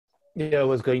Yeah, I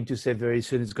was going to say very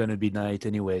soon it's going to be night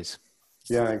anyways.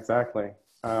 Yeah, exactly.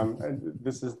 And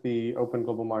this is the Open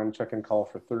Global Mind check-in call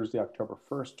for Thursday, October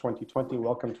 1st, 2020.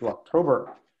 Welcome to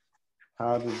October.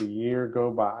 How did the year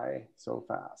go by so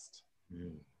fast?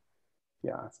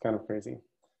 Yeah, it's kind of crazy.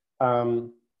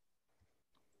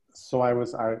 So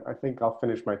I think I'll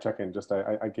finish my check-in.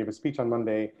 I gave a speech on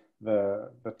Monday. The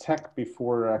tech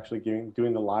before actually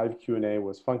doing the live Q&A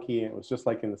was funky. It was just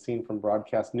like in the scene from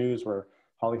Broadcast News where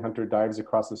Holly Hunter dives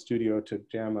across the studio to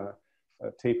jam a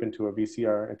tape into a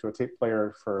VCR, into a tape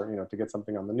player for, to get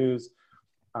something on the news.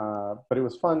 But it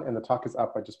was fun, and the talk is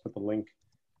up. I just put the link,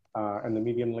 and the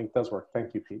Medium link does work.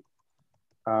 Thank you, Pete.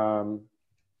 And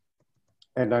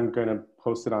I'm going to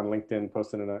post it on LinkedIn,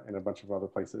 post it in a bunch of other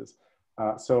places.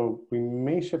 So we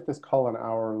may shift this call an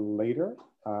hour later,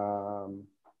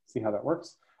 see how that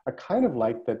works. I kind of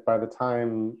like that by the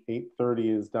time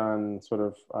 8:30 is done, sort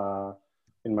of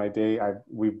in my day,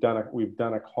 we've done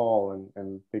a call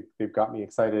and they've got me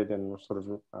excited and we're sort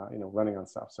of running on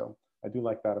stuff. So I do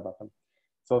like that about them.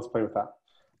 So let's play with that.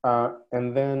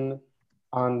 And then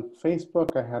on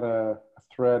Facebook, I had a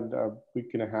thread a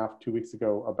week and a half, 2 weeks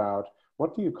ago about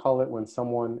what do you call it when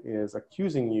someone is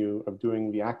accusing you of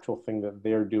doing the actual thing that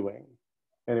they're doing?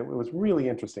 And it was really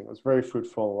interesting. It was very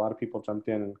fruitful. A lot of people jumped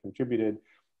in and contributed.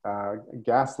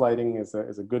 Gaslighting is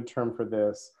a good term for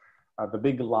this. The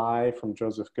big lie from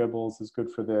Joseph Goebbels is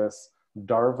good for this.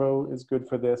 Darvo is good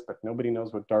for this, but nobody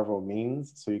knows what Darvo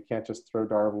means. So you can't just throw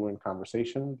Darvo in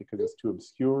conversation because it's too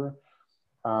obscure.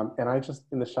 And I just,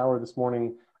 in the shower this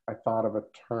morning, I thought of a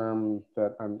term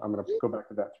that I'm going to go back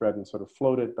to that thread and sort of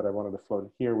float it, but I wanted to float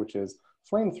it here, which is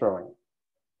flame throwing.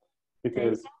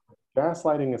 Because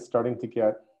gaslighting is starting to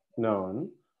get known,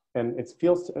 and it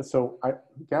feels,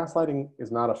 gaslighting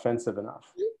is not offensive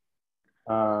enough.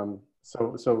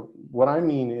 So what I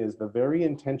mean is the very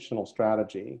intentional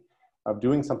strategy of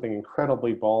doing something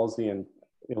incredibly ballsy and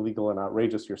illegal and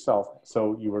outrageous yourself,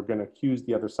 so you were going to accuse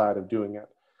the other side of doing it.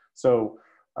 So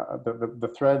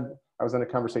the thread, I was in a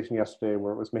conversation yesterday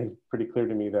where it was made pretty clear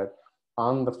to me that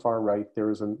on the far right,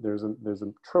 there's a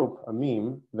trope, a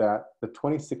meme, that the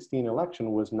 2016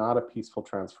 election was not a peaceful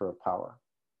transfer of power.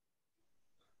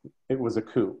 It was a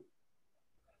coup.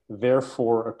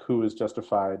 Therefore, a coup is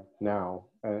justified now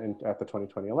at the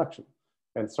 2020 election.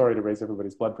 And sorry to raise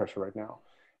everybody's blood pressure right now.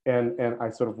 And I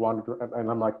sort of wandered, and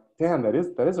I'm like, damn, that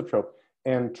is a trope.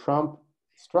 And Trump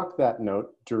struck that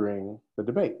note during the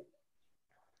debate.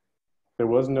 There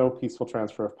was no peaceful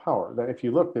transfer of power. That if you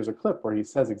look, there's a clip where he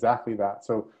says exactly that.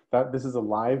 So that this is a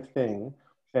live thing.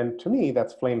 And to me,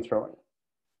 that's flame throwing.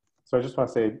 So I just want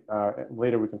to say,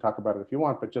 later we can talk about it if you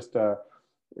want, but just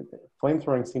flame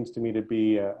throwing seems to me to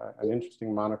be an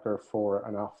interesting moniker for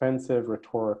an offensive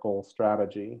rhetorical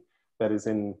strategy that is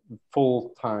in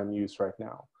full-time use right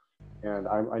now. And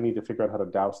I need to figure out how to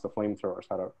douse the flamethrowers,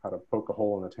 how to poke a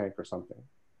hole in the tank or something.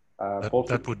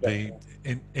 That would be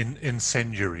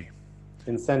incendiary.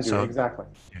 Incendiary, so, exactly.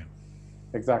 Yeah.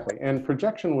 Exactly. And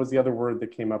projection was the other word that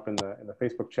came up in the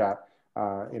Facebook chat.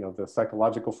 The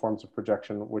psychological forms of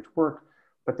projection, which work,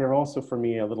 but they're also for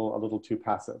me a little too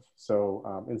passive.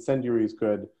 So incendiary is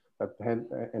good,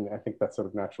 and I think that's sort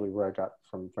of naturally where I got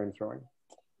from flame throwing.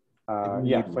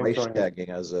 Yeah, Reichstagging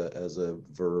as a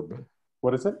verb.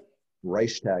 What is it?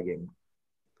 Reichstagging.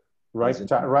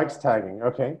 Reichstagging.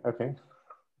 Okay.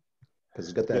 Because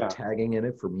it's got that tagging in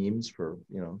it for memes,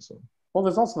 so. Well,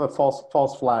 there's also the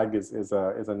false flag is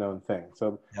a known thing.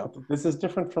 So This is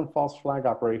different from false flag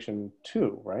operation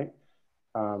 2, right?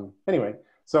 Anyway,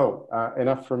 so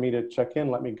enough for me to check in.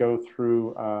 Let me go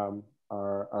through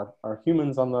our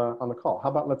humans on the call. How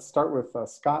about let's start with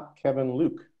Scott, Kevin,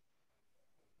 Luke.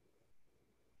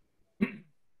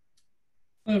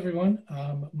 Hello, everyone.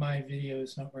 My video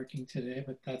is not working today,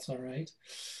 but that's all right.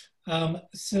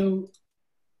 So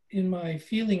in my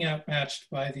feeling outmatched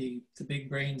by the big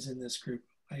brains in this group,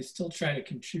 I still try to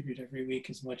contribute every week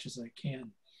as much as I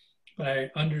can. But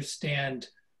I understand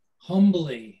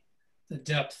humbly the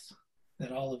depth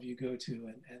that all of you go to,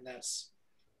 and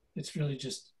it's really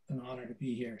just an honor to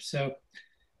be here. So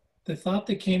the thought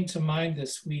that came to mind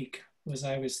this week was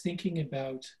I was thinking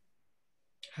about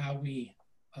how we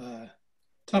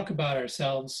talk about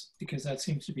ourselves, because that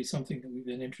seems to be something that we've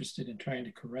been interested in trying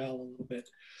to corral a little bit.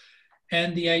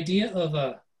 And the idea of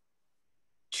a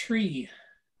tree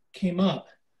came up,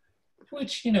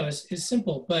 which, is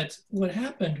simple. But what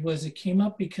happened was it came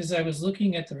up because I was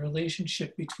looking at the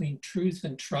relationship between truth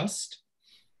and trust.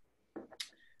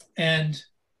 And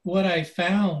what I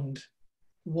found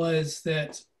was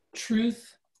that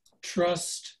truth,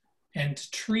 trust, and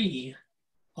tree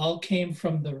all came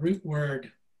from the root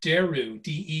word deru,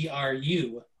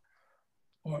 D-E-R-U,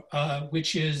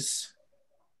 which is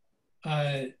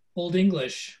Old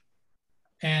English.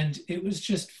 And it was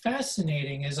just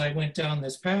fascinating as I went down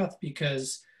this path,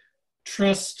 because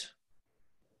trust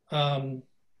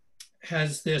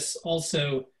has this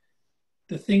also,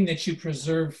 the thing that you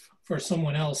preserve for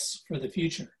someone else for the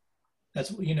future.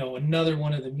 That's, you know, another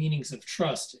one of the meanings of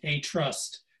trust. A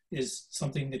trust is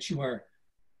something that you are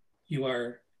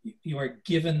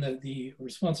given the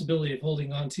responsibility of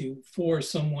holding on to for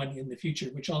someone in the future,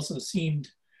 which also seemed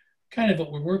kind of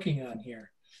what we're working on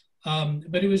here.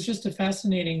 But it was just a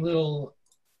fascinating little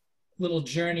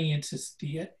journey into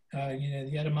the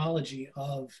the etymology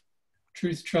of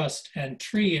truth, trust, and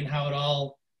tree, and how it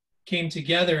all came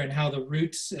together, and how the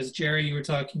roots, as Jerry, you were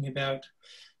talking about,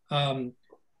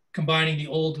 combining the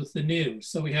old with the new.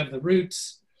 So we have the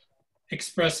roots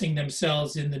expressing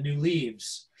themselves in the new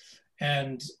leaves.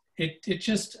 And it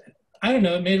just, I don't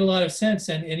know, it made a lot of sense.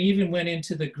 And even went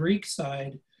into the Greek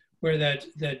side, where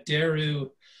that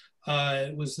deru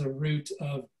was the root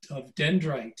of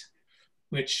dendrite,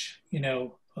 which, you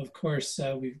know, of course,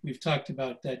 we've talked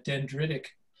about that dendritic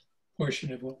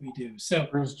portion of what we do. So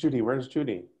where's Judy? Where's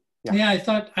Judy? Yeah, I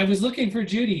thought I was looking for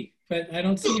Judy, but I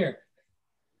don't see her.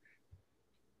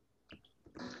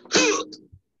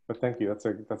 But thank you. That's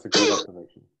a great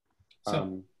observation.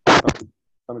 So,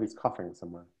 Somebody's coughing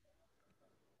somewhere.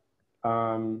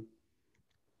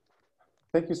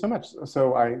 Thank you so much.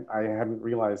 So I hadn't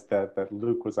realized that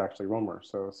Luke was actually Romer.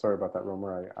 So sorry about that,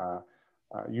 Romer.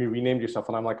 You renamed yourself,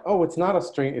 and I'm like, oh, it's not a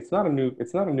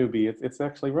newbie. It's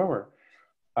actually Romer.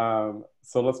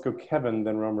 So let's go Kevin,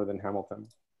 then Romer, then Hamilton.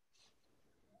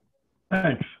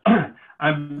 Thanks.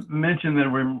 I've mentioned that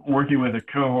we're working with a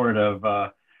cohort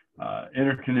of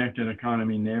interconnected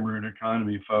economy, neighborhood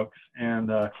economy folks,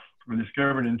 and we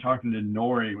discovered in talking to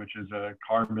Nori, which is a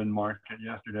carbon market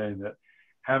yesterday, that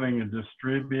having a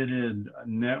distributed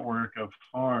network of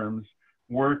farms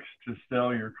works to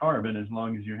sell your carbon as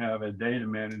long as you have a data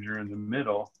manager in the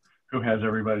middle who has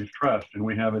everybody's trust. And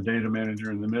we have a data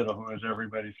manager in the middle who has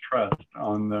everybody's trust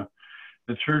on the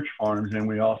church farms, and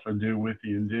we also do with the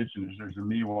indigenous. There's a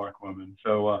Miwok woman.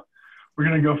 So we're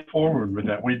going to go forward with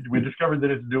that. We discovered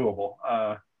that it's doable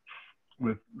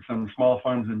with some small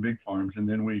farms and big farms, and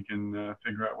then we can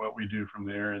figure out what we do from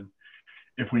there. And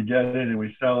if we get it and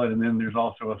we sell it, and then there's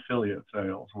also affiliate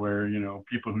sales where, you know,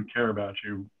 people who care about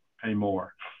you pay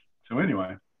more. So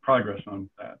anyway, progress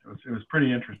on that. It was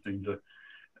pretty interesting.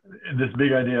 This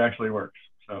big idea actually works.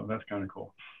 So that's kind of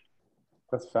cool.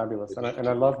 That's fabulous. And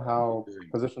I love how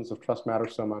positions of trust matter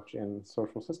so much in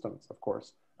social systems, of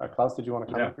course. Klaus, did you want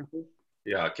to comment? Yeah. Quickly?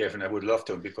 Yeah, Kevin, I would love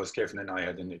to, because Kevin and I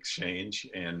had an exchange,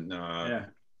 and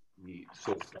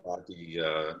so far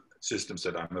the systems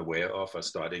that I'm aware of are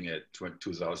starting at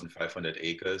 2,500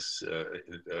 acres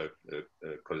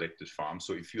collected farms.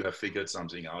 So if you have figured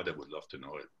something out, I would love to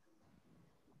know it.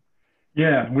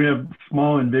 Yeah, we have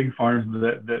small and big farms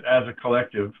that as a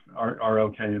collective are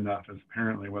okay enough, is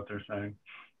apparently what they're saying.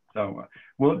 So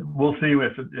we'll see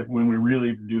if when we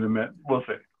really do the we'll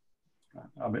see.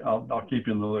 I'll keep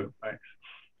you in the loop. Thanks.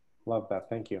 Love that.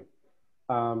 Thank you.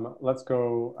 Let's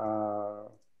go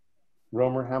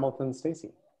Romer, Hamilton,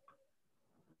 Stacy.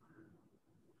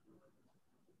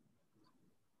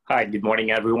 Hi, good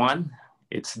morning, everyone.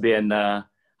 It's been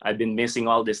I've been missing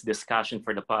all this discussion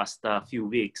for the past few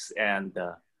weeks, and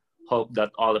hope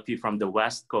that all of you from the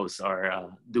West Coast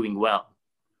are doing well.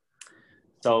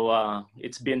 So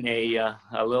it's been a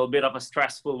little bit of a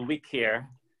stressful week here.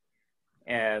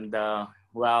 And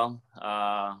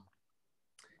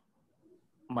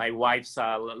my wife's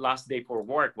last day for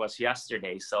work was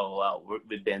yesterday. So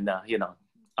we've been,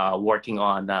 working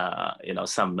on,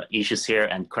 some issues here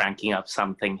and cranking up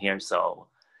something here. So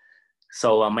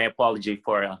my apology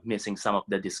for missing some of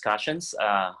the discussions.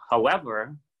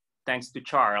 However, thanks to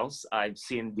Charles, I've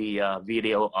seen the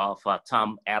video of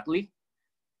Tom Atlee,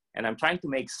 and I'm trying to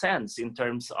make sense in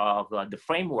terms of the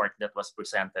framework that was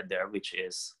presented there, which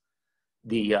is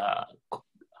the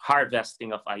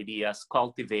harvesting of ideas,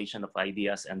 cultivation of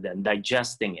ideas, and then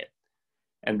digesting it.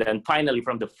 And then finally,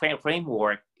 from the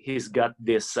framework, he's got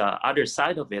this other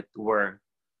side of it where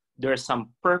there's some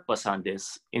purpose on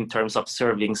this in terms of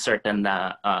serving certain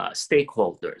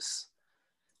stakeholders.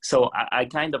 So I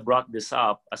kind of brought this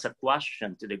up as a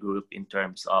question to the group in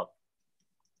terms of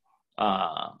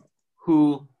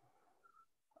who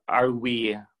are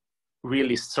we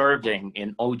really serving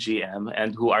in OGM,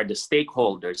 and who are the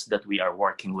stakeholders that we are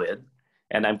working with.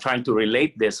 And I'm trying to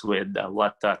relate this with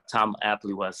what Tom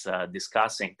Atlee was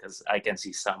discussing, because I can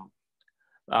see some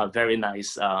very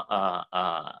nice,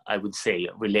 I would say,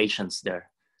 relations there.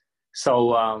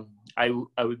 So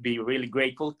I would be really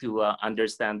grateful to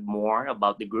understand more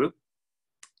about the group,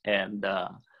 and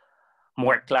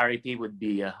more clarity would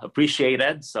be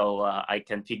appreciated, so I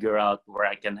can figure out where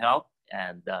I can help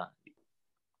and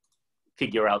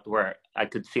figure out where I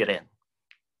could fit in.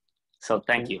 So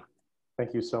thank you.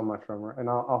 Thank you so much, Romer. And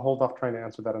I'll hold off trying to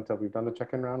answer that until we've done the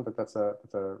check-in round, but that's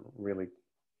a really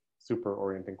super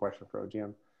orienting question for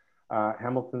OGM.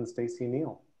 Hamilton Stacy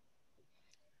Neal.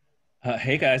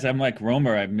 Hey guys, I'm like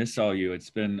Romer. I miss all you.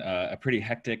 It's been a pretty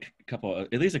hectic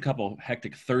at least a couple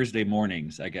hectic Thursday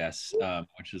mornings, I guess,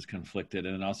 which is conflicted,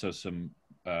 and also some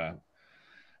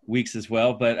weeks as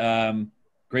well. But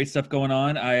great stuff going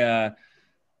on.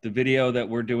 The video that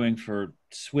we're doing for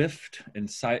Swift and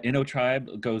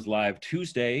InnoTribe goes live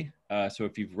Tuesday. So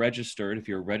if you're a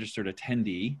registered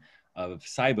attendee of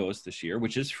Sibos this year,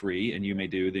 which is free and you may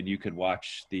do, then you could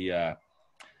watch the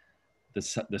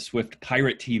Swift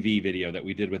Pirate TV video that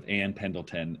we did with Ann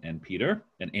Pendleton and Peter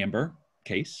and Amber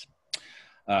Case.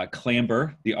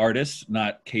 Clamber, the artist,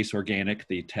 not Case Organic,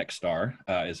 the tech star,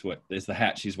 is the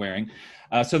hat she's wearing.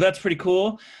 So that's pretty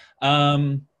cool.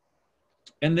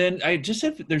 And then I just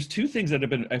said there's two things that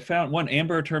I found. One,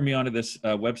 Amber turned me onto this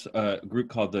group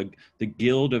called the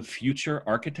Guild of Future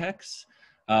Architects,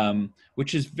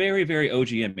 which is very, very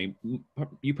OGM.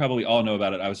 You probably all know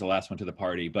about it. I was the last one to the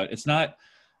party, but it's not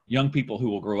young people who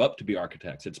will grow up to be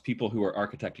architects. It's people who are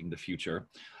architecting the future.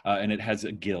 And it has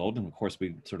a guild. And of course,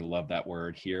 we sort of love that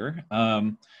word here.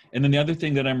 And then the other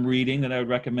thing that I'm reading that I would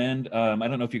recommend, I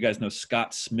don't know if you guys know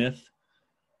Scott Smith,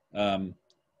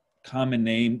 common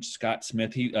name, Scott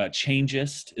Smith.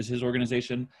 Changeist is his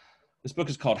organization. This book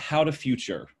is called How to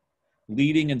Future,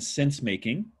 Leading in Sense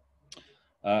Making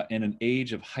in an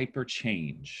Age of Hyper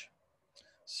Change.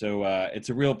 So it's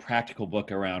a real practical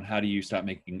book around how do you stop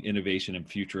making innovation and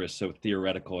futurists so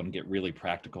theoretical and get really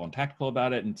practical and tactical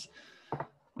about it. And I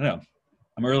don't know,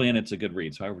 I'm early in it. It's a good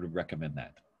read, so I would recommend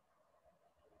that.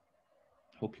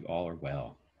 Hope you all are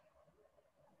well.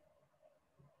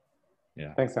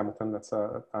 Yeah. Thanks, Hamilton. That's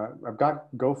I've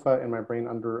got GOFA in my brain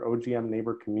under OGM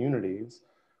Neighbor Communities,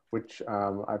 which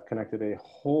I've connected a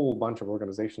whole bunch of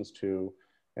organizations to.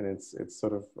 And it's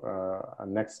sort of a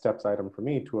next steps item for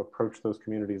me to approach those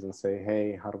communities and say,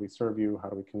 hey, how do we serve you? How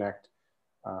do we connect?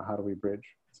 How do we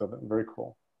bridge? So very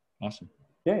cool. Awesome.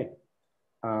 Yay.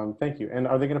 Thank you. And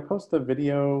are they going to post the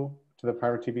video to the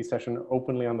Pirate TV session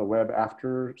openly on the web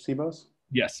after Sibos?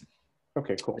 Yes.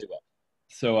 Okay, cool.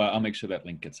 So I'll make sure that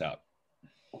link gets out.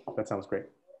 That sounds great.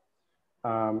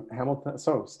 Hamilton,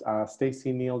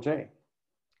 Stacy Neal J.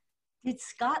 Did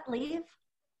Scott leave?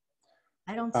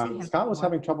 I don't see him. Scott was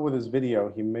having trouble with his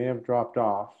video. He may have dropped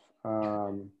off.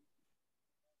 Okay,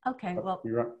 well.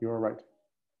 You're right.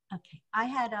 Okay, I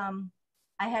had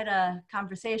a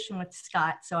conversation with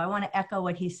Scott, so I want to echo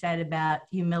what he said about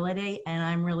humility, and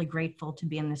I'm really grateful to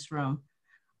be in this room.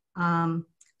 I'm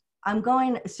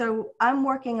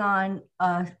working on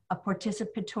a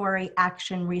participatory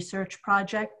action research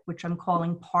project, which I'm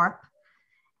calling PARP.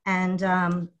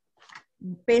 And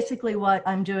basically what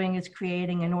I'm doing is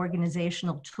creating an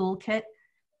organizational toolkit,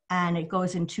 and it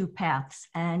goes in two paths.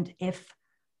 And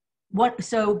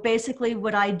so basically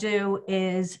what I do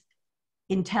is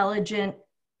intelligent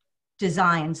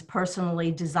designs,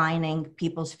 personally designing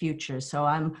people's futures. So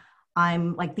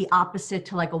I'm like the opposite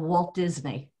to like a Walt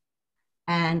Disney.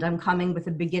 And I'm coming with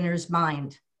a beginner's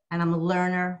mind, and I'm a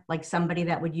learner, like somebody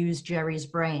that would use Jerry's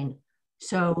brain.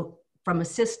 So from a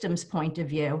systems point of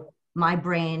view, my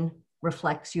brain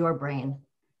reflects your brain.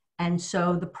 And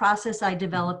so the process I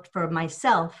developed for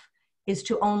myself is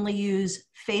to only use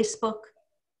Facebook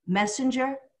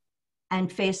Messenger and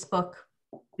Facebook,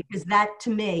 because that to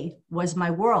me was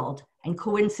my world. And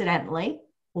coincidentally,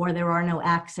 or there are no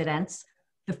accidents,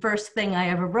 the first thing I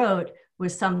ever wrote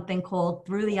was something called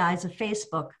Through the Eyes of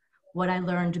Facebook, what I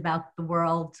learned about the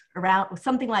world around,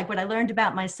 something like what I learned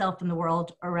about myself and the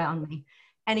world around me.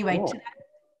 Anyway, cool.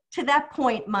 To that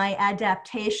point, my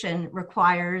adaptation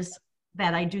requires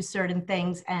that I do certain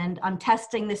things, and I'm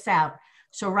testing this out.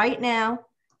 So right now,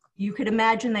 you could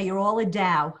imagine that you're all a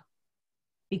DAO,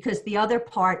 because the other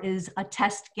part is a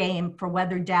test game for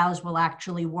whether DAOs will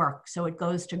actually work. So it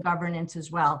goes to governance as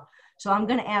well. So I'm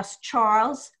going to ask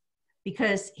Charles,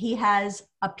 because he has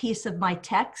a piece of my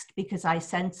text, because I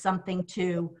sent something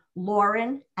to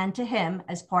Lauren and to him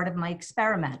as part of my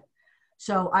experiment.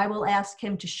 So I will ask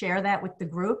him to share that with the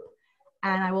group.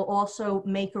 And I will also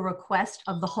make a request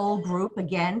of the whole group,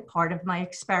 again, part of my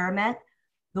experiment.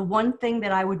 The one thing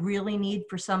that I would really need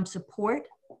for some support,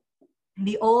 in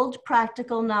the old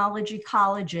practical knowledge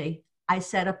ecology, I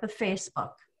set up a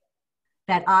Facebook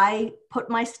that I put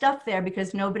my stuff there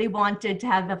because nobody wanted to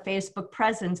have a Facebook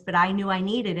presence, but I knew I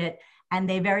needed it. And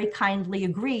they very kindly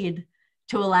agreed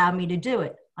to allow me to do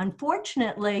it.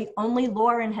 Unfortunately, only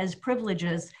Lauren has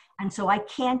privileges. And so I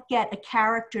can't get a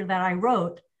character that I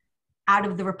wrote out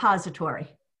of the repository.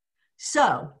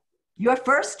 So your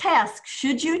first task,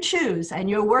 should you choose, and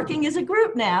you're working as a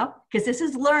group now, because this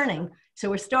is learning. So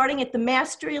we're starting at the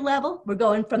mastery level. We're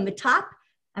going from the top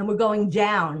and we're going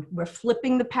down. We're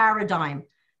flipping the paradigm.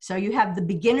 So you have the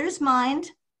beginner's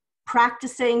mind,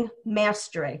 practicing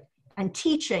mastery, and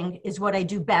teaching is what I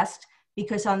do best,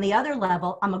 because on the other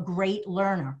level, I'm a great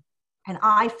learner. And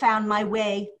I found my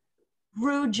way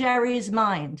through Jerry's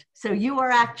mind. So you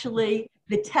are actually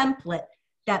the template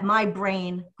that my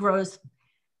brain grows.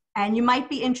 And you might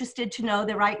be interested to know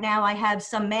that right now I have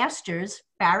some masters,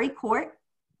 Barry Court,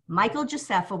 Michael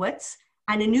Josefowitz,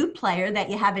 and a new player that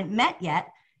you haven't met yet.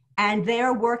 And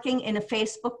they're working in a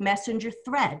Facebook Messenger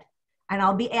thread. And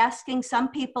I'll be asking some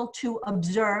people to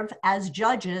observe as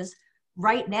judges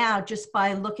right now, just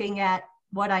by looking at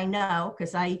what I know,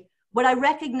 because what I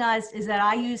recognized is that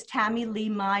I use Tammy Lee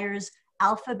Meyer's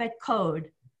alphabet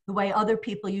code the way other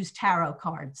people use tarot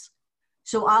cards.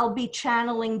 So I'll be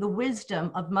channeling the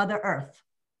wisdom of Mother Earth.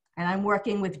 And I'm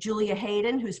working with Julia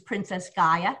Hayden, who's Princess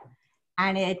Gaia.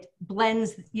 And it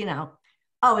blends, you know.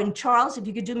 Oh, and Charles, if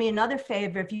you could do me another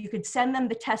favor, if you could send them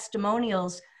the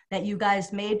testimonials that you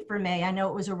guys made for me. I know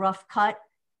it was a rough cut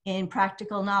in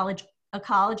Practical Knowledge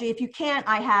Ecology. If you can't,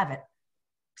 I have it.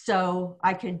 So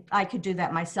I could do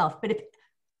that myself. But if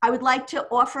I would like to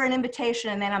offer an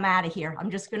invitation, and then I'm out of here. I'm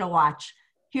just going to watch.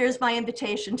 Here's my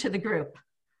invitation to the group.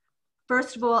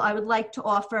 First of all, I would like to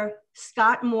offer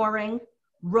Scott Mooring,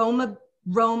 Romer,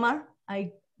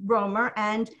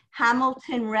 and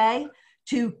Hamilton Ray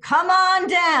to come on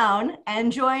down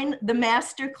and join the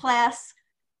masterclass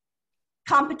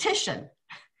competition.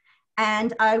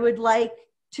 And I would like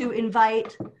to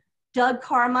invite Doug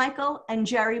Carmichael and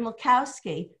Jerry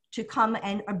Mulkowski to come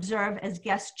and observe as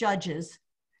guest judges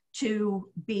to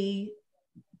be,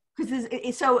 because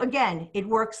so again, it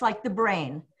works like the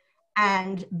brain.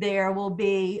 And there will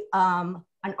be an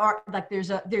art, like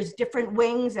there's different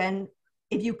wings, and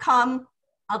if you come,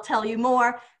 I'll tell you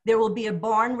more. There will be a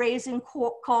barn raising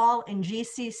call in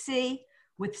GCC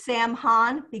with Sam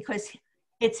Hahn, because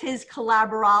it's his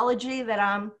collaborology that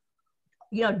I'm,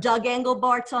 you know, Doug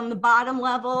Engelbart's on the bottom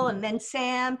level, and then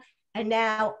Sam, and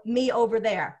now me over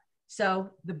there.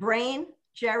 So the brain,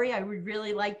 Jerry, I would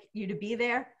really like you to be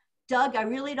there. Doug, I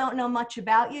really don't know much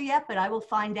about you yet, but I will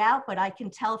find out. But I can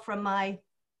tell from my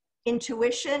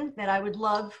intuition that I would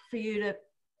love for you to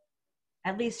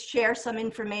at least share some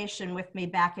information with me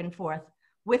back and forth.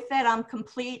 With that, I'm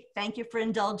complete. Thank you for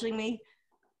indulging me.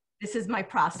 This is my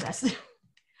process.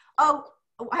 Oh,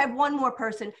 I have one more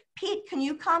person. Pete, can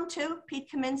you come too? Pete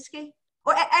Kaminsky?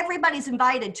 Or everybody's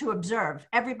invited to observe.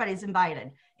 Everybody's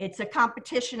invited. It's a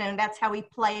competition, and that's how we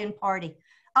play and party.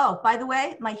 Oh, by the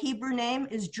way, my Hebrew name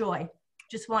is Joy.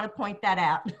 Just want to point that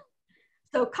out.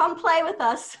 So come play with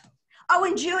us. Oh,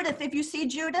 and Judith, if you see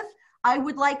Judith, I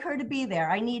would like her to be there.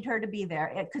 I need her to be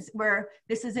there because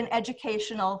this is an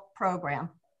educational program.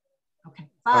 Okay,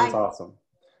 bye. Sounds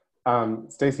awesome.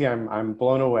 Stacy, I'm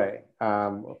blown away.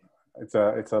 It's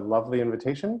a lovely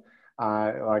invitation.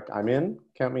 Like I'm in,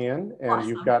 count me in, and awesome.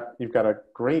 You've got a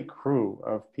great crew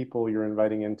of people you're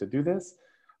inviting in to do this.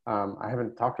 I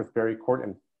haven't talked with Barry Court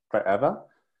in forever.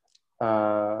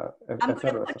 I'm going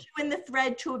to put you in the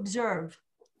thread to observe.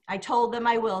 I told them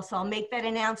I will, so I'll make that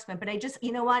announcement. But I just,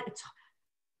 you know what? It's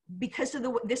because of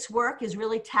this work is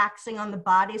really taxing on the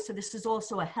body. So this is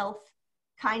also a health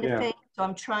kind of thing. So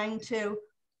I'm trying to,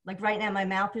 like right now, my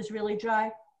mouth is really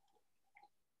dry.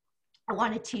 I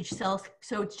want to teach self.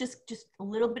 So it's just a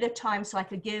little bit of time so I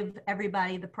could give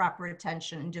everybody the proper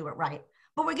attention and do it right.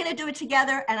 But we're going to do it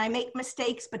together, and I make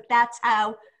mistakes, but that's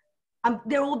how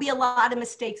there will be a lot of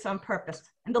mistakes on purpose.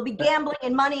 And there'll be gambling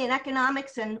and money and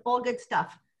economics and all good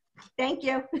stuff. Thank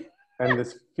you. And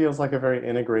this feels like a very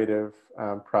integrative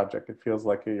project. It feels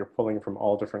like you're pulling from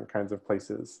all different kinds of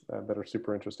places that are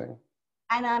super interesting.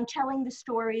 And I'm telling the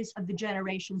stories of the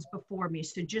generations before me.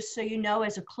 So just so you know,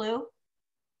 as a clue,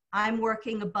 I'm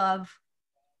working above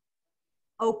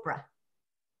Oprah.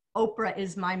 Oprah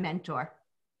is my mentor.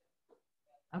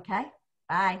 Okay,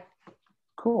 bye.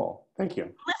 Cool, thank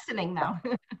you. Listening now.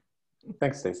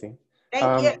 Thanks, Stacy.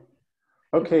 Thank you.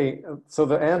 Okay, so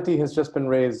the ante has just been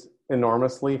raised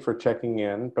enormously for checking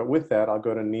in, but with that, I'll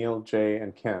go to Neil, Jay,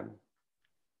 and Ken.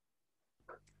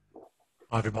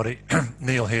 Hi, everybody.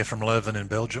 Neil here from Leuven in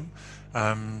Belgium.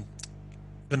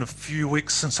 been a few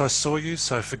weeks since I saw you,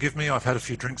 so forgive me. I've had a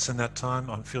few drinks in that time.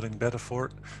 I'm feeling better for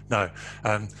it. No,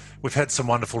 we've had some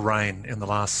wonderful rain in the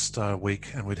last week,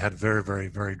 and we'd had very, very,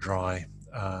 very dry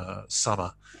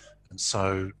summer. And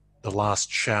so the last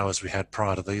showers we had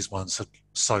prior to these ones had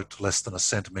soaked less than a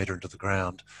centimetre into the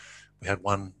ground. We had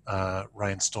one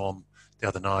rainstorm the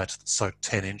other night that soaked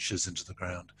 10 inches into the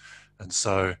ground. And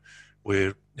so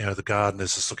we're, the garden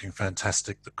is just looking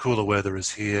fantastic. The cooler weather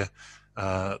is here.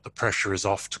 The pressure is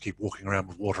off to keep walking around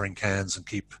with watering cans and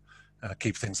keep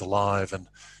things alive, and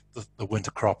the winter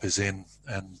crop is in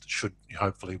and should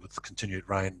hopefully, with the continued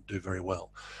rain, do very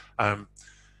well.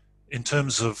 In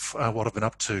terms of what I've been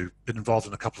up to, been involved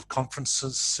in a couple of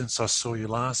conferences since I saw you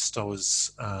last. I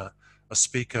was a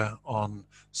speaker on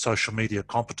social media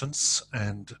competence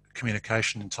and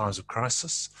communication in times of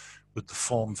crisis with the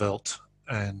Formwelt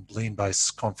and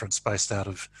Lean-based conference based out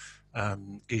of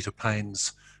Gita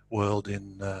Payne's world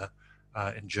in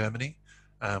Germany.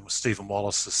 Stephen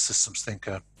Wallace, a systems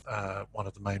thinker, one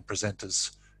of the main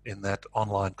presenters in that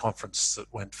online conference that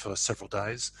went for several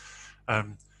days.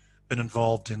 Been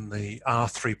involved in the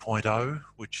R3.0,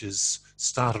 which is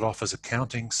started off as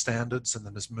accounting standards and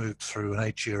then has moved through an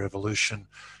 8-year evolution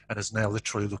and is now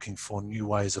literally looking for new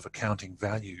ways of accounting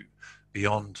value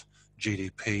beyond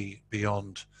GDP,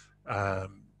 beyond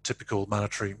typical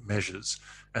monetary measures,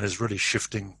 and is really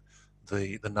shifting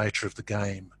the nature of the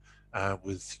game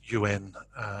with UN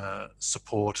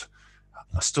support.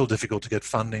 Still difficult to get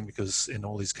funding because in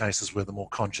all these cases where the more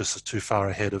conscious are too far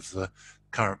ahead of the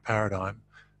current paradigm,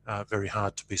 very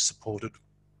hard to be supported.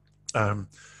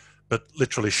 But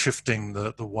literally shifting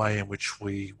the way in which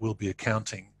we will be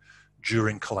accounting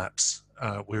during collapse.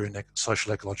 We're in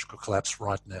social ecological collapse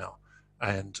right now.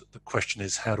 And the question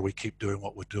is, how do we keep doing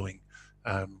what we're doing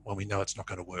when we know it's not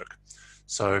going to work?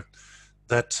 So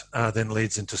that then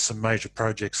leads into some major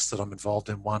projects that I'm involved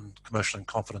in. One, commercial in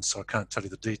confidence, so I can't tell you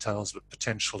the details, but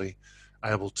potentially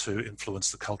able to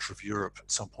influence the culture of Europe at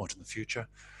some point in the future.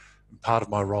 And part of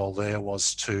my role there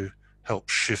was to help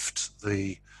shift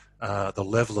the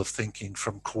level of thinking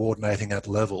from coordinating at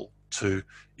level to,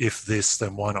 if this,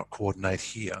 then why not coordinate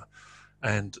here?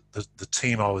 And the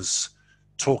team I was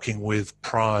talking with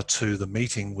prior to the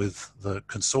meeting with the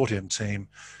consortium team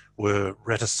were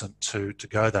reticent to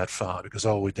go that far because,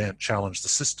 oh, we daren't challenge the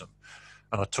system.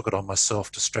 And I took it on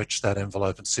myself to stretch that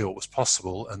envelope and see what was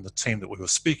possible. And the team that we were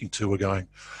speaking to were going,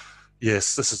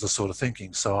 yes, this is the sort of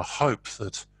thinking. So I hope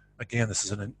that, again, this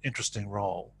is an interesting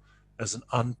role as an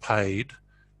unpaid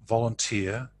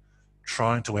volunteer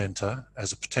trying to enter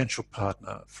as a potential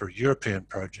partner for a European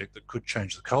project that could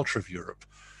change the culture of Europe,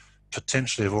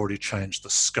 potentially have already changed the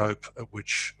scope at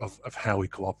which of how we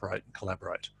cooperate and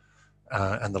collaborate.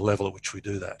 And the level at which we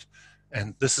do that.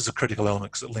 And this is a critical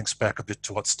element because it links back a bit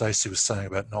to what Stacey was saying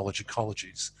about knowledge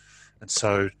ecologies. And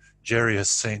so Jerry has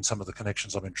seen some of the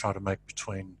connections I've been trying to make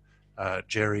between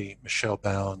Jerry, Michelle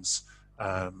Bounds,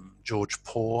 George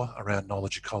Poore around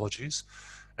knowledge ecologies.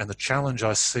 And the challenge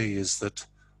I see is that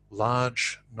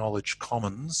large knowledge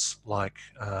commons like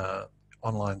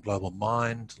Online Global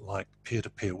Mind, like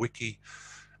Peer-to-Peer Wiki,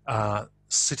 are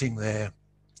sitting there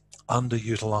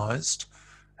underutilized,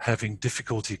 having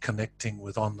difficulty connecting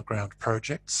with on-the-ground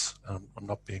projects. I'm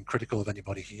not being critical of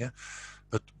anybody here,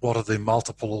 but what are the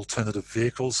multiple alternative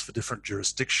vehicles for different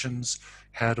jurisdictions?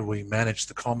 How do we manage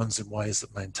the commons in ways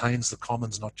that maintains the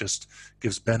commons, not just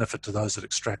gives benefit to those that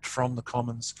extract from the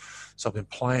commons? So I've been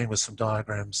playing with some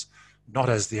diagrams, not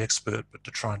as the expert, but to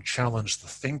try and challenge the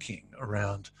thinking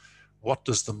around what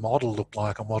does the model look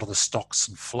like and what are the stocks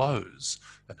and flows,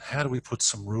 and how do we put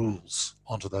some rules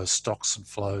onto those stocks and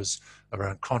flows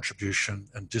around contribution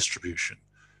and distribution,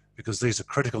 because these are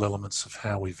critical elements of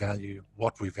how we value,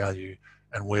 what we value,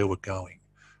 and where we're going.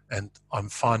 And I'm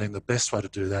finding the best way to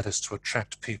do that is to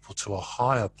attract people to a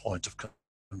higher point of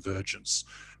convergence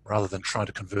rather than trying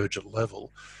to converge at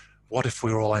level. What if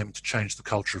we were all aiming to change the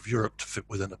culture of Europe to fit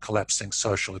within a collapsing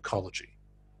social ecology,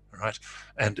 right?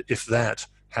 And if that,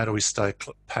 how do we stay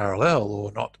parallel or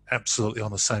not absolutely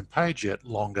on the same page yet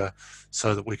longer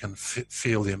so that we can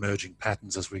feel the emerging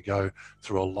patterns as we go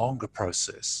through a longer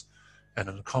process? And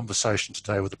in a conversation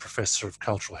today with a professor of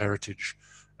cultural heritage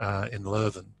in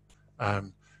Leuven,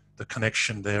 the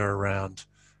connection there around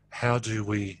how do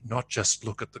we not just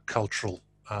look at the cultural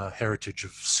heritage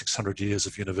of 600 years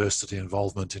of university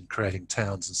involvement in creating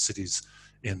towns and cities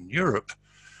in Europe.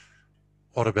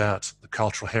 What about the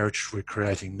cultural heritage we're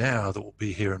creating now that will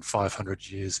be here in 500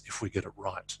 years if we get it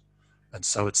right? And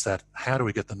so it's that, how do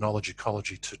we get the knowledge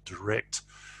ecology to direct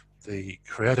the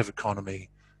creative economy,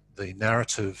 the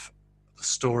narrative, the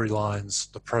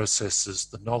storylines, the processes,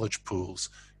 the knowledge pools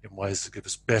in ways that give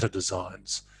us better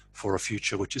designs for a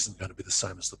future which isn't going to be the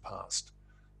same as the past.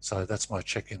 So that's my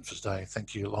check-in for today.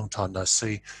 Thank you. Long time no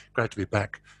see. Great to be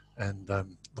back, and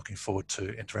looking forward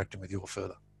to interacting with you all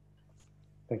further.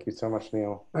 Thank you so much,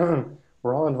 Neil.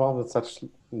 We're all involved in such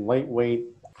lightweight,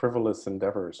 frivolous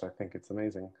endeavors. I think it's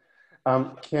amazing.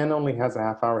 Ken only has a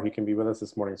half hour. He can be with us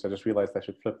this morning, so I just realized I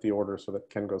should flip the order so that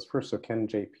Ken goes first. So Ken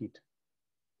J. Pete.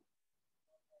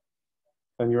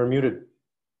 And you're muted,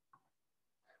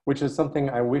 which is something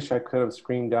I wish I could have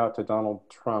screamed out to Donald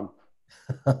Trump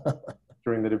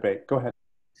during the debate. Go ahead.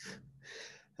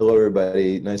 Hello,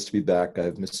 everybody. Nice to be back.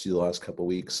 I've missed you the last couple of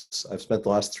weeks. I've spent the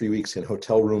last 3 weeks in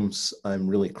hotel rooms. I'm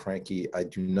really cranky. I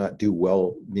do not do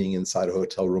well being inside a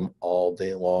hotel room all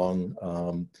day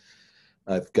long.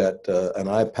 I've got an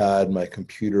iPad, my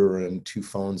computer, and 2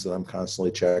 phones that I'm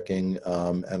constantly checking.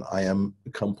 And I am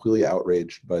completely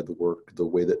outraged by the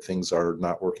way that things are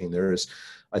not working.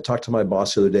 I talked to my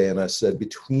boss the other day and I said,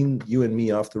 between you and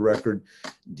me off the record,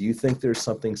 do you think there's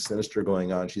something sinister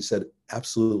going on? She said,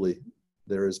 absolutely.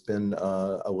 There has been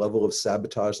a level of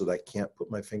sabotage that I can't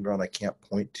put my finger on. I can't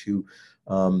point to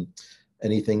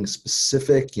anything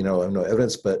specific, I have no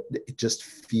evidence, but it just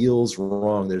feels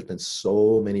wrong. There's been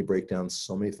so many breakdowns,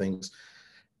 so many things.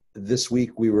 This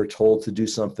week we were told to do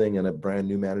something and a brand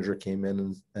new manager came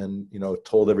in and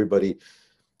told everybody,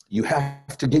 you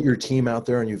have to get your team out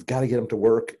there and you've got to get them to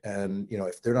work. And,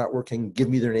 if they're not working, give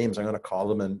me their names. I'm going to call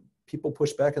them. And people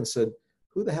pushed back and said,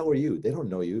 who the hell are you? They don't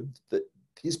know you.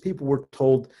 These people were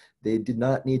told they did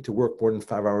not need to work more than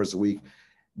 5 hours a week.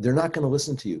 They're not going to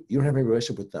listen to you. You don't have any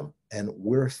relationship with them. And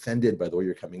we're offended by the way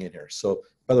you're coming in here. So,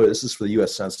 by the way, this is for the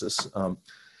U.S. Census.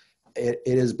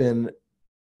 It has been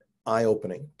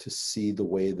eye-opening to see the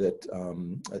way that,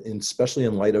 especially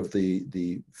in light of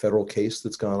the federal case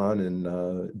that's gone on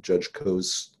in Judge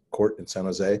Koh's court in San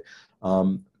Jose,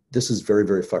 this is very,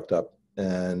 very fucked up.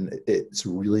 And it's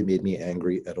really made me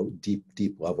angry at a deep,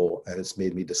 deep level. And it's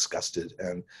made me disgusted.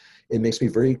 And it makes me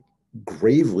very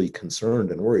gravely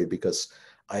concerned and worried because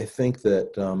I think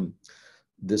that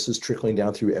this is trickling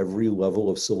down through every level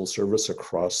of civil service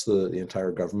across the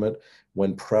entire government.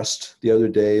 When pressed the other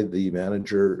day,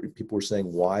 people were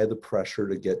saying, why the pressure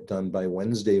to get done by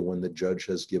Wednesday when the judge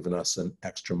has given us an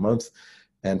extra month?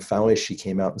 And finally, she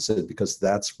came out and said, because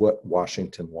that's what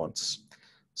Washington wants.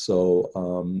 So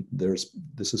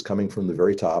this is coming from the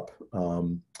very top.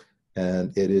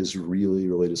 And it is really,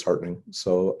 really disheartening.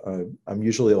 So I'm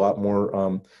usually a lot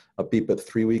more upbeat, but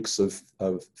 3 weeks of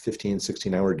 15,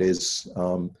 16-hour days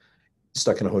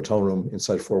stuck in a hotel room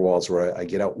inside 4 walls where I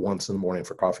get out once in the morning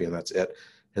for coffee and that's it,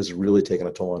 has really taken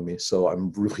a toll on me. So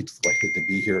I'm really delighted to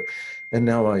be here. And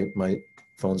now my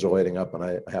phones are lighting up and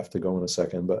I have to go in a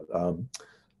second, but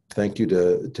thank you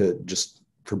to just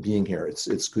for being here.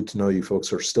 It's good to know you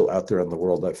folks are still out there in the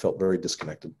world. I felt very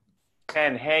disconnected.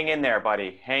 Ken, hang in there,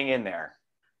 buddy. Hang in there.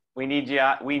 We need you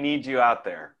out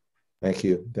there. Thank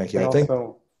you. Thank you. And I think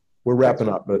also, we're wrapping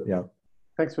up, but yeah.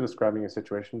 Thanks for describing your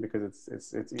situation because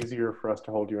it's easier for us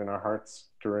to hold you in our hearts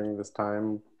during this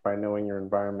time by knowing your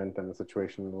environment and the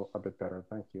situation a bit better.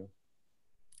 Thank you.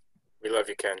 We love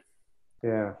you, Ken.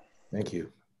 Yeah. Thank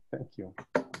you. Thank you.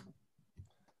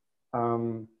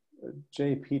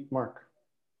 J. Pete Mark.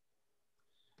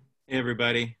 Hey,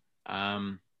 everybody.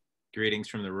 Greetings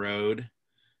from the road.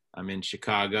 I'm in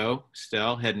Chicago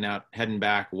still, heading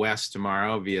back west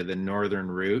tomorrow via the northern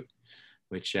route,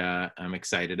 which I'm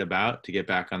excited about to get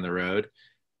back on the road.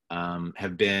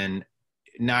 Have been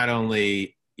not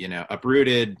only,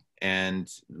 uprooted and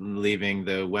leaving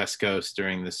the West Coast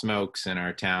during the smokes in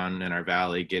our town and our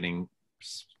valley getting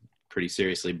pretty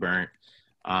seriously burnt,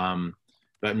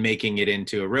 but making it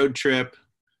into a road trip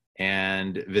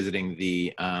and visiting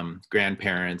the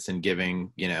grandparents and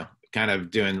giving, kind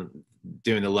of doing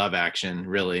the love action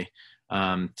really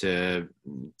to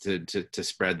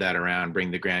spread that around,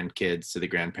 bring the grandkids to the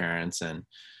grandparents and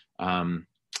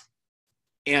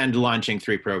launching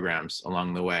 3 programs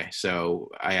along the way. So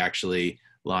I actually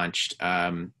launched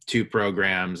 2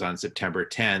 programs on September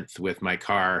 10th with my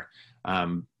car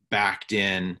backed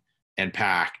in and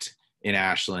packed in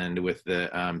Ashland with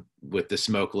the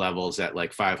smoke levels at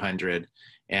like 500.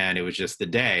 And it was just the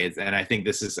day. And I think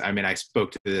I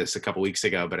spoke to this a couple weeks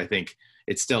ago, but I think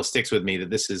it still sticks with me that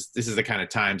this is the kind of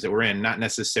times that we're in, not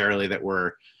necessarily that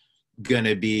we're going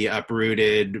to be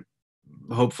uprooted,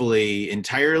 hopefully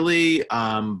entirely,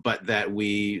 but that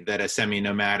a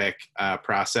semi-nomadic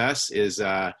process is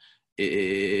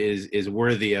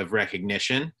worthy of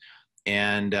recognition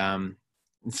and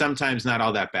sometimes not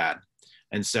all that bad.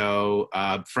 And so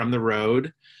from the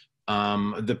road,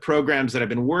 The programs that I've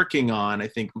been working on, I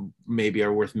think maybe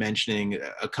are worth mentioning.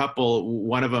 A couple,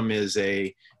 one of them is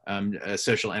a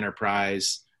social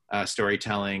enterprise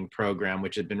storytelling program,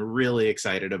 which I've been really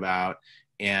excited about,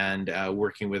 and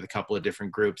working with a couple of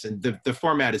different groups. And the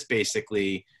format is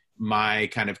basically my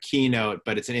kind of keynote,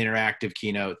 but it's an interactive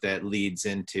keynote that leads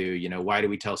into, you know, why do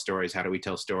we tell stories? How do we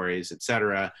tell stories, et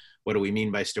cetera? What do we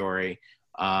mean by story?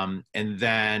 And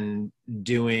then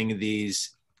doing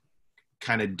these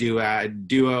kind of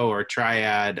duo or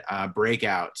triad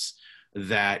breakouts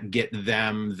that get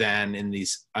them then in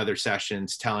these other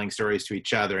sessions telling stories to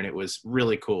each other. And it was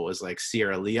really cool. It was like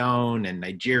Sierra Leone and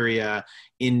Nigeria,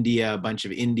 India, a bunch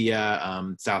of India,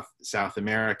 South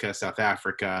America, South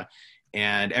Africa.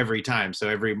 And every time, so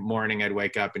every morning I'd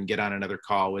wake up and get on another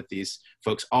call with these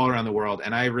folks all around the world.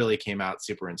 And I really came out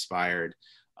super inspired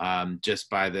just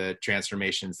by the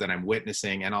transformations that I'm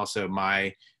witnessing, and also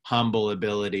my humble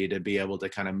ability to be able to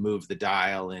kind of move the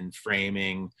dial in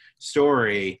framing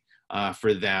story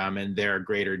for them and their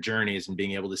greater journeys, and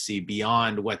being able to see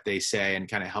beyond what they say and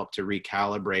kind of help to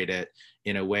recalibrate it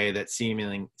in a way that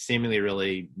seemingly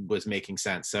really was making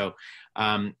sense. So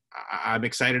I'm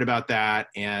excited about that.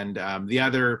 And the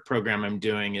other program I'm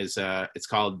doing is it's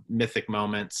called Mythic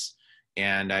Moments,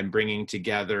 and I'm bringing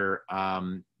together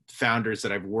founders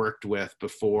that I've worked with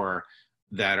before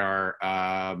that are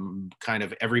kind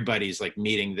of, everybody's like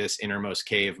meeting this innermost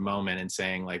cave moment and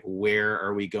saying like, where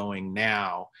are we going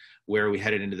now? Where are we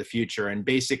headed into the future? And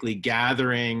basically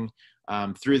gathering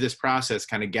through this process,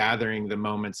 kind of gathering the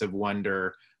moments of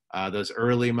wonder, those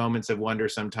early moments of wonder,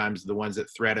 sometimes the ones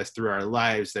that thread us through our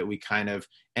lives that we kind of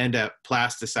end up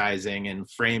plasticizing and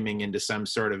framing into some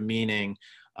sort of meaning.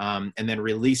 And then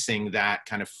releasing that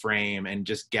kind of frame and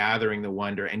just gathering the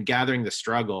wonder and gathering the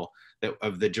struggle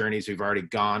of the journeys we've already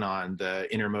gone on,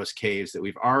 the innermost caves that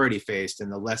we've already faced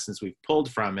and the lessons we've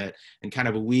pulled from it, and kind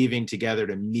of weaving together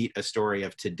to meet a story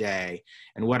of today.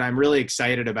 And what I'm really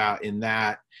excited about in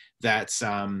that's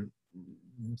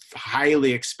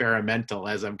highly experimental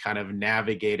as I'm kind of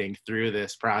navigating through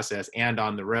this process and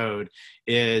on the road,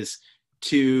 is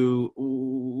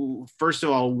to, first of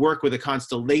all, work with a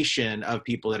constellation of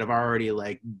people that have already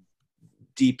like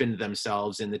deepened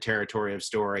themselves in the territory of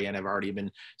story and have already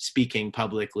been speaking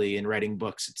publicly and writing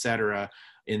books, et cetera,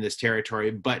 in this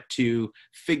territory, but to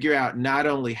figure out not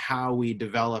only how we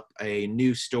develop a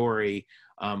new story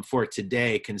for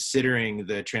today, considering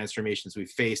the transformations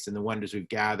we've faced and the wonders we've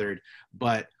gathered,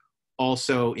 but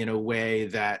also in a way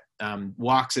that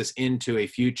walks us into a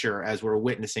future as we're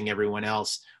witnessing everyone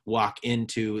else walk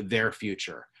into their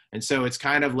future. And so it's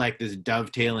kind of like this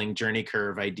dovetailing journey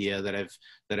curve idea that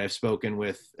I've spoken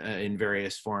with in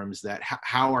various forms, that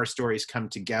how our stories come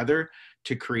together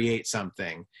to create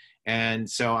something. And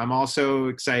so I'm also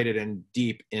excited and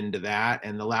deep into that.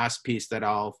 And the last piece that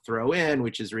I'll throw in,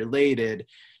 which is related,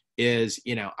 is,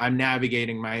 you know, I'm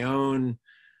navigating my own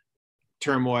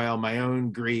turmoil, my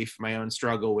own grief, my own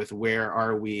struggle with where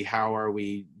are we, how are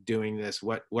we doing this,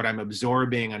 what I'm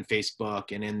absorbing on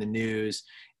Facebook and in the news,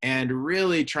 and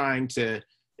really trying to,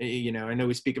 you know, I know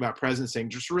we speak about presencing,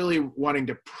 just really wanting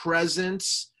to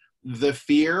presence the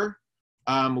fear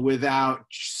without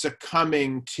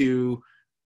succumbing to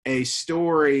a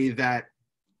story that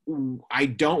I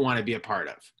don't want to be a part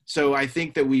of. So I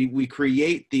think that we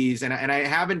create these, and I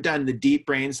haven't done the deep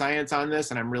brain science on this,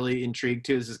 and I'm really intrigued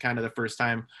too. This is kind of the first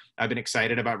time I've been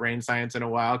excited about brain science in a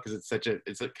while, because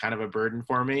it's a kind of a burden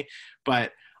for me.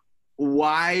 But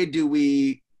why do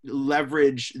we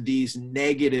leverage these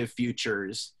negative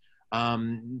futures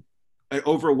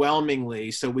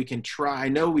overwhelmingly, so we can try, I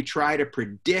know we try to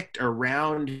predict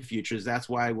around futures, that's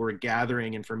why we're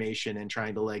gathering information and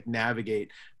trying to like navigate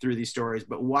through these stories,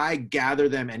 but why gather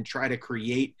them and try to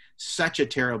create such a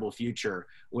terrible future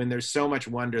when there's so much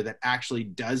wonder that actually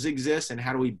does exist? And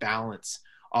how do we balance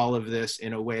all of this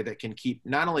in a way that can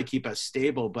not only keep us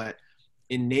stable, but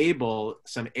enable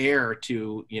some air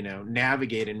to, you know,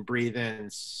 navigate and breathe in,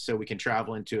 so we can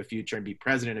travel into a future and be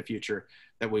present in a future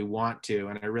that we want to.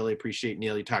 And I really appreciate,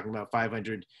 Neil, you talking about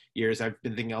 500 years. I've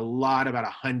been thinking a lot about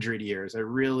 100 years. I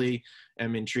really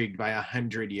am intrigued by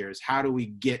 100 years. How do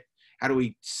we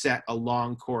set a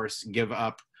long course, give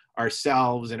up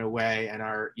ourselves in a way, and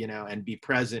our, you know, and be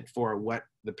present for what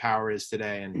the power is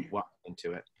today and walk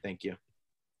into it. Thank you.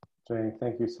 Jay,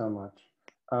 thank you so much.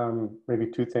 Maybe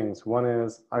two things. One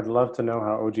is, I'd love to know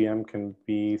how OGM can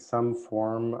be some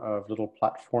form of little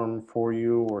platform for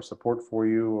you, or support for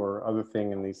you, or other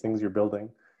thing in these things you're building,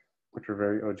 which are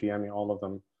very OGM-y, all of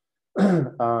them.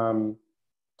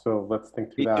 So let's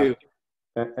think through that.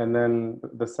 And then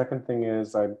the second thing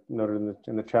is, I noted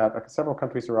in the chat, several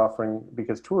countries are offering,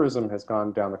 because tourism has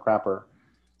gone down the crapper.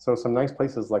 So some nice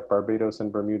places like Barbados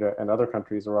and Bermuda and other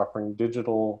countries are offering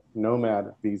digital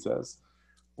nomad visas,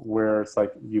 where it's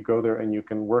like you go there and you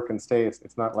can work and stay.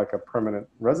 It's not like a permanent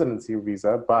residency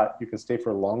visa, but you can stay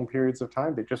for long periods of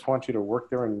time. They just want you to work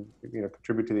there and, you know,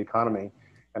 contribute to the economy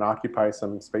and occupy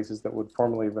some spaces that would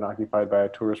formerly have been occupied by a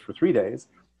tourist for 3 days.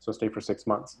 So stay for 6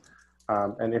 months.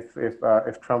 And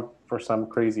if Trump, for some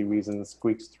crazy reason,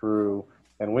 squeaks through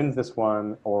and wins this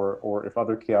one, or if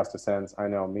other chaos descends, I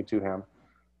know, me too, Ham.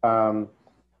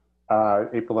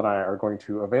 April and I are going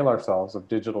to avail ourselves of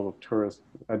digital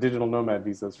nomad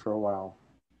visas for a while.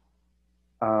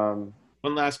 One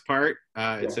last part,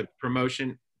 it's a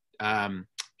promotion.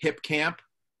 HipCamp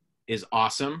is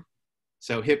awesome.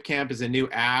 So HipCamp is a new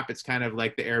app. It's kind of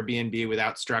like the Airbnb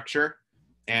without structure,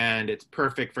 and it's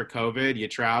perfect for COVID. You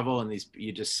travel and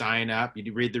you just sign up,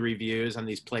 you read the reviews on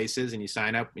these places and you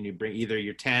sign up and you bring either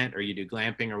your tent or you do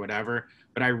glamping or whatever.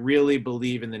 But I really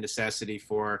believe in the necessity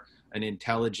for an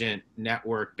intelligent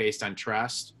network based on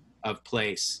trust of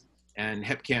place. And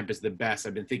HipCamp is the best.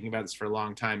 I've been thinking about this for a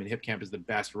long time, and HipCamp is the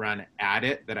best run at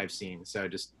it that I've seen. So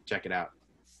just check it out.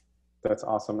 That's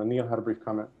awesome. And Neil had a brief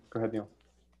comment. Go ahead, Neil.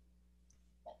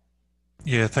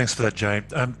 Yeah, thanks for that, Jay.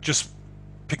 Just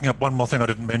picking up one more thing I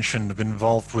didn't mention, I've been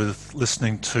involved with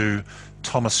listening to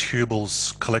Thomas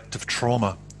Hubel's Collective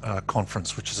Trauma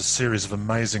conference, which is a series of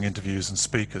amazing interviews and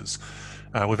speakers.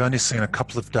 We've only seen a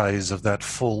couple of days of that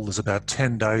full. There's about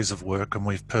 10 days of work, and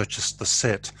we've purchased the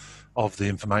set of the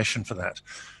information for that.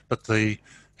 But the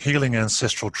healing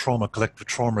ancestral trauma, collective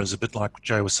trauma, is a bit like what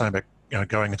Jay was saying about, you know,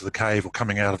 going into the cave or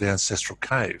coming out of the ancestral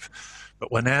cave.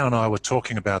 But when Anne and I were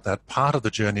talking about that, part of the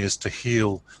journey is to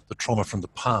heal the trauma from the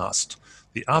past.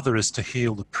 The other is to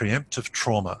heal the preemptive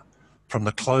trauma from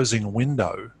the closing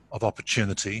window of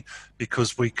opportunity,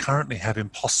 because we currently have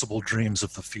impossible dreams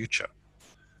of the future.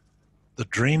 The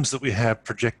dreams that we have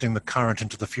projecting the current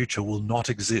into the future will not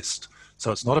exist.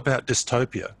 So it's not about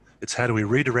dystopia. It's how do we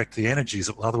redirect the energies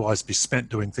that will otherwise be spent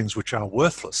doing things which are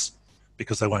worthless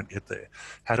because they won't get there.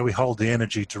 How do we hold the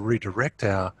energy to redirect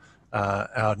our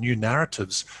new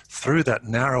narratives through that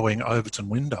narrowing Overton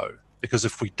window? Because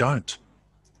if we don't,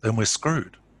 then we're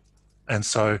screwed. And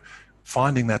so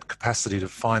finding that capacity to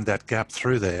find that gap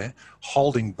through there,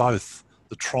 holding both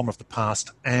the trauma of the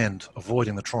past and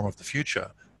avoiding the trauma of the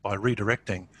future by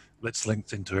redirecting, let's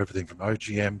link into everything from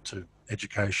OGM to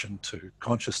education to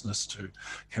consciousness to,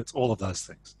 it's all of those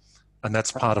things. And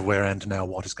that's part of where And Now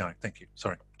What is going. Thank you.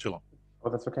 Sorry, too long.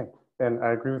 Oh, that's okay. And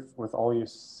I agree with all you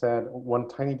said. One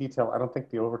tiny detail, I don't think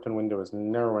the Overton window is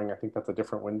narrowing. I think that's a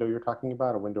different window you're talking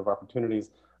about, a window of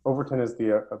opportunities. Overton is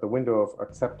the window of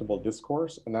acceptable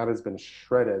discourse, and that has been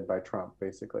shredded by Trump,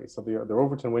 basically. So the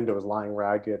Overton window is lying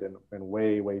ragged and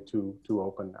way too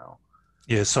open now.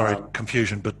 Yeah, sorry,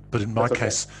 confusion, but in my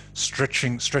case,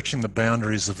 stretching the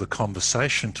boundaries of the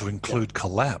conversation to include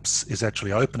collapse is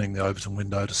actually opening the Overton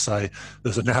window to say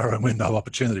there's a narrowing window of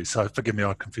opportunity. So forgive me,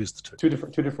 I confused the two.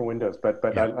 Two different windows, but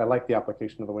yeah. I like the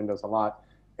application of the windows a lot.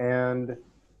 And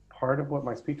part of what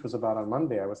my speech was about on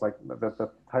Monday, I was like, the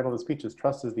title of the speech is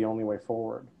 "Trust is the Only Way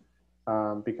Forward,"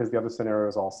 because the other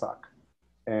scenarios all suck.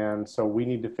 And so we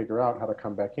need to figure out how to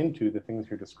come back into the things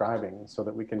you're describing so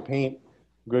that we can paint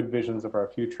good visions of our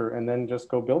future and then just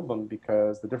go build them,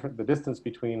 because the distance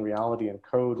between reality and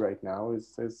code right now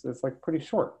is like pretty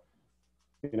short,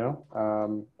 you know,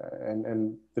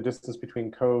 and the distance between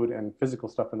code and physical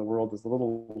stuff in the world is a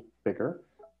little bigger,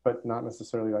 but not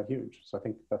necessarily that huge. So I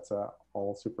think that's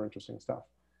all super interesting stuff.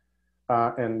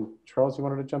 And Charles, you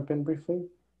wanted to jump in briefly?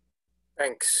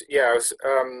 Thanks. Yeah, I was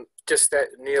just that,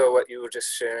 Neil, what you were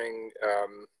just sharing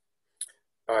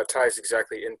ties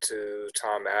exactly into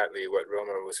Tom Atlee, what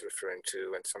Roma was referring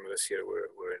to, and some of us here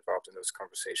were involved in those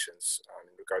conversations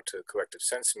in regard to collective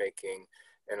sense making,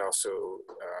 and also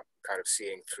kind of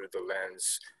seeing through the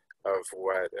lens of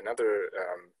what another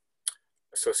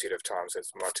associate of Tom's,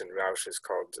 as Martin Rausch, is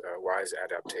called wise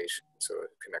adaptation. So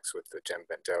it connects with the Jem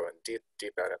Bendell and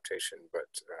deep adaptation, but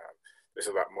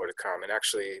there's a lot more to come. And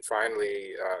actually,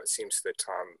 finally, it seems that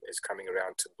Tom is coming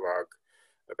around to blog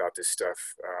about this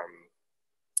stuff.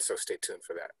 So stay tuned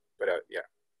for that. But yeah,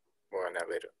 more on that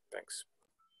later. Thanks.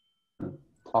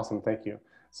 Awesome, thank you.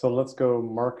 So let's go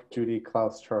Mark, Judy,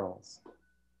 Klaus, Charles.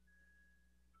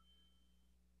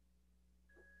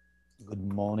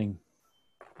 Good morning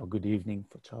or good evening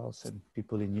for Charles and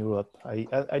people in Europe.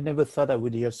 I never thought I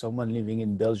would hear someone living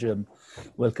in Belgium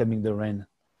welcoming the rain.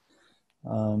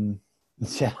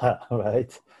 Yeah,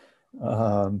 right.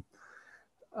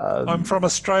 I'm from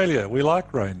Australia. We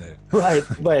like rain there. Right.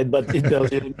 But in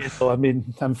Belgium, I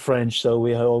mean, I'm French, so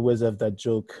we always have that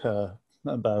joke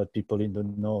about people in the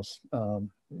north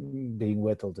being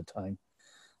wet all the time.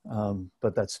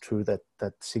 But that's true that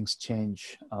things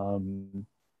change. I'm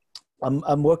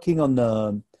working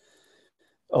on.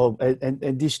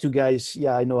 And these two guys,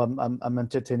 yeah, I know I'm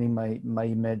entertaining my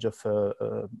image of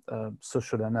a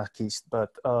social anarchist, but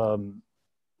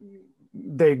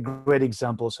they're great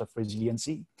examples of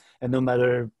resiliency. And no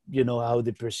matter, how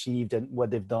they perceived and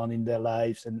what they've done in their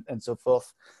lives and so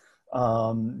forth,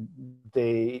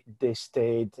 they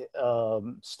stayed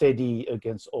steady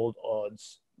against all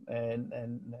odds.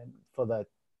 And for that,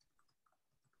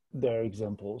 they're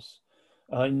examples.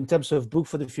 In terms of book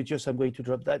for the future, so I'm going to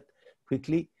drop that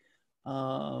quickly,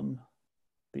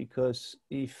 because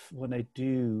when I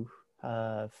do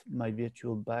have my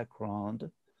virtual background,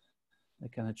 I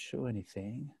cannot show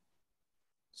anything.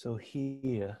 So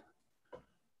here,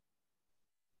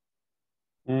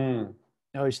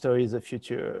 Our Story is the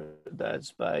Future,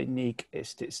 that's by Nick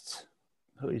Estes,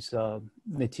 who is a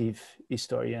native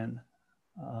historian.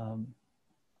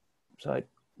 So I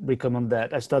recommend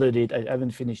that. I started it, I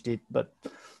haven't finished it, but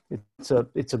it's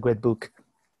a great book.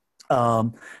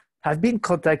 I've been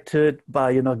contacted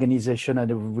by an organization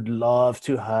and I would love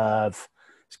to have,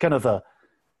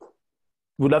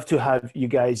 would love to have you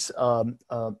guys'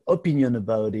 opinion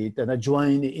about it. And I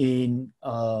joined in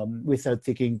without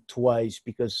thinking twice,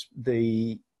 because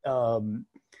the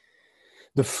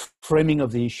framing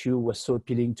of the issue was so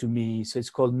appealing to me. So it's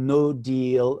called No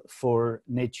Deal for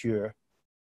Nature.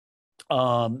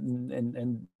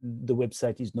 And the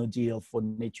website is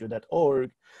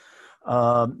nodealfornature.org.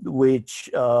 Which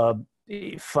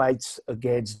fights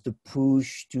against the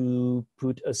push to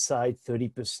put aside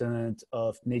 30%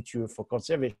 of nature for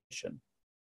conservation.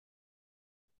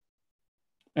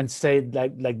 And said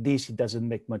like this, it doesn't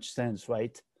make much sense,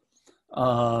 right?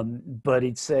 But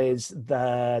it says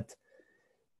that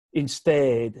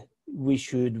instead we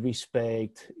should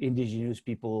respect indigenous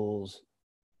people's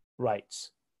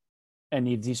rights. And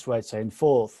if these rights are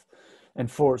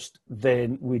enforced,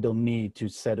 then we don't need to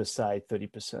set aside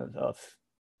 30% of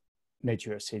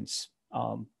nature, since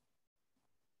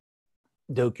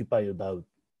they occupy about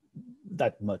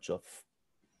that much of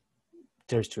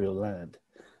terrestrial land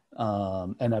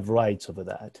and have rights over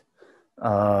that.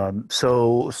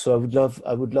 So I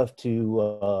would love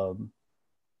to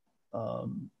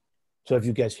have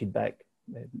you guys feedback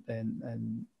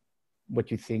and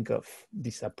what you think of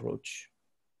this approach.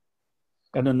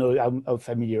 I don't know how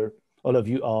familiar all of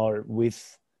you are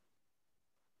with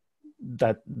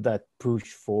that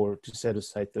push to set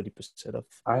aside 30% of.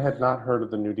 I had not heard of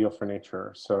the New Deal for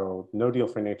Nature. So No Deal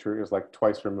for Nature is like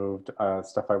twice removed,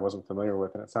 stuff I wasn't familiar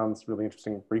with. And it sounds really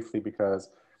interesting briefly, because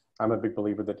I'm a big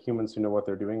believer that humans who know what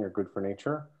they're doing are good for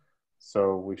nature.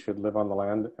 So we should live on the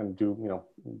land and do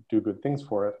good things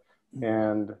for it.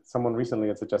 And someone recently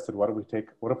had suggested, what if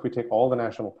we take all the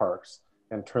national parks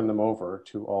and turn them over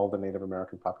to all the Native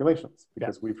American populations?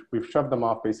 Because we've shoved them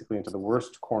off basically into the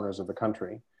worst corners of the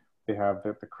country. They have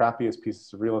the crappiest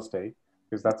pieces of real estate,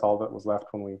 because that's all that was left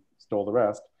when we stole the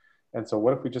rest. And so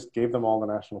what if we just gave them all the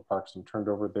national parks and turned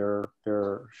over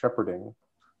their shepherding,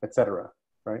 et cetera,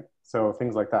 right? So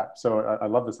things like that. So I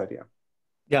love this idea.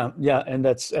 Yeah, and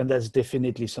that's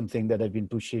definitely something that I've been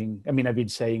pushing. I mean, I've been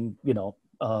saying, in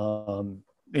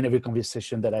every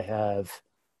conversation that I have,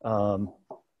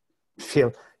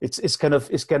 feel it's kind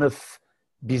of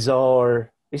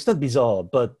bizarre. It's not bizarre,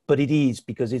 but it is,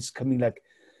 because it's coming like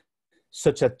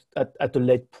such at a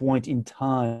late point in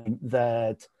time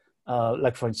that,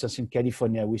 like for instance, in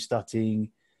California, we're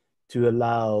starting to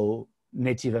allow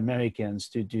Native Americans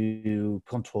to do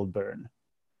controlled burn.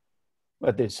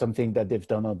 But there's something that they've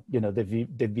done,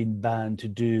 they've been banned to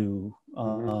do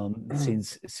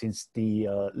since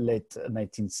the late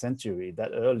 19th century,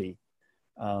 that early.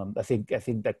 I think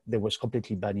that they was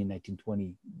completely banned in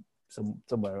 1920,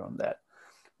 somewhere around that.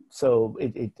 So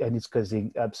it's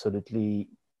causing absolutely,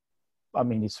 I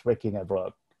mean, it's wreaking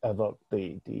havoc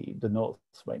the North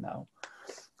right now.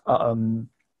 I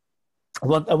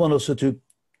want also to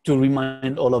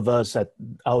remind all of us that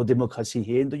our democracy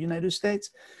here in the United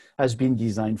States has been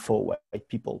designed for white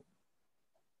people,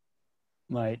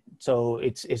 right? So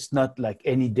it's not like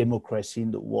any democracy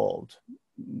in the world.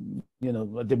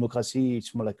 A democracy,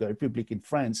 it's more like a republic in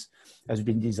France, has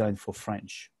been designed for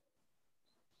French.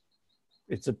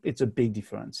 It's a big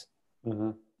difference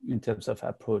in terms of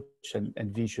approach and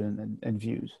vision and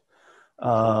views.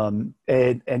 And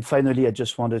finally, I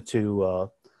just wanted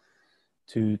to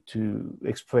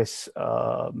express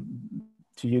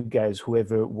to to you guys,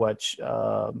 whoever watched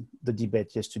the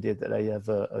debate yesterday, that I have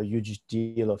a huge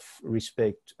deal of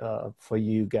respect for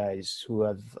you guys who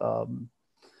have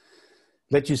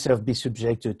let yourself be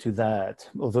subjected to that,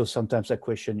 although sometimes I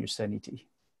question your sanity.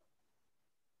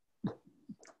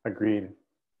 Agreed.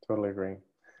 Totally agree.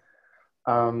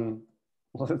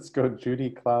 Let's go Judy,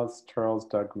 Klaus, Charles,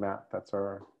 Doug, Matt. That's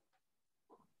our...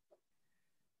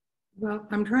 Well,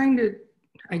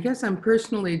 I guess I'm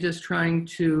personally just trying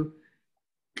to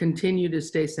continue to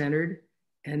stay centered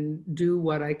and do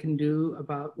what I can do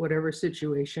about whatever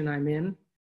situation I'm in.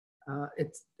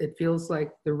 It feels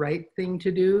like the right thing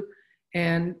to do,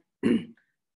 and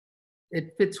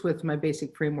it fits with my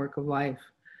basic framework of life.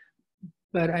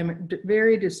 But I'm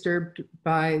very disturbed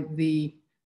by the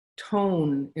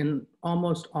tone in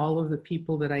almost all of the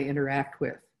people that I interact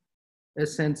with, a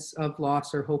sense of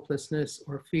loss or hopelessness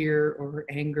or fear or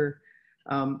anger.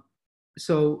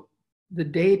 So the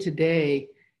day-to-day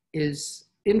is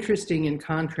interesting in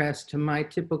contrast to my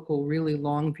typical really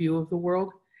long view of the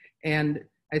world. And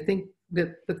I think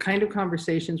that the kind of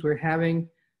conversations we're having,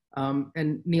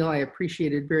 and Neil, I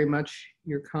appreciated very much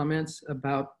your comments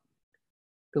about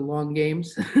the long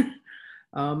games.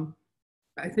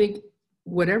 I think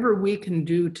whatever we can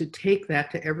do to take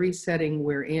that to every setting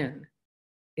we're in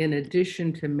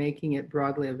addition to making it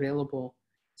broadly available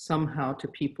somehow to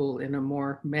people in a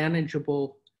more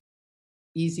manageable,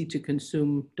 easy to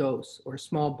consume dose or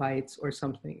small bites or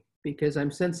something, because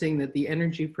I'm sensing that the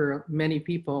energy for many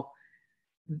people,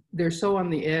 they're so on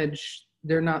the edge,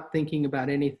 they're not thinking about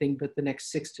anything but the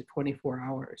next 6 to 24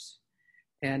 hours.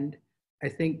 And I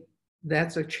think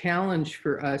that's a challenge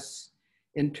for us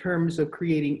in terms of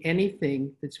creating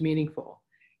anything that's meaningful.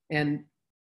 And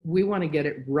we want to get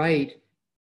it right,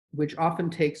 which often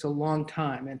takes a long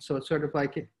time. And so it's sort of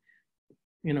like,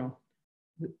 you know,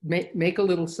 make a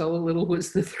little, sell a little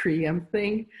was the 3M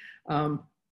thing.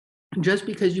 Just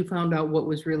because you found out what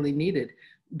was really needed.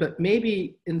 But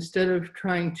maybe instead of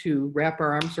trying to wrap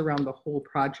our arms around the whole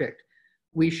project,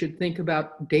 we should think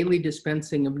about daily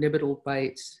dispensing of nibble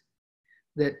bites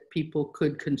that people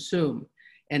could consume.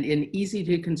 And in easy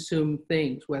to consume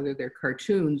things, whether they're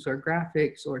cartoons or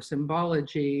graphics or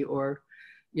symbology or,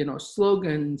 you know,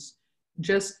 slogans,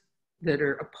 just that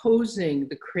are opposing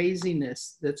the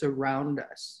craziness that's around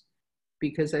us.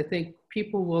 Because I think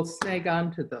people will snag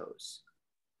onto those.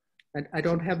 I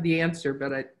don't have the answer,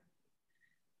 but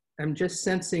I'm just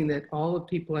sensing that all the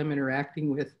people I'm interacting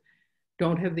with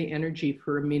don't have the energy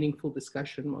for a meaningful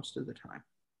discussion most of the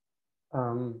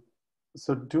time.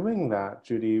 So doing that,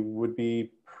 Judy, would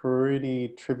be pretty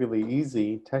trivially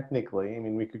easy, technically. I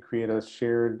mean, we could create a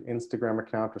shared Instagram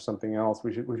account or something else.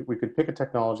 We could pick a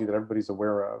technology that everybody's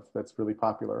aware of that's really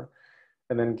popular,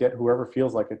 and then get whoever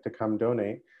feels like it to come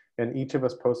donate. And each of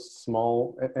us posts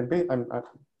small, and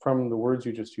from the words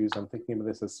you just used, I'm thinking of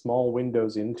this as small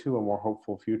windows into a more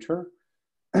hopeful future,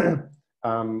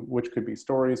 which could be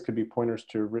stories, could be pointers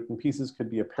to written pieces, could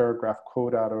be a paragraph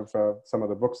quote out of some of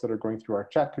the books that are going through our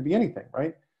chat, could be anything,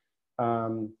 right?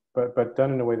 But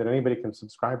done in a way that anybody can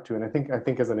subscribe to. And I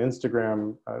think as an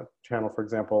Instagram channel, for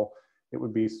example, it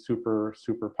would be super,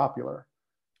 super popular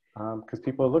because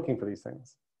people are looking for these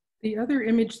things. The other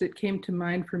image that came to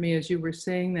mind for me as you were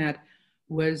saying that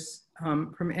was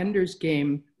from Ender's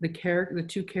Game, the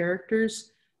two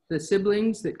characters, the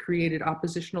siblings that created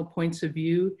oppositional points of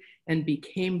view and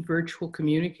became virtual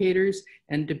communicators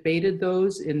and debated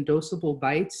those in dosable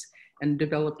bites and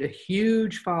developed a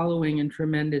huge following and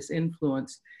tremendous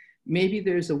influence. Maybe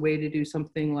there's a way to do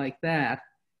something like that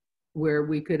where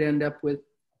we could end up with,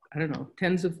 I don't know,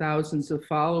 tens of thousands of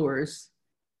followers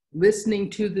listening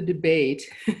to the debate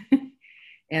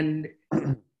and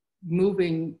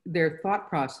moving their thought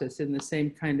process in the same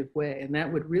kind of way. And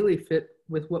that would really fit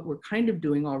with what we're kind of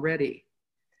doing already.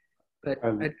 But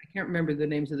I can't remember the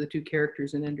names of the two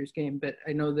characters in Ender's Game, but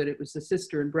I know that it was the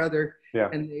sister and brother,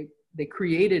 and they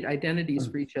created identities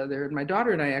for each other. And my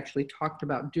daughter and I actually talked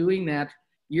about doing that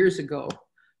years ago,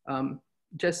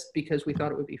 just because we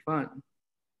thought it would be fun.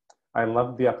 I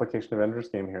love the application of Ender's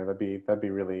Game here. That'd be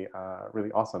really,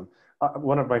 really awesome.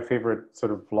 One of my favorite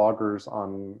sort of vloggers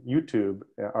on YouTube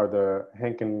are the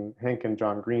Hank and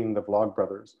John Green, the Vlog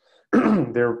Brothers.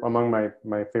 They're among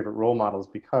my favorite role models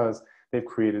because they've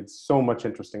created so much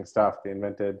interesting stuff. They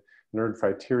invented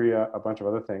Nerdfighteria, a bunch of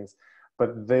other things.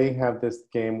 But they have this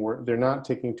game where they're not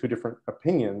taking two different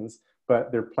opinions,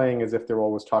 but they're playing as if they're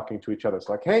always talking to each other.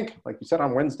 So like, Hank, like you said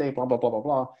on Wednesday, blah, blah, blah, blah,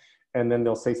 blah. And then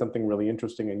they'll say something really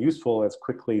interesting and useful as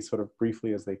quickly, sort of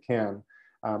briefly as they can.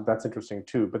 That's interesting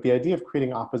too. But the idea of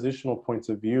creating oppositional points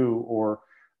of view, or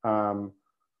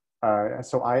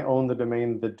so I own the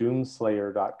domain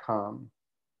thedoomslayer.com.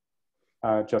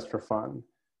 just for fun.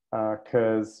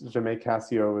 Because Jaime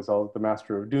Cassio is all the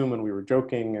master of doom, and we were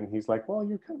joking, and he's like, well,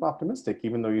 you're kind of optimistic,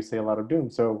 even though you say a lot of doom.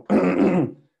 So,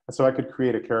 so I could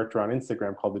create a character on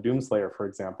Instagram called the Doomslayer, for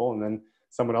example, and then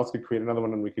someone else could create another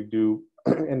one, and we could do,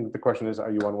 and the question is,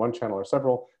 are you on one channel or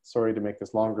several? Sorry to make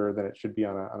this longer than it should be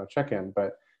on a check-in,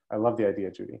 but I love the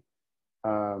idea, Judy.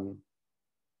 And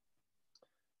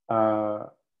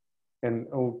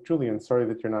oh, Julian, sorry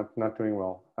that you're not doing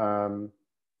well. And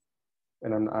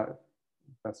I'm not,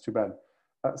 that's too bad.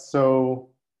 So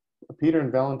Peter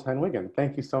and Valentine Wigan,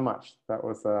 thank you so much. That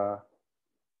was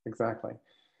exactly.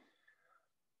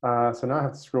 So now I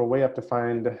have to scroll way up to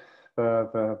find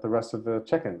the rest of the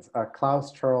check-ins.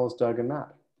 Klaus, Charles, Doug, and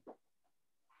Matt.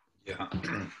 Yeah.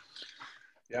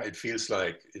 Yeah, it feels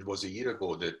like it was a year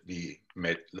ago that we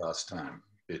met last time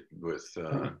with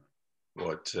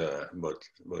what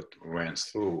ran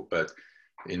through. But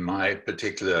in my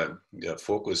particular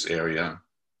focus area,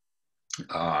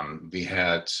 we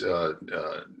had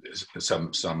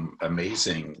some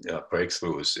amazing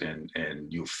breakthroughs,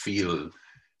 and you feel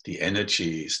the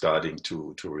energy starting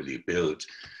to really build.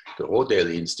 The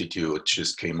Rodale Institute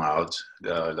just came out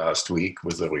last week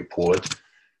with a report.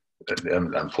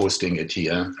 I'm posting it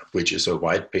here, which is a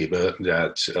white paper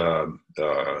that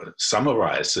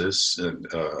summarizes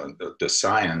the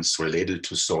science related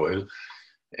to soil.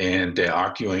 And they're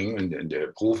arguing and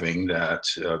they're proving that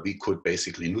we could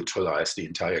basically neutralize the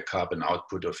entire carbon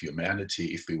output of humanity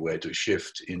if we were to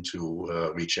shift into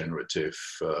regenerative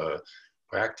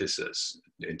practices,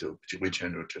 into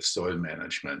regenerative soil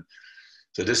management.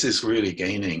 So this is really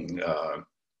gaining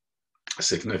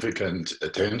significant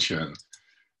attention.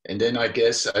 And then I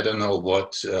guess, I don't know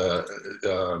what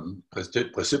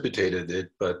precipitated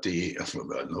it, but I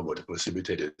don't know what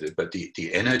precipitated it, but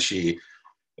the energy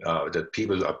that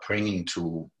people are bringing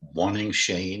to wanting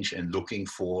change and looking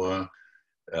for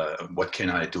what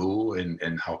can I do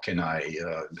and how can I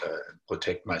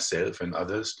protect myself and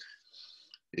others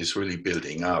is really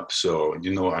building up. So,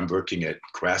 you know, I'm working at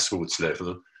grassroots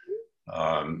level.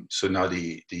 So now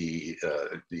the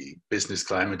business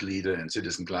climate leader and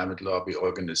citizen climate lobby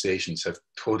organizations have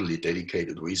totally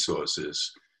dedicated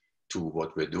resources to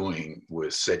what we're doing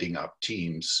with setting up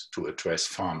teams to address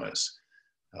farmers.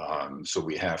 So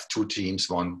we have two teams,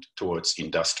 one towards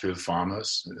industrial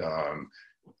farmers, and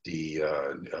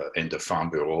the Farm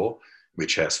Bureau,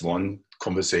 which has one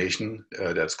conversation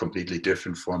that's completely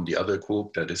different from the other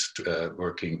group that is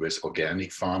working with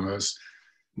organic farmers,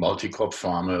 multi-crop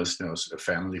farmers, you know,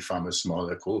 family farmers,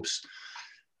 smaller groups.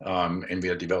 And we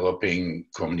are developing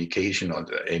communication or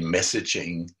a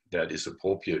messaging that is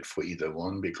appropriate for either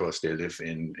one, because they live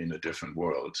in a different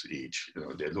world each. You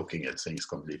know, they're looking at things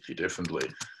completely differently.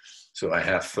 So I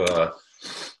have,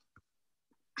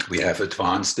 we have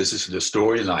advanced, this is the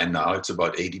storyline now, it's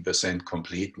about 80%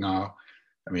 complete now.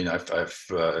 I mean, I've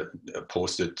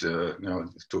posted, you know,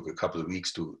 it took a couple of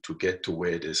weeks to get to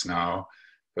where it is now.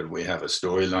 But we have a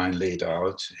storyline laid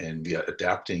out, and we are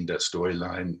adapting that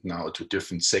storyline now to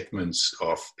different segments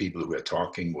of people we're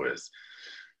talking with.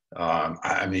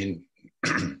 I mean,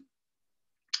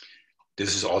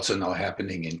 this is also now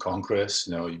happening in Congress.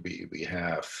 You know, we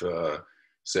have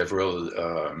several,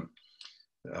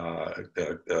 I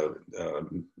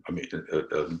mean,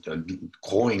 a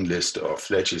growing list of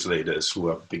legislators who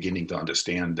are beginning to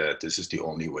understand that this is the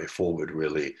only way forward,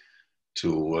 really,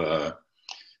 to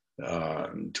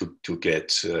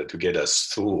get us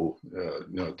through, you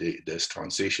know, this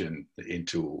transition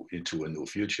into a new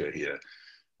future here.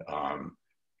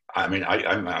 I mean,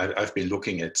 I've been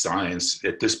looking at science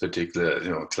at this particular, you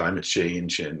know, climate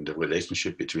change and the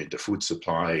relationship between the food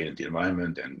supply and the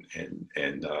environment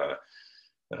and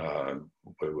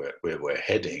where we're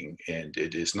heading, and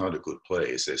it is not a good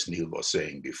place, as Neil was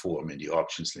saying before. I mean, the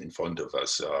options in front of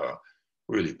us are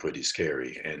really pretty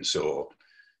scary, and so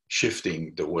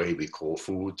shifting the way we grow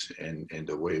food and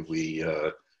the way we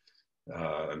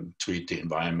treat the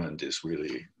environment is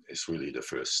really the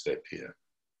first step here.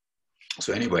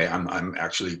 So anyway, I'm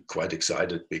actually quite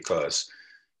excited because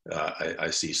I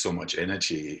see so much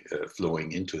energy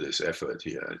flowing into this effort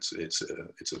here. It's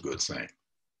a good thing.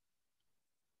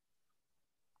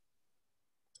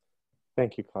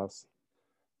 Thank you, Klaus.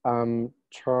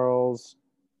 Charles,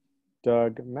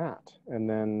 Doug, Matt, and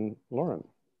then Lauren.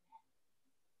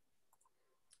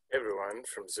 Everyone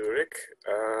from Zurich.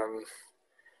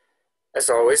 As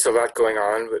always, a lot going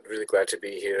on, but really glad to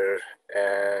be here.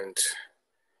 And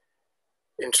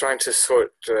in trying to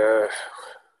sort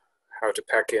how to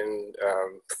pack in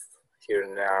here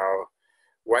and now,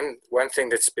 one thing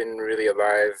that's been really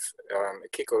alive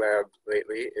at Ecolab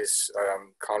lately is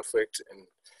conflict and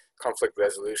conflict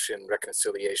resolution,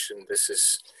 reconciliation. This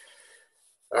is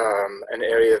an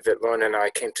area that Lorna and I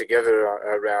came together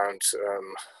around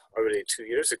already 2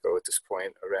 years ago at this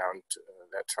point, around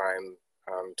that time,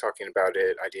 talking about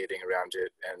it, ideating around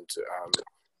it, and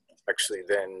actually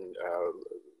then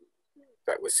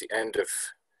that was the end of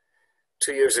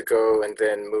 2 years ago, and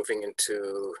then moving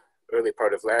into early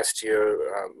part of last year,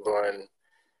 Lauren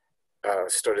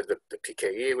started the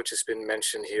PKE, which has been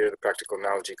mentioned here, the Practical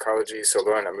Knowledge Ecology. So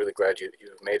Lauren, I'm really glad you've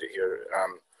made it here.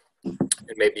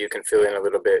 And maybe you can fill in a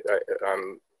little bit.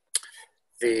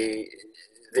 The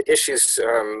issues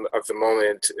of the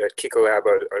moment at Kikolab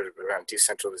are around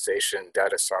decentralization,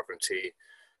 data sovereignty,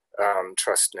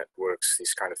 trust networks,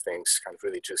 these kind of things, kind of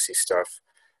really juicy stuff.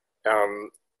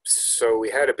 So we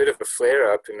had a bit of a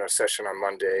flare up in our session on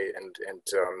Monday, and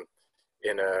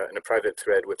in a private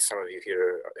thread with some of you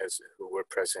here who were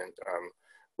present,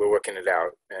 we're working it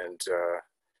out, and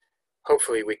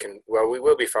hopefully we can, well, we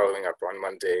will be following up on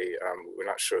Monday. We're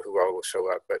not sure who all will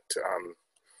show up, but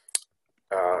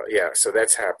yeah, so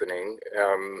that's happening.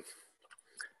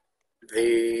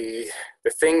 The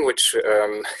thing which,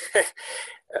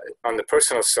 on the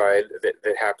personal side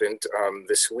that happened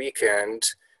this weekend,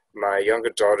 my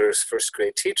younger daughter's first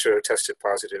grade teacher tested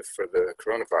positive for the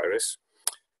coronavirus.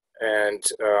 And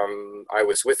I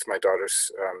was with my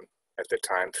daughters at the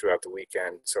time throughout the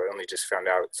weekend, so I only just found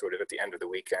out sort of at the end of the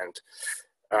weekend.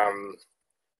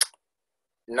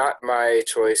 Not my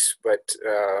choice, but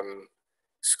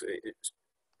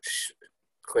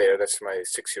Claire, that's my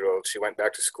 6-year-old, she went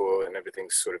back to school and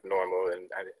everything's sort of normal, and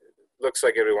it looks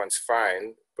like everyone's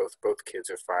fine. Both kids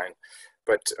are fine.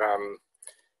 But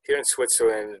here in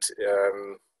Switzerland,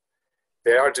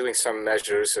 they are doing some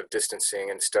measures of distancing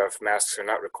and stuff. Masks are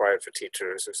not required for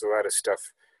teachers. There's a lot of stuff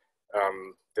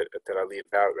that I'll leave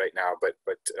out right now, but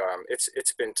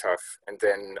it's been tough. And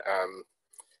then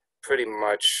pretty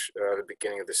much the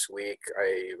beginning of this week,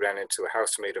 I ran into a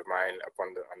housemate of mine up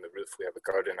on the roof. We have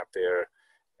a garden up there,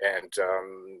 and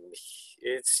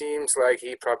it seems like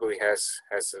he probably has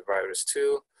the virus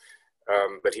too,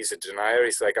 but he's a denier.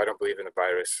 He's like, I don't believe in the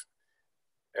virus.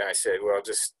 And I said, well,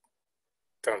 just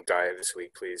don't die this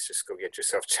week, please. Just go get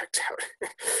yourself checked out.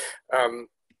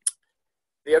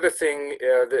 The other thing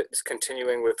that's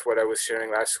continuing with what I was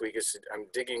sharing last week is I'm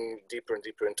digging deeper and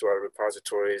deeper into our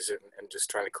repositories and just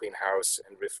trying to clean house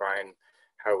and refine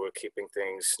how we're keeping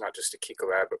things, not just at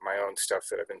Kikolab, but my own stuff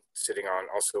that I've been sitting on,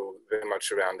 also very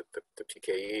much around the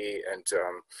PKE and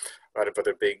a lot of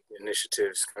other big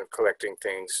initiatives, kind of collecting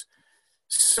things.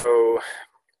 So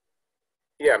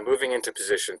yeah, moving into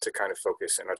position to kind of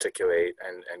focus and articulate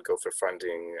and go for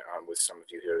funding with some of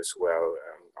you here as well,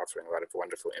 offering a lot of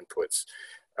wonderful inputs.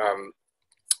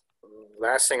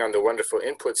 Last thing on the wonderful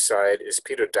input side is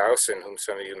Peter Dowson, whom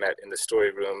some of you met in the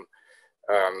story room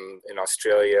in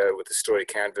Australia with the story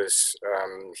canvas.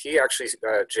 He actually,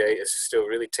 Jay, is still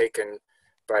really taken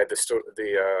by the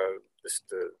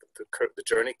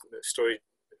journey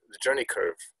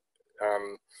curve.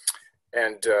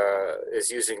 And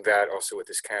is using that also with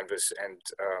his canvas, and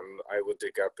I will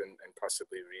dig up and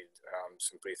possibly read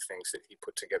some brief things that he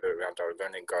put together around our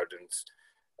learning gardens,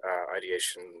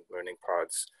 ideation learning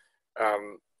pods.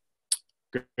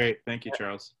 Great, thank you,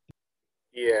 Charles.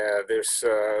 Yeah,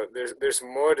 there's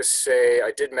more to say.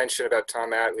 I did mention about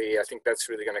Tom Atlee. I think that's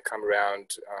really going to come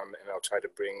around, and I'll try to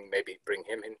bring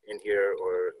him in here,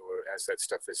 or as that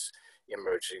stuff is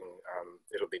emerging,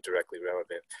 it'll be directly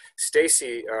relevant.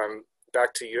 Stacy,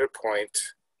 back to your point,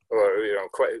 or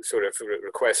sort of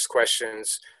request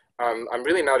questions. I'm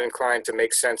really not inclined to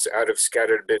make sense out of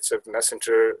scattered bits of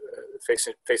Messenger,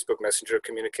 Facebook Messenger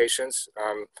communications.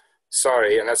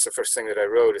 Sorry, and that's the first thing that I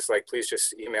wrote. Is like, please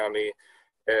just email me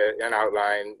an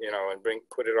outline, and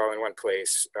put it all in one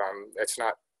place. It's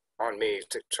not on me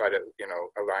to try to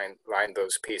align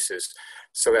those pieces.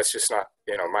 So that's just not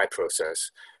my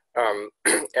process.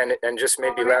 And just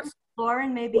maybe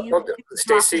Lauren, maybe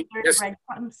Stacy, just hang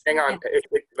on.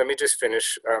 Let me just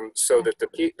finish. So that the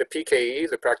PKE,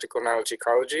 the Practical Knowledge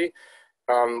Ecology,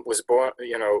 was born.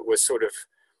 Was sort of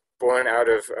born out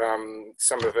of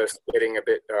some of us getting a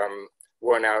bit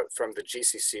worn out from the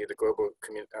GCC, the Global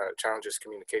Challenges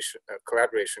Communication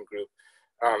Collaboration Group,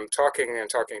 talking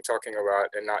a lot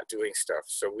and not doing stuff.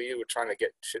 So we were trying to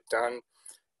get shit done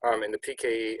in the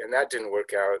PKE, and that didn't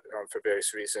work out for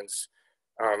various reasons.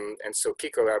 And so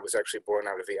Kikolab was actually born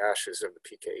out of the ashes of the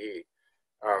PKE.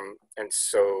 And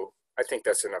so I think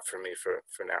that's enough for me for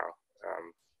now.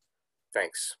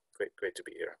 Thanks. Great to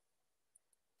be here.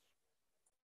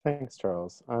 Thanks,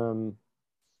 Charles.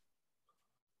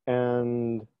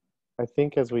 And I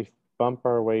think as we bump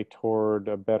our way toward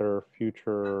a better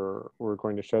future. We're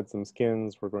going to shed some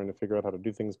skins. We're going to figure out how to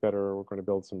do things better. We're going to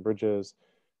build some bridges.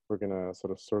 We're going to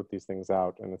sort of sort these things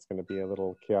out, and it's going to be a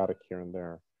little chaotic here and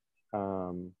there.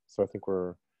 So I think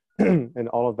we're, and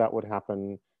all of that would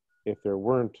happen if there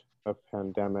weren't a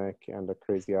pandemic and a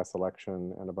crazy ass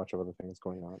election and a bunch of other things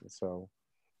going on. So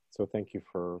thank you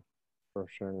for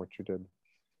sharing what you did.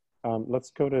 Let's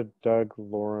go to Doug,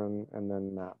 Lauren, and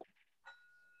then Matt.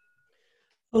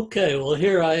 Okay, well,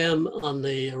 here I am on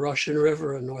the Russian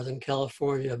River in Northern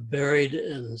California, buried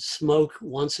in smoke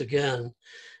once again.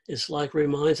 It's like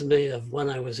reminds me of when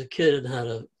I was a kid and had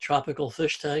a tropical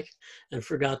fish tank and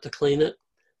forgot to clean it.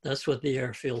 That's what the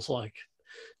air feels like.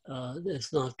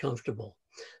 It's not comfortable.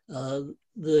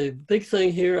 The big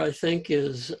thing here, I think,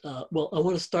 is, well, I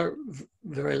want to start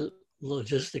very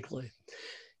logistically.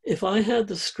 If I had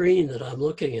the screen that I'm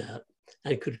looking at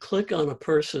and could click on a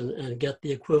person and get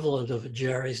the equivalent of a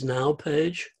Jerry's Now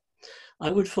page,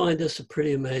 I would find this a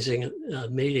pretty amazing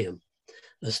medium,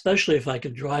 especially if I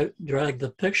could drag the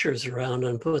pictures around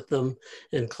and put them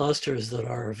in clusters that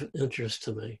are of interest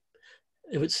to me.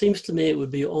 It seems to me it would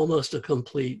be almost a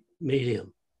complete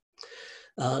medium.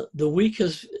 The week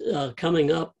is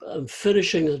coming up. I'm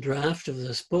finishing the draft of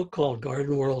this book called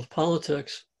Garden World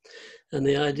Politics. And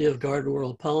the idea of Garden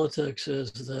World Politics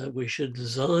is that we should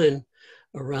design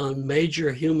around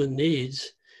major human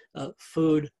needs,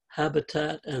 food,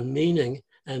 habitat, and meaning,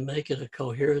 and make it a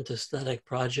coherent aesthetic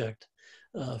project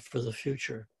for the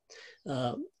future.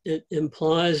 It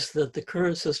implies that the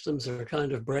current systems are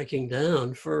kind of breaking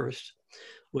down first,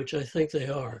 which I think they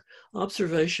are.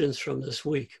 Observations from this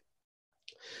week.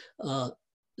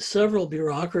 Several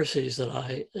bureaucracies that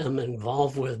I am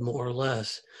involved with, more or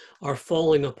less, are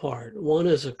falling apart. One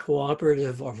is a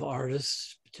cooperative of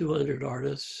artists, 200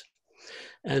 artists,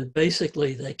 and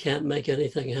basically they can't make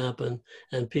anything happen,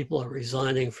 and people are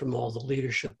resigning from all the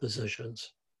leadership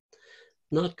positions.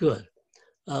 Not good.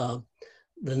 The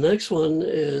next one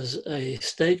is a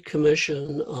state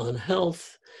commission on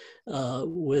health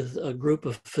with a group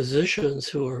of physicians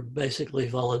who are basically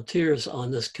volunteers on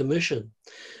this commission,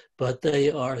 but they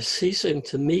are ceasing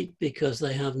to meet because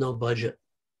they have no budget.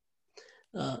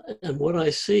 And what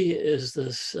I see is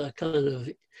this kind of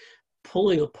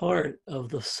pulling apart of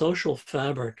the social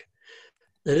fabric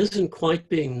that isn't quite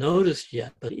being noticed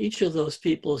yet, but each of those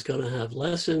people is going to have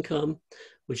less income,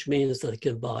 which means that they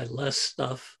can buy less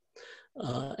stuff.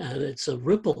 And it's a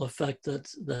ripple effect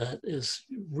that is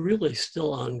really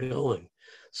still ongoing.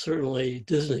 Certainly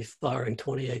Disney firing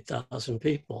 28,000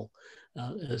 people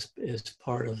is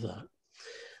part of that.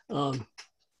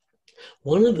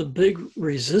 One of the big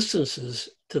resistances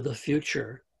to the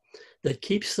future that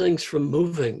keeps things from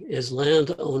moving is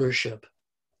land ownership.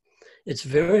 It's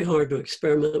very hard to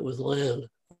experiment with land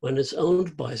when it's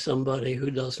owned by somebody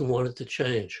who doesn't want it to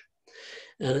change.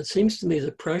 And it seems to me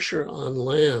the pressure on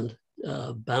land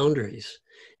boundaries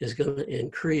is going to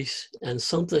increase, and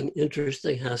something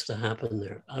interesting has to happen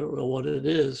there. I don't know what it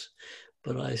is,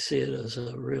 but I see it as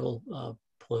a real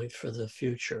point for the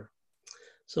future.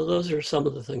 So those are some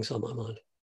of the things on my mind.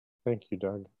 Thank you,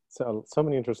 Doug. So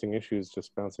many interesting issues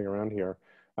just bouncing around here.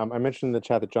 I mentioned in the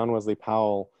chat that John Wesley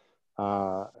Powell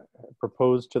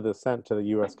proposed to the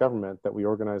US government that we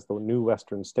organize the new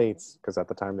Western states, because at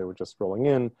the time they were just rolling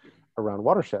in, around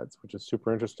watersheds, which is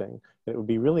super interesting. It would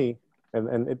be really,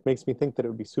 and it makes me think that it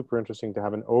would be super interesting to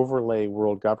have an overlay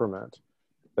world government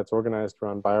that's organized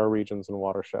around bioregions and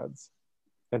watersheds,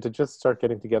 and to just start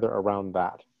getting together around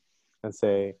that and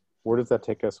say, where does that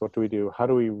take us? What do we do? How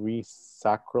do we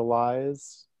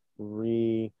re-sacralize,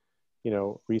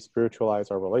 re-spiritualize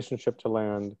our relationship to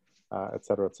land, et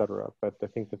cetera, et cetera. But I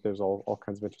think that there's all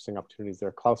kinds of interesting opportunities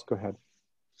there. Klaus, go ahead.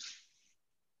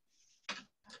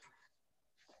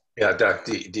 Yeah, Doug,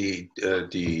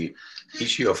 the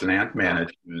issue of land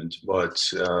management, what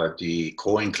the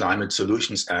Growing Climate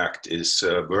Solutions Act is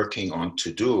working on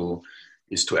to do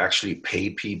is to actually pay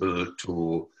people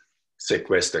to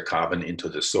sequester carbon into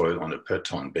the soil on a per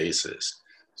ton basis.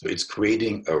 So it's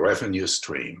creating a revenue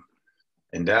stream.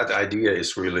 And that idea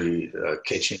is really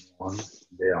catching on.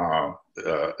 There are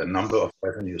a number of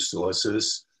revenue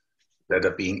sources that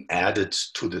are being added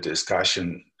to the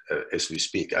discussion as we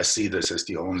speak. I see this as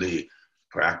the only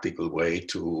practical way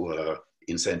to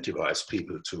incentivize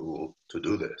people to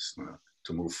do this,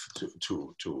 to move to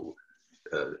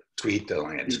treat the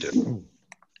land.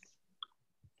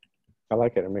 I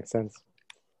like it. It makes sense.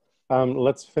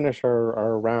 Let's finish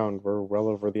our round. We're well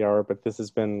over the hour, but this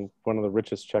has been one of the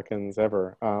richest check-ins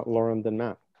ever. Lauren, then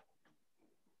Matt.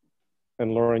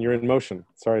 And Lauren, you're in motion.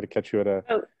 Sorry to catch you at a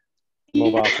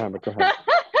mobile time, but go ahead.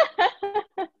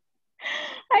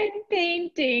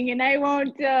 painting and I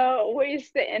won't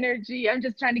waste the energy. I'm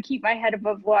just trying to keep my head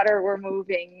above water. We're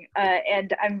moving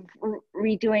and I'm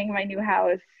redoing my new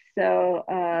house.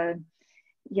 So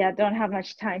yeah, don't have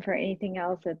much time for anything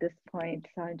else at this point.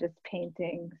 So I'm just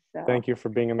painting. So thank you for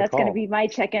being in the that's call. going to be my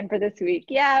check-in for this week.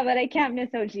 Yeah, but I can't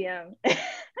miss OGM.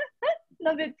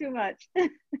 Love it too much.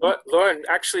 Lauren,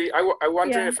 actually, I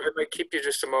wonder Yeah. if I might keep you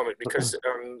just a moment, because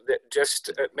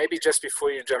maybe just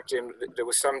before you jumped in, there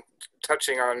was some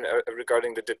touching on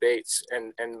regarding the debates,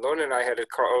 and Lauren and I had a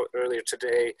call earlier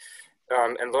today,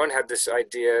 and Lauren had this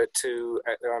idea to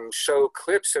show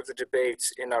clips of the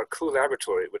debates in our Clue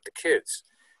laboratory with the kids,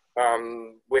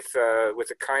 with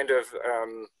a kind of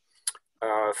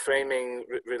framing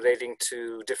relating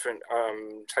to different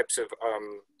types of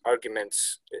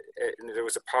arguments. And there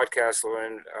was a podcast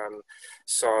Lauren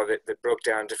saw that broke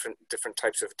down different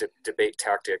types of debate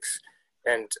tactics,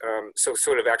 and so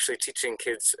sort of actually teaching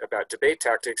kids about debate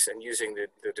tactics and using the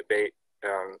debate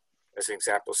as an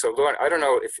example. So Lauren, I don't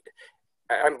know if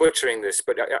I'm butchering this,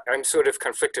 but I'm sort of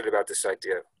conflicted about this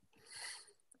idea.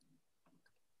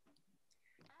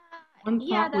 One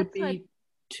thought would be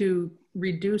to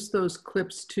reduce those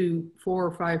clips to 4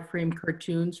 or 5 frame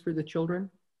cartoons for the children,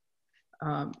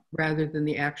 rather than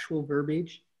the actual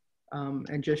verbiage,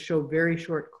 and just show very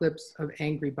short clips of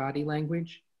angry body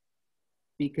language,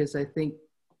 because I think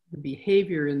the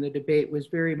behavior in the debate was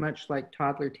very much like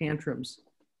toddler tantrums.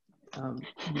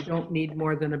 You don't need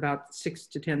more than about 6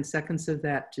 to 10 seconds of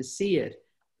that to see it,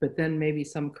 but then maybe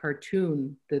some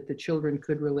cartoon that the children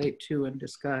could relate to and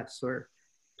discuss, or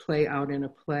play out in a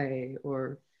play,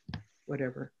 or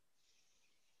whatever.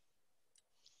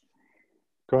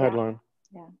 Go ahead, Lauren.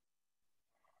 Yeah.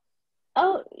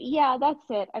 Oh, yeah, that's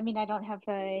it. I mean, I don't have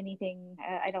anything.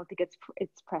 I don't think it's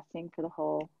pressing for the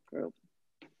whole group.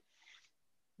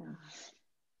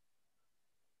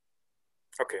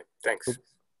 Okay, thanks.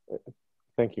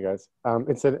 Thank you, guys.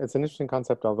 It's an interesting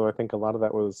concept, although I think a lot of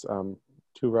that was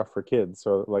too rough for kids.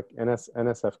 So like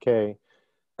NSFK,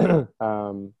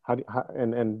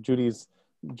 and Judy's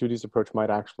approach might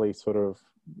actually sort of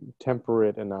temper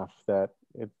it enough that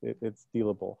it's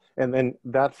dealable. And then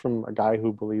that from a guy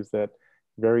who believes that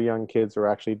very young kids are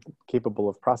actually capable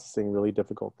of processing really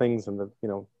difficult things, and that, you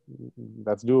know,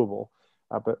 that's doable.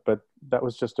 But that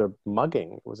was just a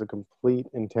mugging. It was a complete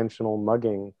intentional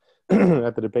mugging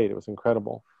at the debate. It was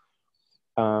incredible.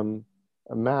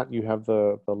 Matt, you have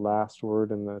the last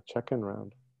word in the check-in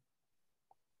round.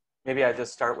 Maybe I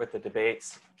just start with the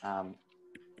debates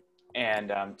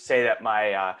and say that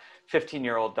my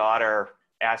 15-year-old daughter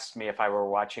asked me if I were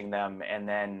watching them, and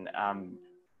then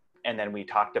we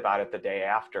talked about it the day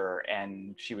after,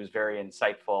 and she was very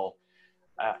insightful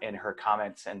in her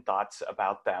comments and thoughts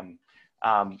about them.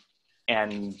 I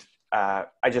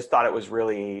just thought it was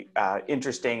really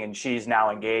interesting, and she's now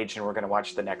engaged, and we're going to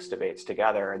watch the next debates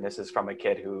together. And this is from a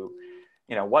kid who,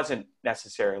 you know, wasn't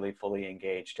necessarily fully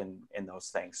engaged in those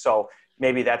things. So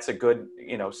maybe that's a good,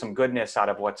 you know, some goodness out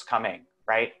of what's coming,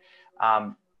 right?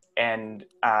 I've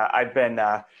been,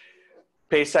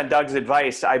 based on Doug's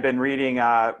advice, I've been reading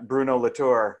Bruno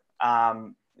Latour,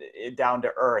 Down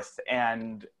to Earth,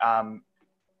 and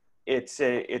it's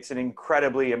an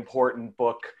incredibly important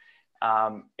book.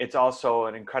 It's also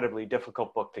an incredibly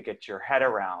difficult book to get your head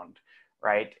around,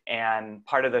 right? And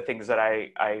part of the things that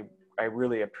I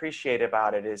really appreciate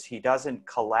about it is he doesn't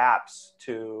collapse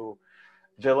to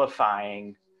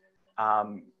vilifying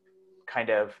kind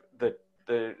of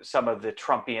some of the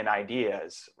Trumpian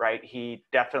ideas, right? He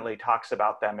definitely talks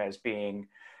about them as being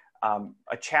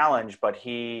a challenge, but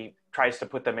he tries to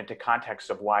put them into context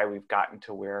of why we've gotten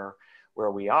to where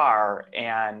we are.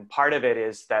 And part of it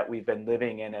is that we've been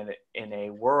living in a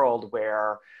world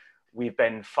where we've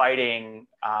been fighting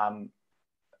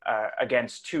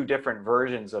against two different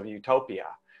versions of utopia,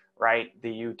 right?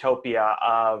 The utopia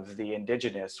of the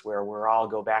indigenous, where we're all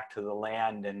go back to the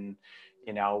land and,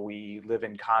 you know, we live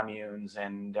in communes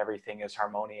and everything is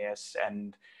harmonious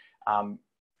and,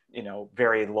 you know,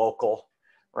 very local,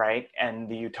 right? And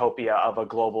the utopia of a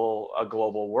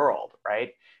global world,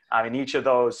 right? And each of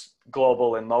those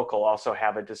global and local also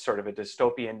have a sort of a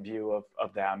dystopian view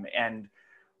of them. And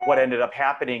what ended up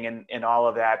happening in all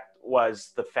of that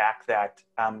was the fact that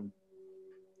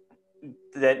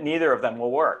that neither of them will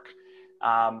work.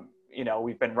 You know,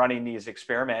 we've been running these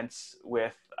experiments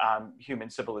with human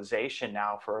civilization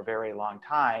now for a very long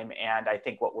time. And I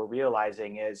think what we're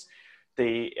realizing is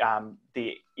the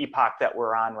epoch that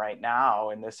we're on right now,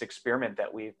 and this experiment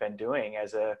that we've been doing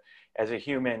as a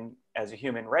human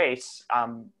race,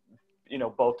 you know,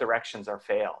 both directions are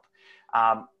failed.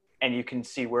 And you can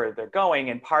see where they're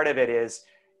going. And part of it is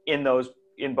in those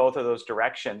in both of those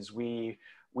directions, we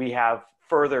have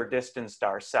further distanced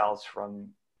ourselves from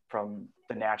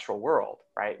the natural world,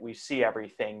 right? We see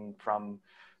everything from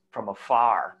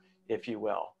afar, if you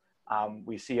will.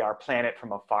 We see our planet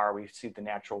from afar. We see the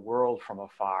natural world from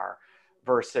afar,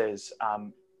 versus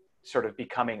sort of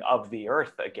becoming of the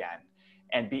earth again,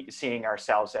 and seeing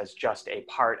ourselves as just a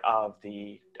part of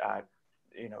the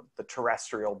the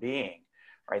terrestrial being,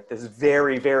 right? This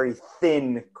very, very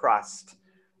thin crust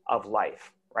of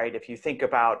life, right? If you think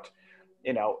about,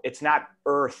 it's not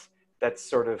Earth that's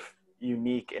sort of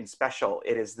unique and special.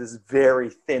 It is this very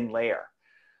thin layer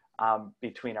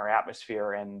between our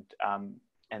atmosphere and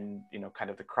kind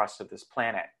of the crust of this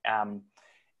planet.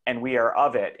 And we are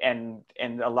of it. And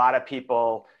a lot of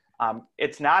people,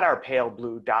 it's not our pale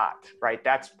blue dot, right?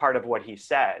 That's part of what he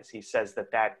says. He says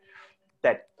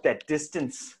that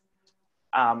distance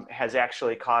has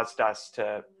actually caused us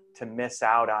to miss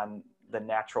out on the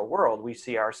natural world. We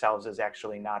see ourselves as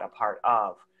actually not a part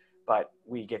of, but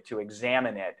we get to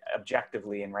examine it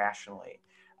objectively and rationally.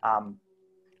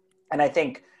 And I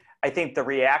think the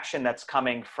reaction that's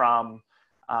coming from,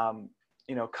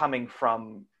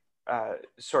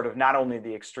 sort of not only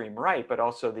the extreme right, but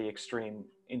also the extreme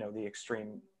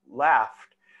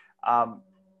left,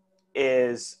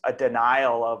 is a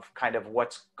denial of kind of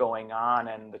what's going on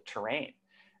in the terrain,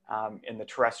 in the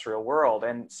terrestrial world.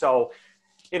 And so,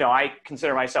 I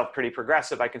consider myself pretty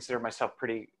progressive. I consider myself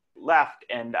pretty left,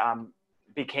 and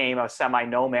became a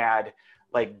semi-nomad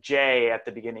like Jay at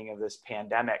the beginning of this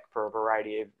pandemic for a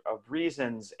variety of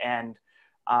reasons. And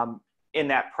in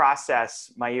that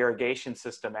process, my irrigation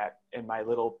system in my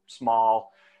little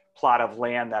small plot of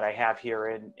land that I have here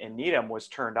in Needham was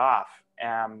turned off.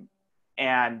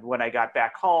 And when I got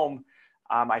back home,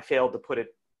 I failed to put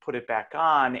it back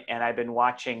on, and I've been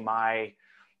watching my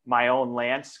own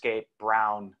landscape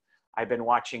brown. I've been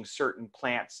watching certain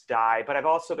plants die, but I've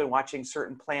also been watching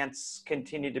certain plants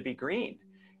continue to be green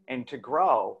and to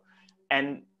grow.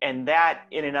 And that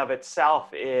in and of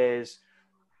itself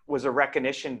was a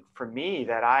recognition for me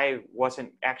that I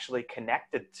wasn't actually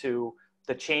connected to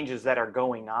the changes that are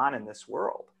going on in this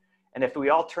world. And if we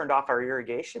all turned off our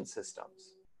irrigation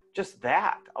systems, just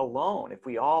that alone, if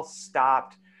we all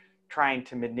stopped trying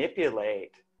to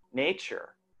manipulate nature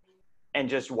and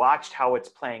just watched how it's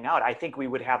playing out, I think we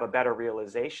would have a better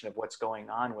realization of what's going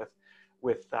on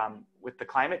with the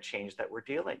climate change that we're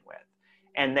dealing with.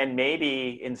 And then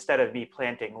maybe instead of me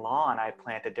planting lawn, I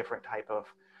plant a different type of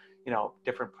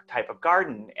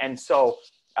garden. And so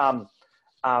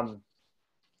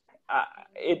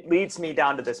it leads me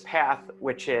down to this path,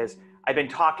 which is I've been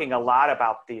talking a lot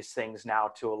about these things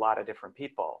now to a lot of different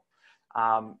people.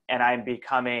 And I'm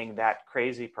becoming that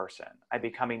crazy person. I'm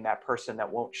becoming that person that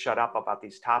won't shut up about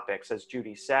these topics. As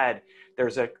Judy said,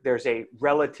 there's a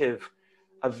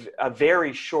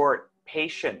very short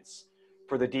patience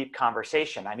for the deep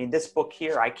conversation. I mean, this book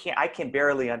here, I can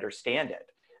barely understand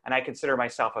it. And I consider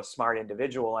myself a smart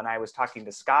individual. And I was talking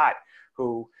to Scott,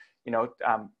 who, in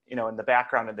the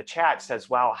background of the chat says,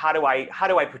 "Well, how do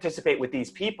I participate with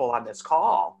these people on this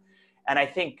call?" And I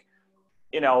think,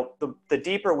 the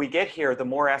deeper we get here, the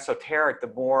more esoteric,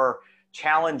 the more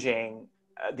challenging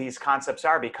these concepts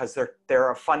are, because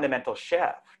they're a fundamental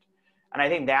shift. And I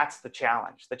think that's the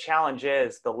challenge. The challenge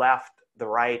is the left, the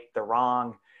right, the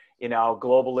wrong,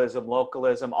 globalism,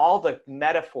 localism, all the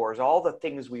metaphors, all the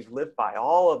things we've lived by,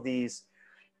 all of these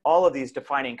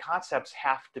defining concepts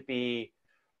have to be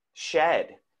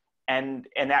shed. And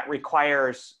that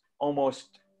requires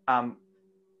almost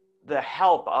the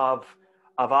help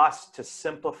of us to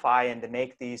simplify and to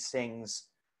make these things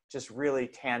just really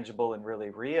tangible and really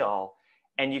real.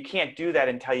 And you can't do that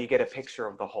until you get a picture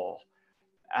of the whole.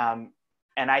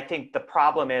 And I think the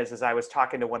problem is, as I was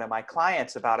talking to one of my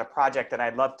clients about a project, and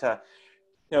I'd love to,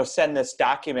 send this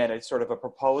document as sort of a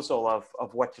proposal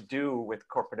of what to do with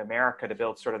corporate America to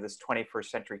build sort of this 21st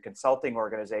century consulting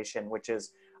organization, which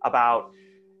is about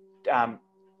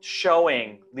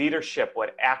showing leadership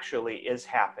what actually is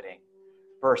happening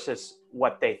versus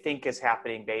what they think is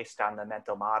happening based on the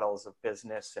mental models of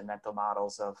business and mental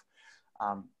models of,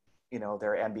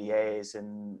 their MBAs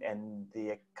and the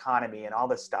economy and all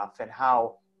this stuff, and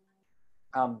how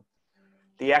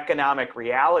the economic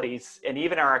realities and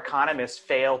even our economists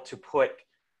fail to put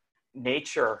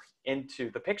nature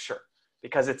into the picture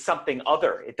because it's something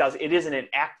other. It isn't an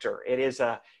actor. It is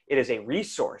a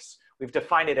resource. We've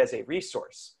defined it as a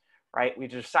resource, right?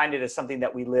 We've defined it as something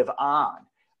that we live on,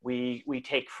 we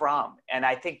take from. And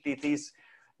I think that these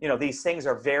things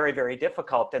are very, very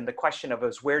difficult. And the question of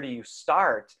is, where do you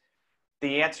start?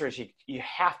 The answer is you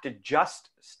have to just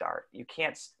start. You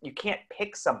can't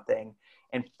pick something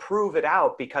and prove it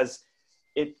out, because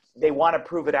they want to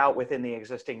prove it out within the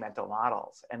existing mental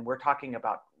models. And we're talking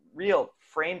about real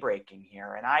frame breaking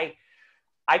here. And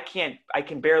I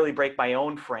can barely break my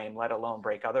own frame, let alone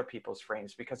break other people's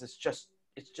frames, because it's just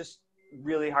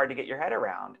really hard to get your head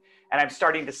around. And I'm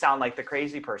starting to sound like the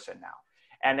crazy person now.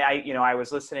 And I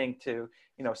was listening to,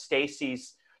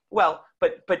 Stacy's,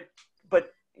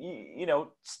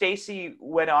 Stacy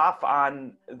went off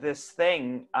on this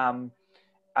thing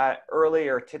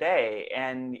earlier today,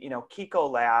 and,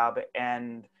 Kiko Lab,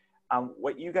 and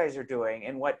what you guys are doing,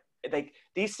 and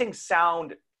these things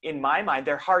sound, in my mind,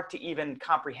 they're hard to even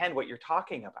comprehend what you're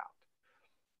talking about.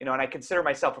 And I consider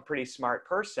myself a pretty smart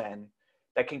person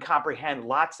that can comprehend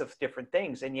lots of different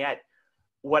things. And yet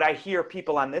what I hear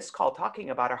people on this call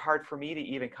talking about are hard for me to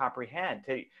even comprehend,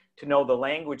 to know the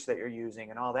language that you're using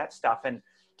and all that stuff. And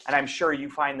I'm sure you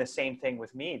find the same thing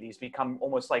with me. These become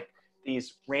almost like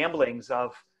these ramblings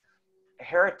of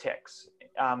heretics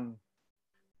and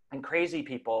crazy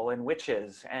people and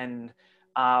witches. And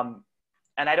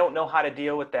I don't know how to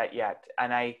deal with that yet.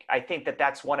 And I think that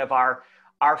that's one of our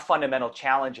fundamental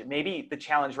challenge. Maybe the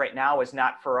challenge right now is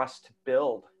not for us to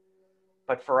build,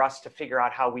 but for us to figure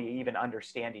out how we even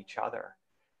understand each other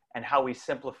and how we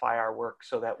simplify our work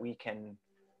so that we can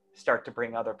start to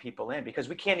bring other people in, because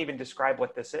we can't even describe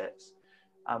what this is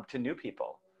to new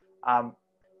people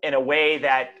in a way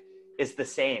that is the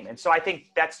same. And so I think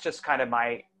that's just kind of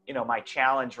my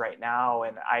challenge right now.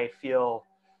 And I feel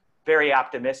very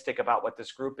optimistic about what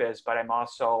this group is, but I'm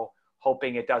also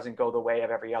hoping it doesn't go the way of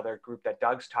every other group that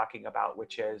Doug's talking about,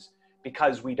 which is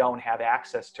because we don't have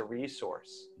access to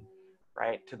resource,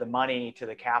 right? To the money, to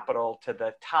the capital, to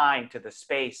the time, to the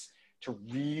space to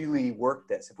really work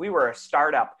this. If we were a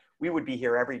startup, we would be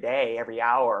here every day, every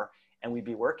hour, and we'd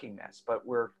be working this, but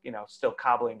we're, still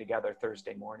cobbling together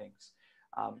Thursday mornings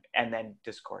and then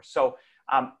discourse. So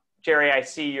Jerry, I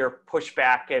see your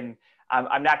pushback, and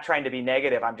I'm not trying to be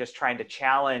negative. I'm just trying to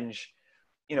challenge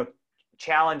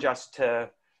us to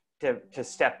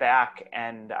step back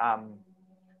and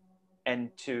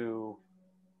to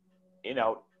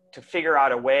figure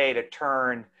out a way to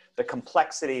turn the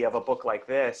complexity of a book like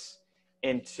this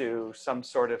into some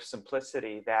sort of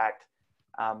simplicity that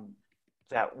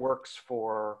works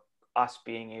for us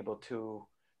being able to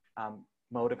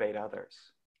motivate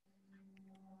others.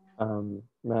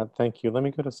 Matt, thank you. Let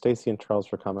me go to Stacy and Charles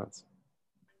for comments.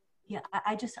 Yeah,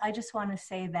 I just want to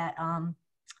say that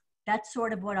that's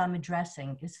sort of what I'm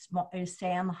addressing is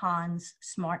Sam Hahn's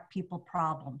Smart People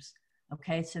Problems.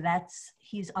 Okay, so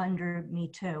he's under me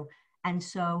too. And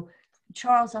so,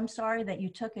 Charles, I'm sorry that you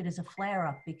took it as a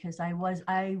flare-up, because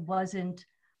the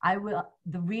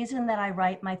reason that I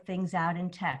write my things out in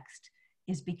text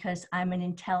is because I'm an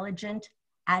intelligent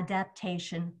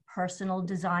adaptation personal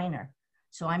designer.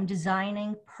 So I'm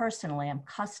designing personally, I'm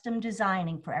custom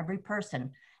designing for every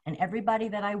person. And everybody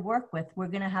that I work with, we're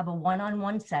going to have a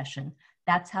one-on-one session.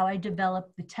 That's how I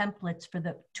develop the templates for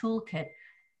the toolkit,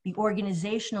 the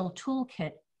organizational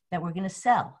toolkit that we're going to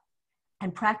sell.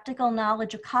 And practical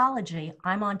knowledge ecology,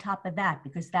 I'm on top of that,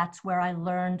 because that's where I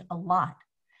learned a lot.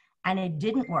 And it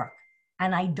didn't work.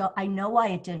 And I know why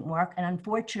it didn't work. And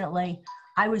unfortunately,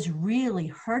 I was really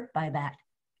hurt by that.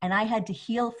 And I had to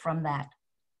heal from that.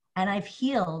 And I've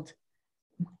healed.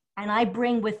 And I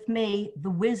bring with me the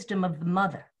wisdom of the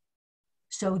mother.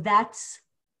 So that's,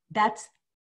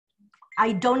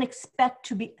 I don't expect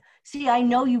to be, see, I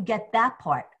know you get that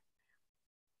part.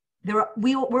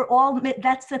 We're all,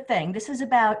 that's the thing. This is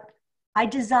about, I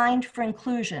designed for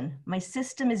inclusion. My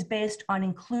system is based on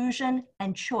inclusion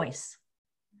and choice.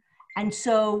 And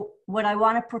so what I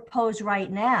want to propose right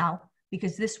now,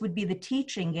 because this would be the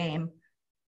teaching game,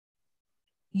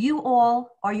 you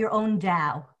all are your own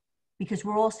DAO, because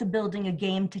we're also building a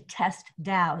game to test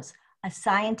DAOs, a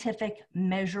scientific,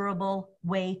 measurable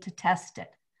way to test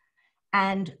it.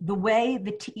 And the way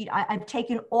I've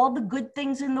taken all the good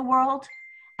things in the world,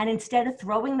 and instead of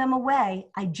throwing them away,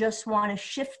 I just want to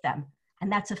shift them.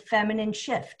 And that's a feminine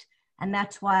shift. And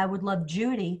that's why I would love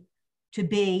Judy to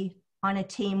be on a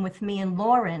team with me and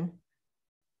Lauren,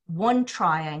 one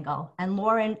triangle. And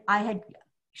Lauren, I had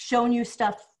shown you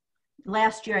stuff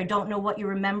last year. I don't know what you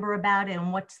remember about it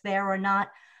and what's there or not.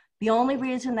 The only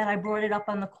reason that I brought it up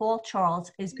on the call,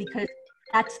 Charles, is because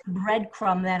that's the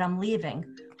breadcrumb that I'm leaving.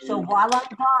 So while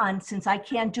I'm gone, since I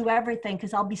can't do everything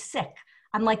because I'll be sick,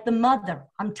 I'm like the mother.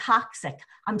 I'm toxic.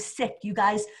 I'm sick. You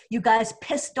guys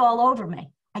pissed all over me.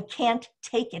 I can't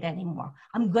take it anymore.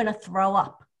 I'm gonna throw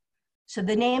up. So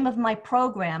the name of my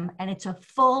program, and it's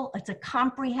a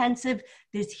comprehensive,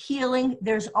 there's healing,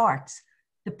 there's arts.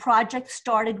 The project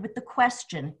started with the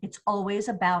question. It's always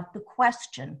about the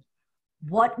question.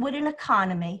 What would an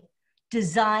economy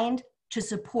designed to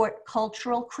support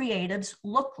cultural creatives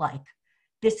look like?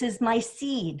 This is my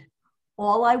seed.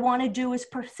 All I want to do is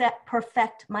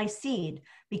perfect my seed,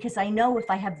 because I know if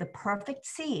I have the perfect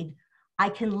seed, I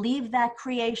can leave that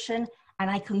creation and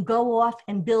I can go off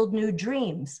and build new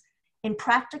dreams. In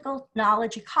practical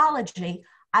knowledge ecology,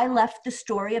 I left the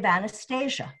story of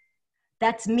Anastasia.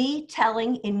 That's me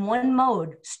telling in one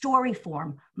mode, story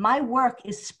form. My work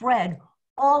is spread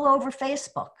all over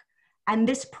Facebook. And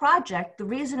this project, the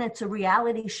reason it's a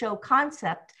reality show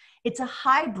concept, it's a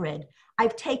hybrid.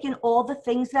 I've taken all the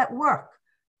things that work.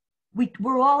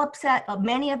 We're all upset.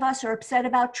 Many of us are upset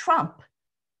about Trump.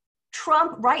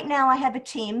 Trump, right now I have a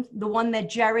team, the one that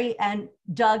Jerry and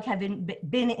Doug have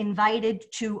been invited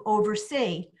to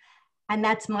oversee, and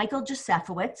that's Michael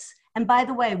Josefowitz. And by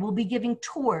the way, we'll be giving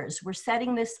tours. We're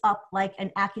setting this up like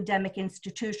an academic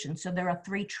institution, so there are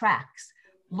 3 tracks.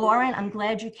 Lauren, I'm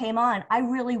glad you came on. I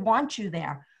really want you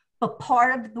there. But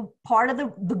part of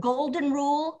the golden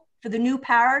rule for the new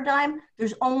paradigm,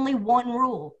 there's only one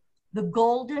rule. The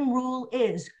golden rule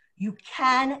is you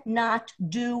cannot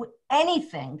do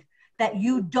anything that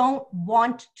you don't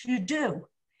want to do.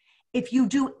 If you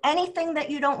do anything that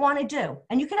you don't want to do,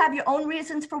 and you can have your own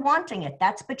reasons for wanting it,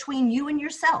 that's between you and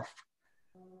yourself.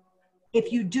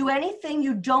 If you do anything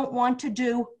you don't want to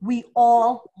do, we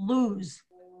all lose.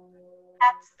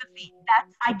 That's the feat.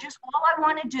 All I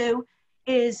want to do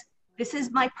is, this is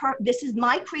my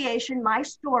creation, my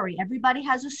story. Everybody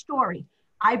has a story.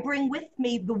 I bring with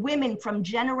me the women from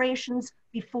generations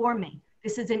before me.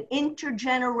 This is an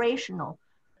intergenerational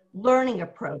learning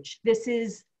approach.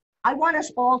 I want us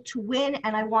all to win,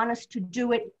 and I want us to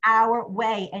do it our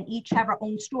way and each have our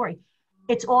own story.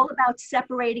 It's all about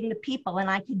separating the people, and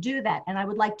I could do that. And I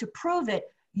would like to prove it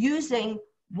using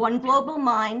One Global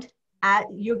Mind.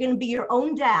 You're going to be your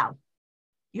own DAO,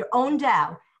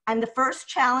 And the first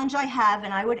challenge I have,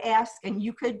 and I would ask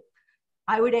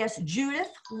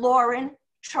Judith, Lauren,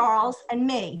 Charles, and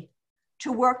me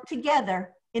to work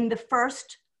together in the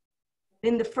first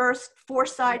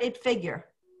 4-sided figure.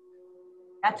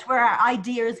 That's where our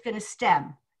idea is going to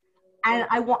stem. And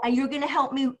you're going to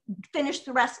help me finish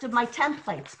the rest of my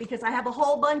templates, because I have a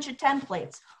whole bunch of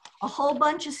templates, a whole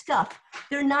bunch of stuff.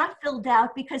 They're not filled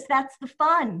out because that's the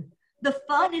fun. The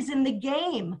fun is in the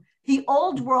game. The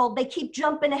old world, they keep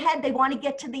jumping ahead. They want to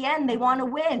get to the end. They want to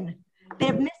win.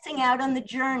 They're missing out on the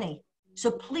journey. So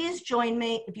please join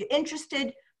me. If you're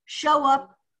interested, show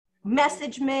up,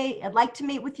 message me. I'd like to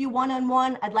meet with you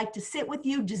one-on-one. I'd like to sit with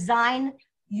you, design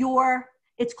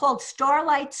it's called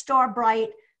Starlight, Starbright,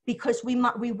 because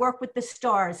we work with the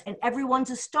stars, and everyone's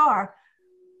a star,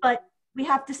 but we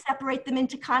have to separate them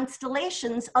into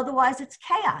constellations. Otherwise it's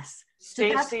chaos. So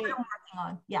that's what I'm working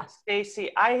on. Yes.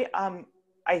 Stacy, I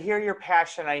hear your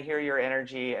passion. I hear your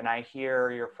energy, and I hear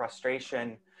your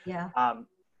frustration. Yeah.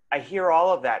 I hear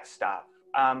all of that stuff.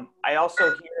 I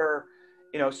also hear,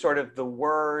 sort of the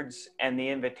words and the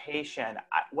invitation.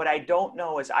 What I don't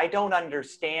know is I don't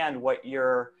understand what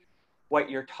you're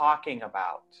talking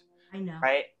about. I know.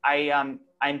 Right?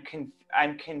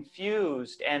 I'm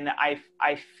confused, and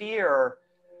I fear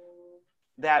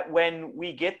that when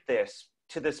we get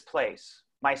to this place,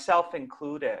 myself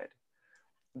included,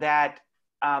 that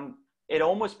it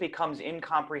almost becomes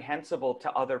incomprehensible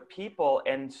to other people,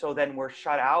 and so then we're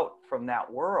shut out from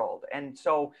that world. And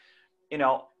so,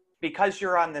 because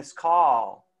you're on this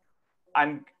call,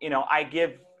 I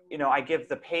give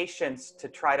the patience to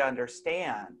try to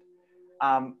understand.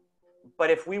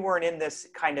 But if we weren't in this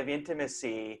kind of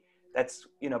intimacy that's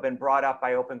been brought up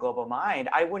by Open Global Mind,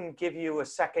 I wouldn't give you a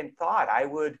second thought. I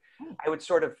would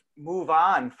sort of move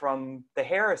on from the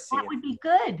heresy. That would be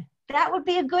good. That would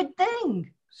be a good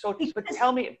thing. So, but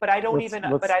tell me, but I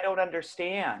don't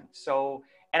understand. So,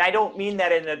 and I don't mean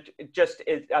that in just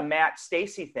a Matt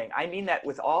Stacy thing. I mean that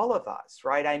with all of us,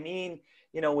 right? I mean,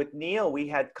 with Neil, we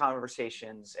had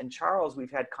conversations, and Charles,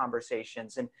 we've had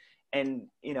conversations, and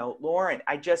Lauren,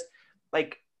 I just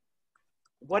like,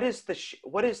 what is the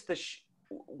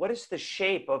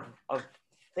shape of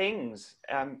things?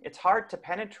 It's hard to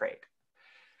penetrate.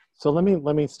 So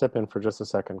let me step in for just a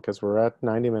second, because we're at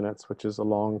 90 minutes, which is a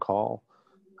long call.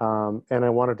 And I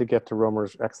wanted to get to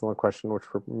Romer's excellent question, which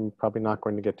we're probably not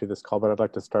going to get to this call, but I'd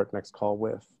like to start next call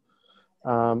with.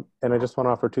 And I just want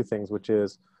to offer 2 things, which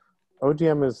is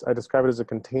OGM I describe it as a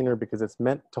container because it's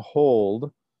meant to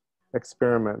hold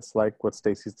experiments like what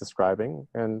Stacy's describing.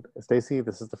 And Stacy,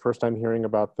 this is the first time hearing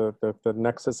about the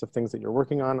nexus of things that you're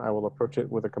working on. I will approach it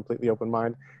with a completely open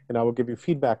mind, and I will give you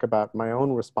feedback about my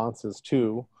own responses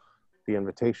to the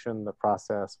invitation, the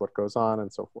process, what goes on,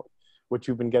 and so forth. what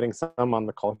you've been getting some on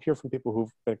the call here from people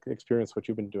who've experienced what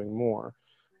you've been doing more.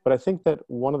 But I think that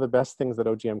one of the best things that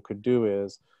OGM could do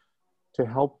is to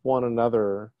help one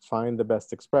another find the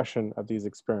best expression of these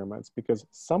experiments, because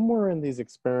somewhere in these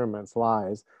experiments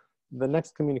lies the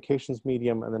next communications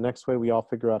medium and the next way we all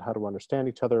figure out how to understand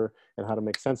each other and how to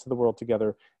make sense of the world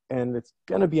together. And it's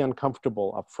going to be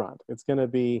uncomfortable up front. It's going to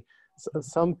be,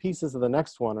 some pieces of the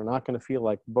next one are not going to feel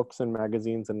like books and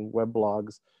magazines and web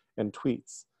blogs and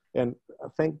tweets. And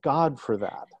thank God for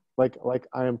that. Like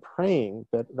I am praying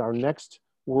that our next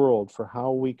world for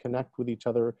how we connect with each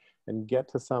other and get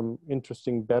to some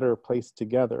interesting, better place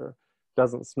together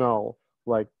doesn't smell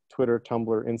like Twitter,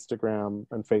 Tumblr, Instagram,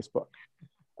 and Facebook.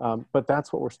 But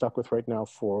that's what we're stuck with right now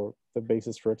for the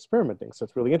basis for experimenting. So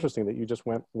it's really interesting that you just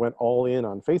went all in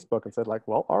on Facebook and said like,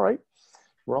 well, all right,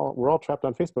 we're all trapped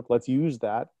on Facebook. Let's use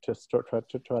that to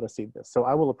try to seed this. So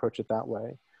I will approach it that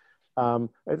way.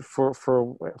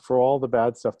 For all the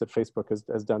bad stuff that Facebook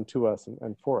has done to us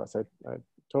and for us, I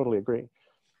totally agree.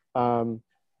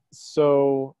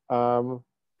 So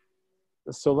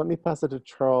let me pass it to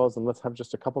Charles, and let's have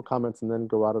just a couple comments and then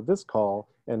go out of this call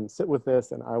and sit with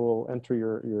this, and I will enter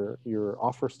your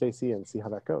offer, Stacy, and see how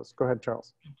that goes. Go ahead,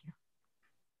 Charles.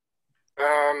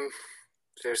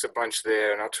 There's a bunch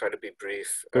there, and I'll try to be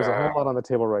brief. There's a whole lot on the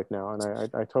table right now, and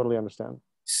I totally understand.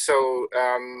 So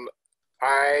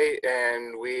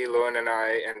Lauren and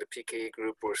I and the PKE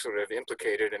group were sort of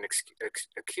implicated and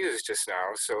accused just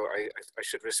now, so I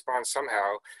should respond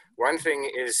somehow. One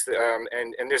thing is,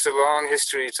 and there's a long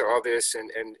history to all this, and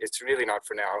it's really not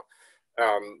for now,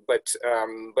 but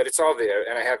it's all there,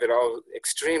 and I have it all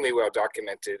extremely well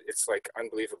documented. It's like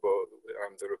unbelievable,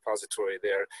 the repository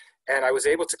there. And I was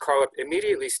able to call up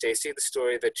immediately, Stacy, the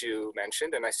story that you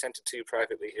mentioned, and I sent it to you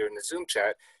privately here in the Zoom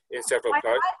chat in several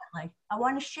parts. Privately. I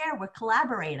want to share. We're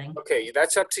collaborating. Okay,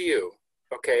 that's up to you.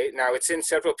 Okay, now it's in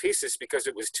several pieces because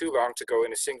it was too long to go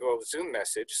in a single Zoom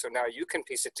message. So now you can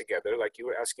piece it together like you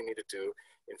were asking me to do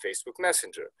in Facebook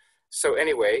Messenger. So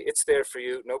anyway, it's there for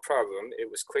you, no problem. It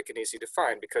was quick and easy to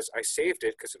find because I saved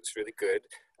it because it was really good.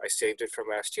 I saved it from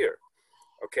last year.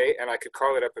 Okay, and I could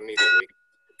call it up immediately,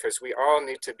 because we all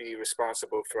need to be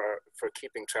responsible for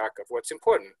keeping track of what's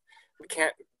important. We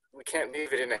can't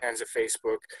leave it in the hands of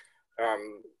Facebook.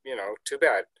 You know, too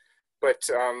bad. But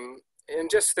and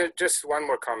just one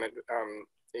more comment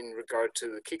in regard to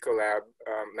the Kiko Lab.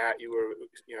 Matt, you were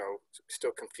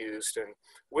still confused, and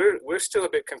we're still a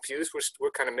bit confused.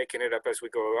 We're kind of making it up as we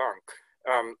go along.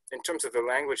 In terms of the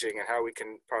languaging and how we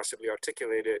can possibly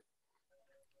articulate it,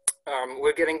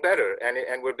 we're getting better,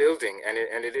 and we're building, and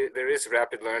there is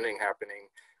rapid learning happening,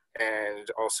 and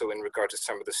also in regard to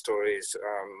some of the stories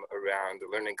around the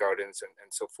learning gardens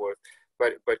and so forth.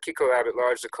 But Kiko Lab at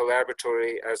large, the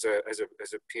collaboratory as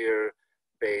a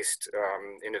peer-based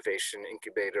innovation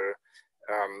incubator,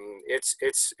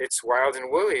 it's wild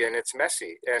and woolly, and it's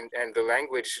messy, and the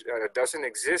language doesn't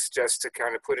exist just to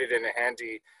kind of put it in a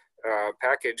handy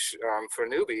package for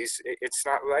newbies. It's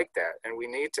not like that, and we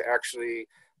need to actually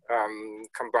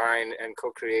combine and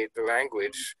co-create the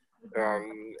language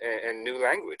and new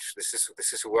language. This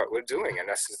is what we're doing, and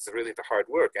this is really the hard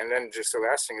work. And then just the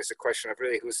last thing is the question of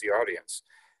really who's the audience,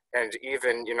 and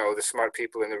even the smart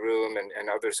people in the room and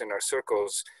others in our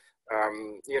circles.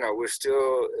 We're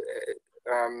still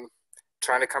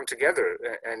trying to come together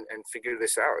and figure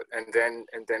this out, and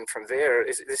then from there,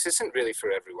 this isn't really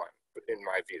for everyone, in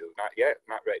my view. Not yet,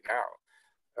 not right now.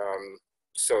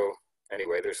 So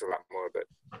anyway, there's a lot more, but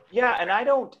yeah, and I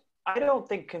don't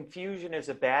think confusion is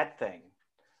a bad thing,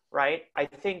 right? I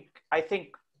think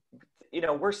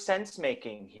we're sense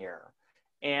making here,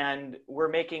 and we're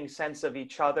making sense of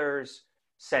each other's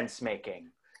sense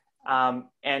making,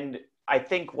 and I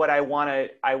think what I want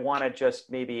to just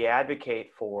maybe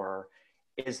advocate for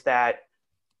is that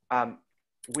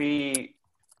we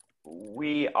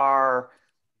are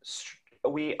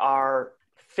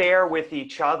fair with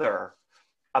each other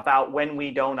about when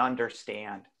we don't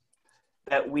understand,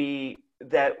 that we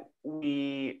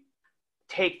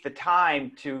take the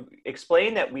time to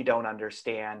explain that we don't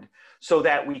understand so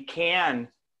that we can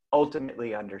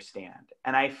ultimately understand.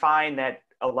 And I find that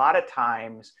a lot of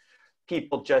times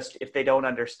people just, if they don't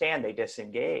understand, they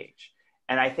disengage.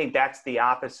 And I think that's the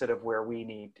opposite of where we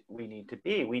need to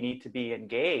be. We need to be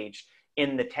engaged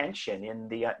in the tension, in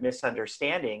the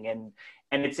misunderstanding, and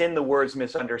it's in the words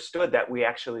misunderstood that we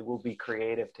actually will be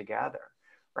creative together,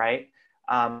 right?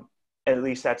 At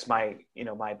least that's my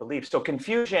belief. So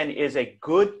confusion is a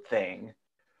good thing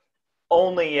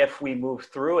only if we move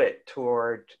through it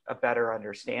toward a better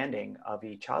understanding of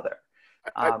each other.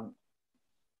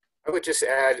 I would just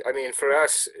add, I mean, for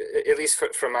us, at least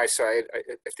from my side,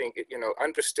 I think, you know,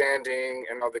 understanding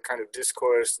and all the kind of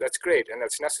discourse, that's great and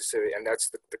that's necessary. And that's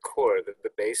the core,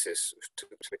 the basis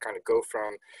to kind of go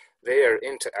from there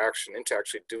into action, into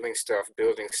actually doing stuff,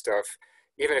 building stuff,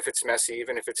 even if it's messy,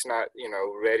 even if it's not, you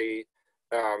know, ready,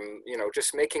 you know,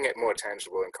 just making it more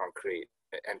tangible and concrete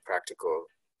and practical.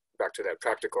 Back to that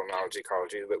practical knowledge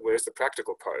ecology, but where's the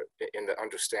practical part in the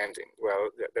understanding? Well,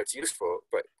 that's useful,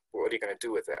 but what are you going to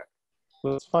do with that?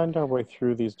 Let's find our way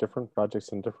through these different projects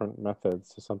and different methods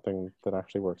to something that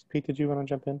actually works. Pete, did you want to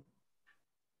jump in?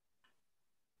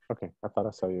 Okay, I thought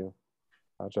I saw you.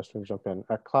 Justin, jump in.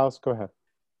 Klaus, go ahead.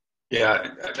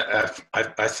 Yeah,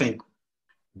 I think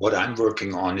what I'm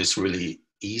working on is really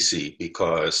easy,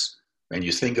 because when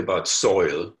you think about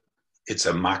soil, it's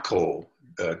a macro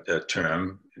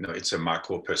term, you know, it's a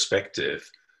macro perspective,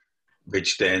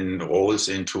 which then rolls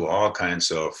into all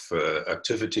kinds of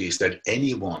activities that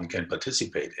anyone can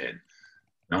participate in.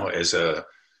 You know, as a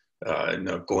you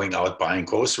know, going out buying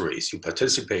groceries, you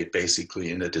participate basically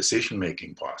in the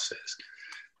decision-making process.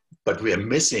 But we are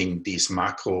missing these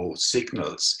macro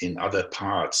signals in other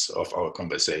parts of our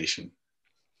conversation.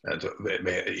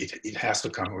 Where it has to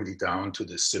come really down to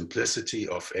the simplicity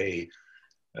of a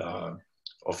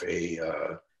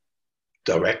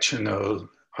directional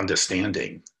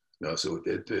understanding. You know, so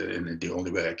the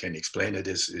only way I can explain it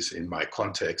is in my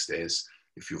context is,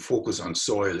 if you focus on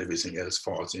soil, everything else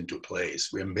falls into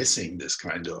place. We're missing this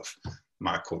kind of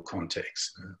macro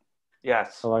context.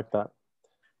 Yes. I like that.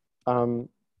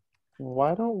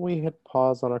 Why don't we hit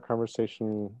pause on our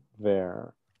conversation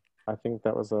there? I think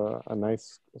that was a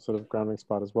nice sort of grounding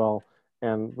spot as well.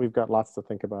 And we've got lots to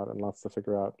think about and lots to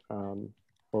figure out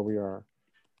where we are.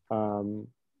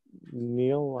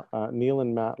 Neil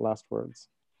and Matt, last words.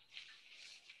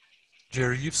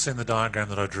 Jerry, you've seen the diagram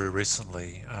that I drew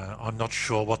recently. I'm not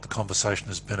sure what the conversation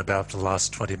has been about for the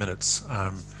last 20 minutes.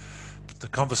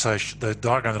 The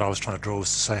diagram that I was trying to draw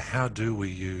was to say, how do we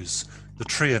use the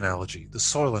tree analogy, the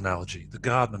soil analogy, the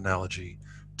garden analogy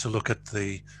to look at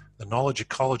the knowledge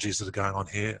ecologies that are going on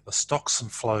here, the stocks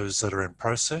and flows that are in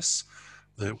process,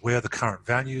 where the current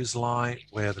values lie,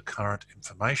 where the current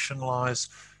information lies,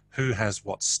 who has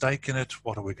what stake in it,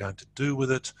 what are we going to do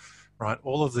with it, right?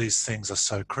 All of these things are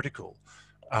so critical.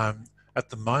 At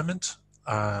the moment,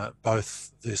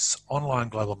 both this online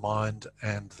Global Mind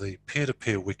and the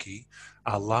peer-to-peer wiki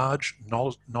are large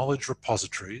knowledge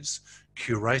repositories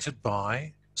curated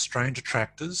by strange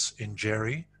attractors in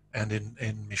Jerry and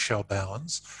in Michelle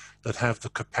Bowens that have the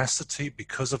capacity,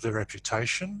 because of their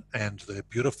reputation and their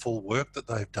beautiful work that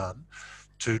they've done,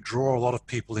 to draw a lot of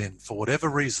people in for whatever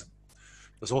reason.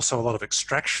 There's also a lot of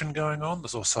extraction going on.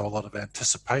 There's also a lot of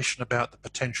anticipation about the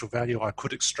potential value I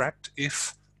could extract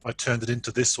if I turned it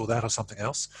into this or that or something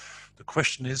else. The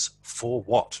question is, for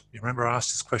what? You remember I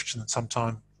asked this question some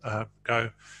time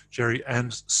ago, Jerry,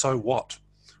 and so what,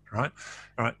 right?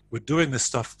 All right, we're doing this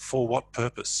stuff for what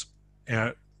purpose? You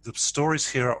know, the stories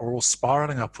here are all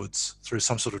spiraling upwards through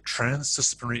some sort of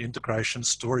transdisciplinary integration,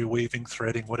 story weaving,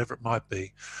 threading, whatever it might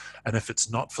be. And if it's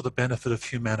not for the benefit of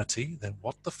humanity, then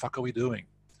what the fuck are we doing,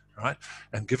 right?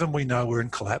 And given we know we're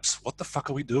in collapse, what the fuck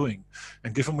are we doing?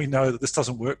 And given we know that this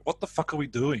doesn't work, what the fuck are we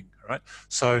doing, right?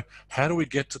 So how do we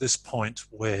get to this point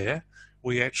where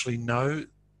we actually know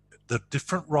the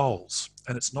different roles?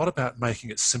 And it's not about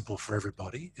making it simple for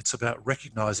everybody. It's about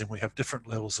recognizing we have different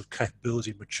levels of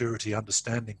capability, maturity,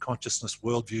 understanding, consciousness,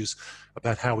 worldviews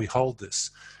about how we hold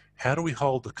this. How do we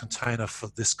hold the container for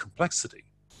this complexity,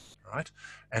 right?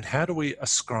 And how do we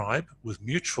ascribe, with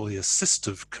mutually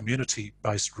assistive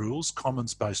community-based rules,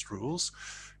 commons-based rules,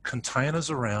 containers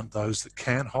around those that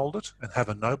can hold it and have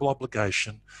a noble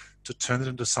obligation to turn it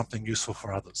into something useful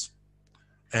for others?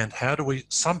 And how do we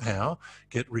somehow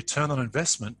get return on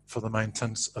investment for the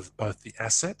maintenance of both the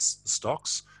assets, the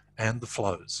stocks, and the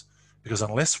flows? Because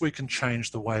unless we can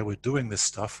change the way we're doing this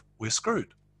stuff, we're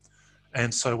screwed.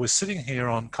 And so we're sitting here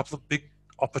on a couple of big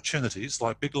opportunities,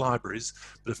 like big libraries,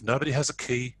 but if nobody has a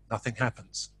key, nothing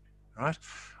happens, right?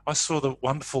 I saw the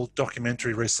wonderful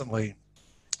documentary recently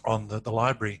on the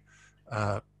library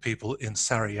people in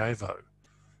Sarajevo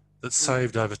that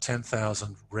saved over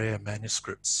 10,000 rare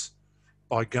manuscripts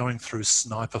by going through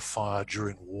sniper fire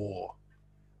during war,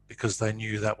 because they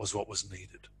knew that was what was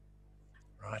needed,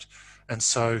 right? And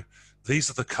so these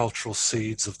are the cultural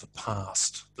seeds of the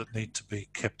past that need to be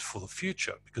kept for the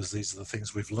future, because these are the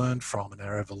things we've learned from in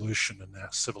our evolution and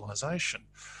our civilization.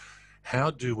 How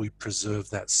do we preserve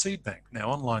that seed bank?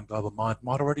 Now, Online Global Mind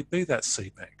might already be that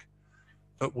seed bank,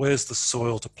 but where's the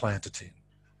soil to plant it in?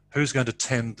 Who's going to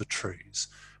tend the trees?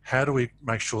 how do we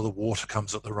make sure the water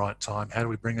comes at the right time? How do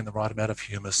we bring in the right amount of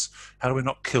humus? How do we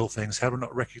not kill things? How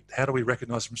do we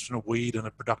recognize between a weed and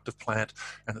a productive plant,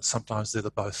 and that sometimes they're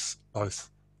both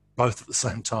at the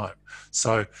same time?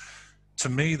 So to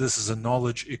me, this is a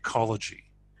knowledge ecology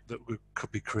that we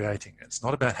could be creating. It's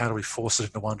not about how do we force it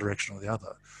into one direction or the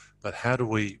other, but how do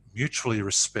we mutually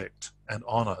respect and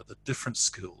honor the different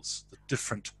skills, the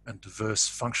different and diverse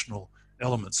functional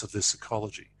elements of this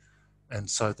ecology. And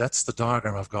so that's the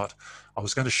diagram I've got. I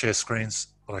was going to share screens,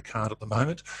 but I can't at the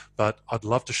moment, but I'd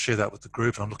love to share that with the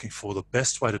group, and I'm looking for the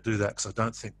best way to do that, because I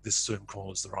don't think this Zoom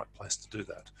call is the right place to do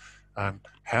that.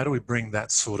 How do we bring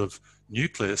that sort of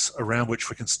nucleus around which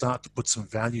we can start to put some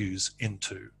values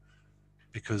into?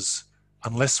 Because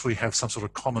unless we have some sort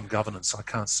of common governance, I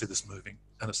can't see this moving.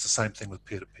 And it's the same thing with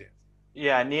peer-to-peer.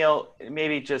 Yeah, Neil,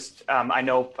 maybe just, I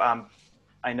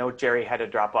know Jerry had to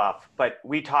drop off, but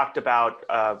we talked about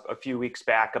a few weeks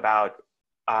back about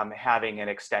having an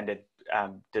extended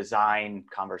design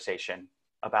conversation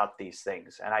about these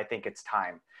things. And I think it's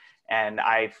time. And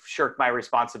I've shirked my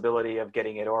responsibility of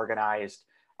getting it organized.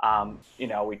 You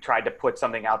know, we tried to put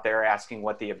something out there asking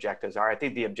what the objectives are. I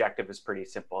think the objective is pretty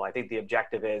simple. I think the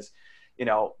objective is, you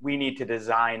know, we need to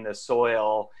design the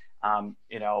soil,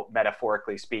 you know,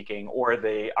 metaphorically speaking, or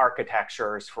the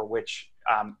architectures for which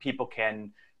people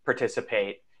can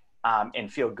participate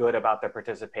and feel good about their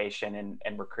participation,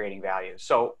 and we're creating value.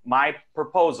 So my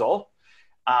proposal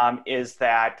is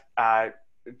that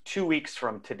 2 weeks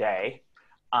from today,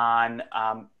 on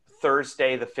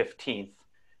Thursday the 15th,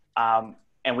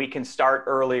 and we can start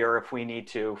earlier if we need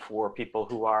to for people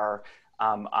who are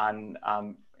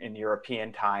in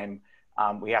European time.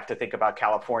 We have to think about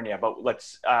California, but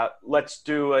let's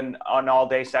do an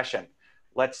all-day session.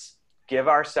 Let's give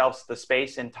ourselves the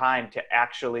space and time to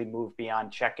actually move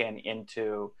beyond check-in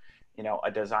into, you know,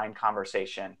 a design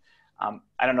conversation.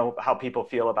 I don't know how people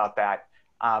feel about that.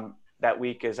 That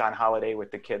week is on holiday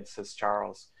with the kids, says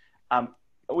Charles.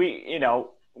 We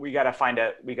gotta find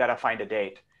a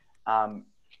date.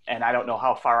 And I don't know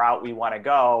how far out we want to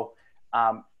go.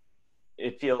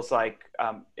 It feels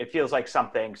like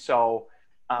something. So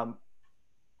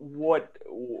what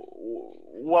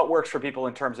works for people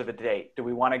in terms of a date? Do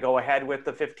we want to go ahead with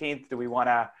the 15th? Do we want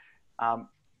to,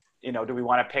 do we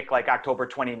want to pick like October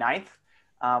 29th,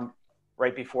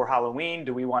 right before Halloween?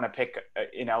 Do we want to pick,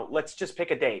 let's just pick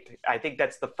a date. I think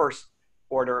that's the first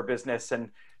order of business.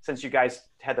 And since you guys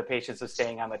had the patience of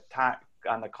staying on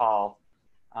the call,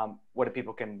 what do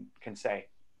people can say?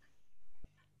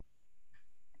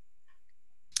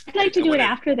 I'd like to do it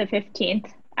after the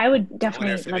 15th. I would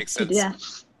definitely like to do that.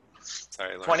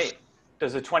 Sorry, Lauren.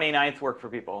 Does the 29th work for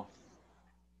people?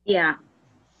 Yeah.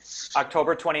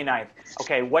 October 29th.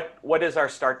 Okay, what is our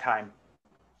start time?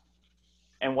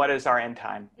 And what is our end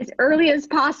time? As early as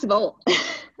possible.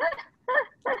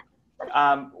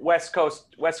 West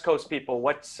Coast people,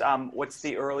 what's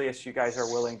the earliest you guys are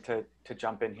willing to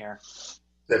jump in here?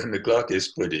 7 o'clock is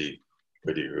pretty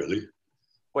early.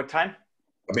 What time?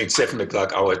 I mean, 7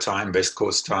 o'clock our time, West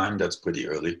Coast time, that's pretty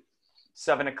early.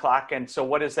 7 o'clock. And so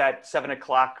what is that 7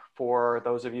 o'clock for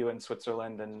those of you in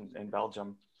Switzerland and in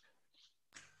Belgium?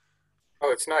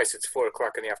 Oh, it's nice. It's 4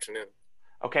 o'clock in the afternoon.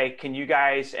 Okay. Can you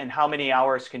guys, and how many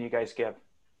hours can you guys give?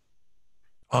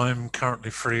 I'm currently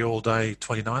free all day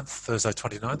 29th, Thursday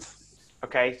 29th.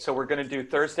 Okay. So we're going to do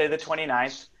Thursday the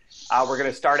 29th. We're going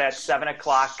to start at 7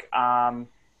 o'clock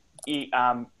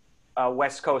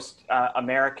West Coast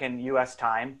American US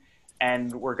time.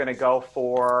 And we're going to go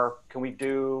for, can we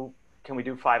do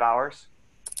 5 hours?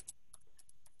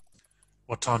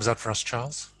 What time is that for us,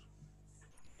 Charles?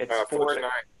 It's 4 to 9.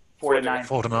 4 to 9.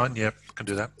 4 to 9, yep, can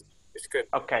do that. It's good.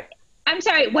 Okay. I'm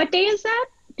sorry, what day is that?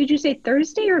 Did you say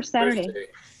Thursday or Saturday?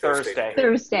 Thursday.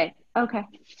 Thursday. Okay.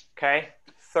 Okay.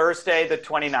 Thursday the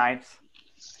 29th.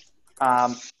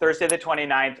 Thursday the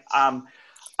 29th.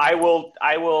 I will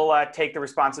take the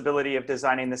responsibility of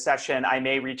designing the session. I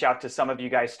may reach out to some of you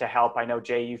guys to help. I know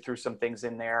Jay, you threw some things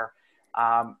in there,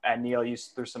 and Neil, you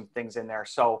threw some things in there.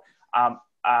 So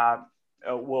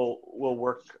we'll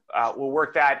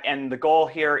work that. And the goal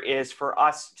here is for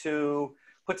us to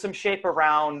put some shape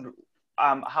around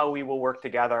how we will work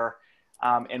together,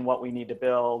 and what we need to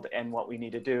build and what we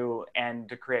need to do, and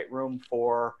to create room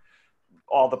for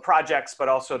all the projects, but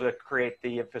also to create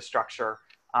the infrastructure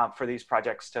for these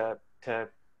projects to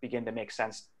begin to make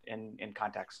sense in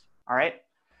context. All right.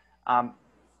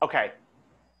 Okay.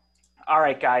 All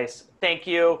right, guys. Thank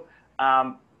you.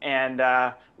 And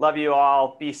love you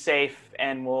all. Be safe,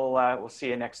 and we'll see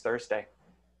you next Thursday.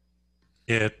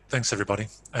 Yeah. Thanks, everybody.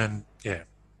 And yeah,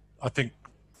 I think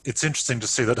it's interesting to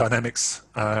see the dynamics.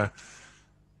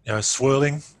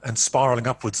 swirling and spiraling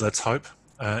upwards, let's hope.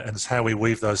 And it's how we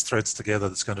weave those threads together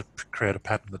that's going to create a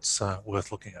pattern that's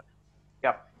worth looking at.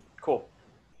 Yep. Cool.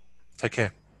 Take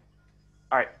care.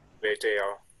 All right. Great day,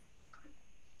 all.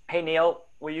 Hey, Neil,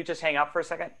 will you just hang up for a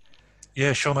second?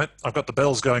 Yeah, sure, mate. I've got the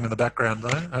bells going in the background,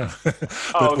 though. But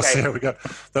okay. We'll see how we go.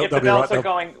 If the bells are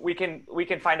going, we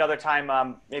can find other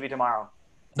time, maybe tomorrow.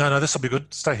 No, this will be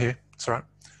good. Stay here. It's all right.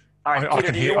 All right,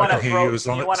 Peter, do you want to throw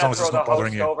the host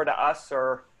over to us,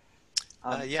 or?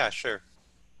 Yeah, sure.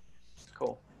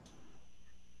 Cool.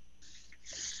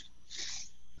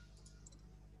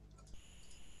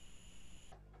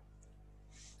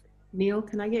 Neil,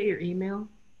 can I get your email?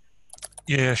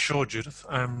 Yeah, sure, Judith.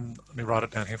 Let me write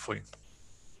it down here for you.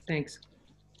 Thanks.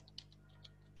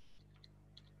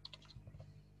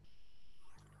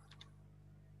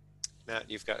 Matt,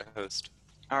 you've got a host.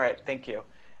 All right, thank you.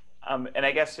 And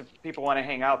I guess if people want to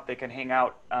hang out, they can hang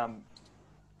out.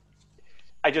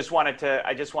 I just wanted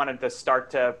to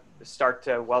start to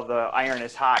while the iron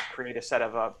is hot, create a set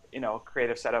of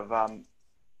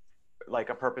like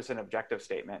a purpose and objective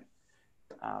statement.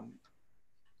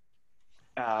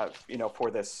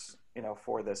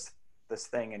 For this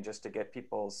thing, and just to get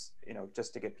people's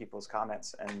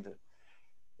comments and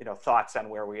thoughts on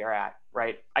where we are at.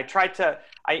 Right. I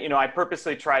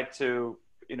purposely tried to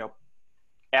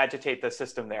agitate the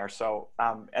system there. So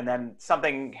and then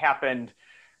something happened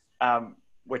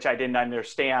which I didn't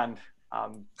understand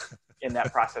in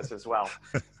that process as well.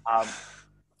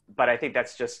 But I think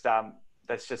that's just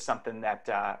something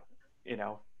that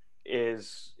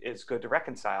is good to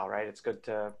reconcile, right? It's good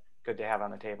to have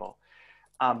on the table.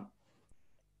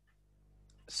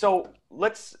 So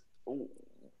let's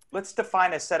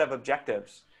define a set of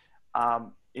objectives,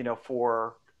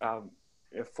 for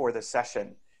this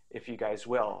session, if you guys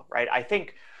will, right? I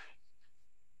think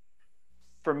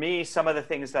for me, some of the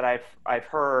things that I've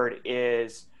heard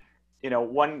is,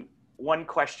 one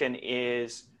question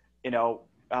is,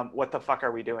 what the fuck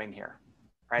are we doing here,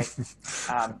 right?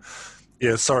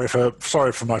 Yeah, sorry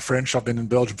for my French. I've been in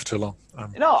Belgium for too long.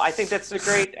 No, I think that's a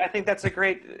great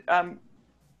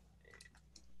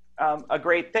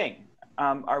thing.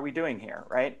 Are we doing here,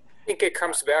 right? I think it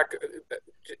comes back,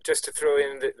 just to throw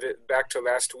in back to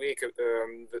last week,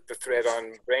 the thread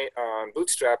on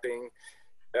bootstrapping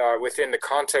within the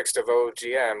context of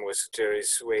OGM was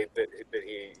Jerry's way that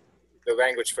the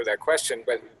language for that question.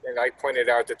 And I pointed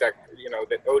out that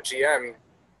OGM,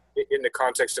 in the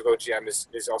context of OGM,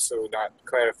 is also not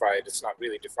clarified. It's not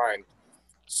really defined.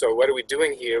 So what are we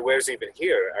doing here? Where's even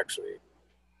here, actually?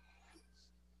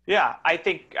 Yeah, I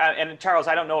think, and Charles,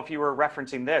 I don't know if you were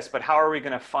referencing this, but how are we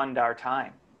going to fund our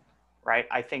time, right?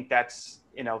 I think that's,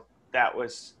 that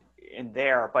was in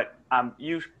there, but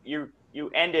you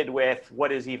ended with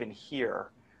what is even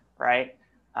here, right?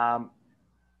 Well,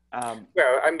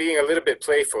 I'm being a little bit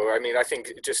playful. I mean, I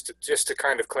think just to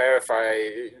kind of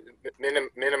clarify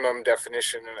minimum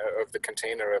definition of the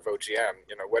container of OGM,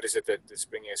 what is it that is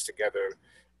bringing us together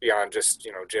beyond just,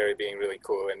 Jerry being really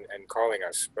cool and calling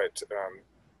us. But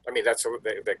I mean,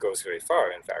 that goes very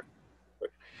far, in fact.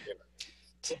 But,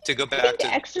 To go back to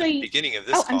actually, the beginning of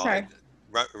this call, sorry.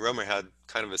 Romer had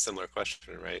kind of a similar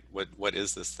question, right? What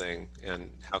is this thing,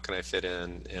 and how can I fit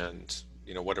in, and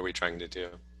what are we trying to do?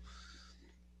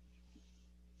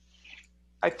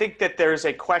 I think that there's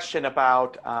a question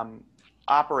about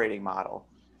operating model,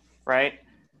 right?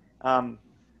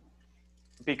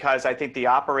 Because I think the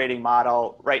operating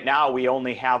model right now, we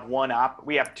only have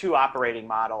we have two operating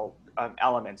model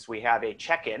elements. We have a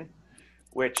check-in,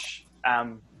 which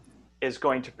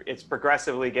it's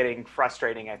progressively getting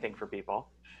frustrating, I think, for people.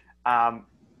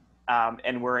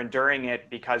 And we're enduring it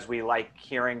because we like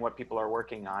hearing what people are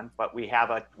working on, but we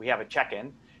have a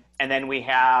check-in, and then we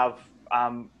have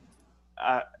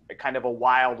kind of a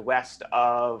wild west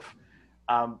of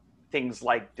things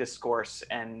like discourse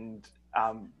and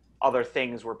other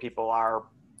things where people are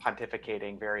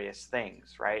pontificating various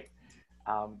things, right?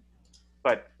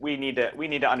 But we need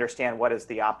to understand what is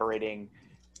the operating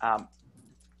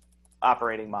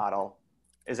model.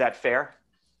 Is that fair?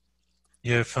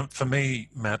 Yeah, for me,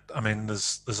 Matt, I mean,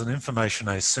 there's an information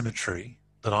asymmetry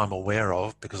that I'm aware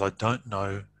of because I don't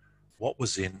know what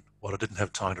was in what I didn't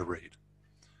have time to read.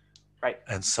 Right.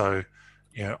 And so,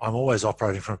 I'm always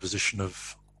operating from a position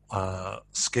of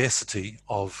scarcity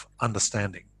of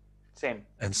understanding. Same.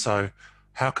 And so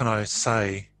how can I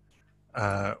say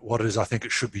what it is I think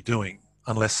it should be doing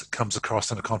unless it comes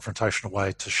across in a confrontational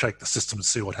way to shake the system and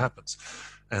see what happens?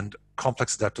 And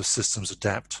complex adaptive systems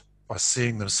adapt by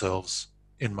seeing themselves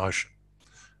in motion.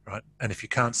 right? And if you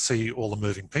can't see all the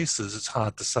moving pieces, it's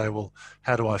hard to say, well,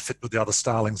 how do I fit with the other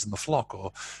starlings in the flock,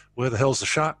 or where the hell's the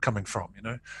shark coming from, you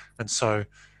know? And so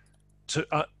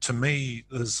to me,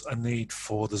 there's a need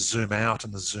for the zoom out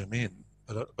and the zoom in,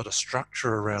 but a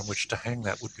structure around which to hang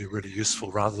that would be really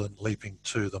useful rather than leaping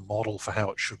to the model for how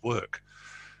it should work.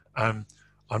 I'm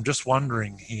just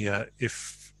wondering here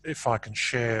if I can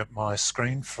share my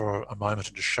screen for a moment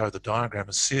and just show the diagram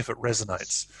and see if it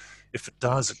resonates. If it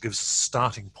does, it gives a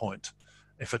starting point.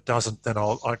 If it doesn't, then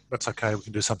that's okay, we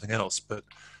can do something else. But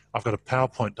I've got a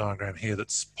PowerPoint diagram here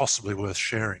that's possibly worth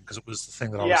sharing because it was the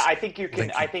thing that I was I think you can.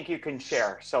 linking. I think you can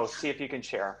share. So see if you can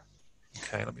share.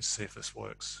 Okay, let me see if this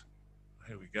works.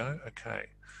 Here we go. Okay,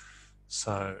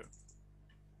 so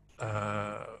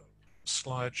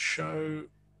slideshow,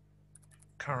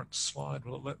 current slide.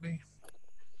 Will it let me?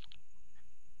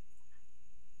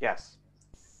 Yes.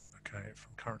 Okay,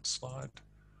 from current slide.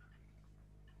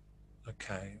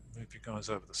 Okay, move you guys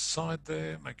over the side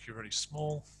there. Make you really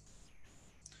small.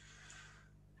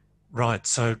 Right,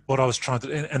 so what I was trying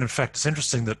to, and in fact, it's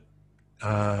interesting that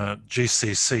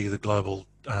GCC, the global,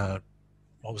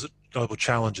 Global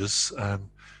Challenges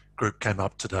group came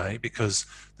up today, because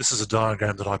this is a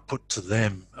diagram that I put to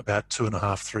them about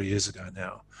 2.5, 3 years ago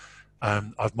now.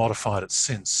 I've modified it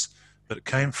since, but it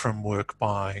came from work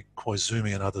by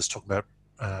Koizumi and others talking about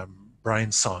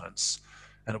brain science,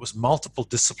 and it was multiple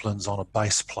disciplines on a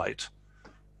base plate,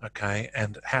 okay,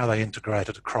 and how they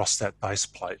integrated across that base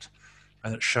plate.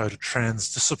 And it showed a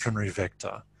transdisciplinary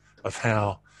vector of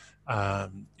how,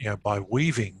 by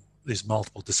weaving these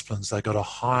multiple disciplines, they got a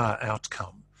higher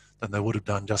outcome than they would have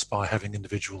done just by having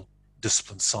individual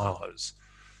discipline silos.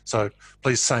 So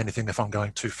please say anything if I'm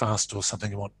going too fast or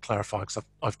something you want to clarify, because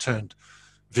I've turned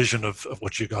vision of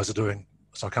what you guys are doing,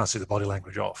 so I can't see the body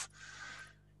language off.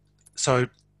 So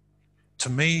to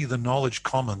me, the knowledge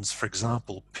commons, for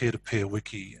example, peer-to-peer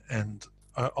wiki and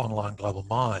online global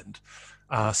mind,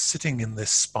 are sitting in this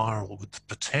spiral with the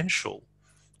potential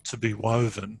to be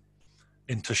woven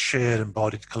into shared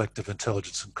embodied collective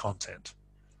intelligence and content,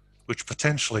 which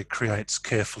potentially creates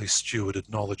carefully stewarded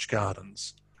knowledge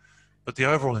gardens. But the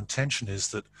overall intention is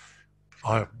that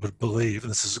I would believe,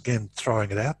 and this is again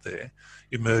throwing it out there,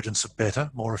 emergence of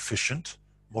better, more efficient,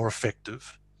 more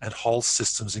effective, and whole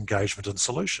systems engagement and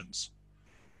solutions,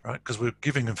 right? Because we're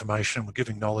giving information, we're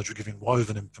giving knowledge, we're giving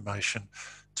woven information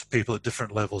to people at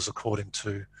different levels according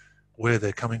to where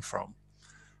they're coming from.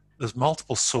 There's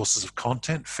multiple sources of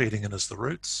content feeding in as the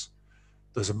roots.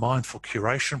 There's a mindful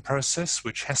curation process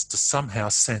which has to somehow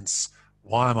sense,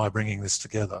 why am I bringing this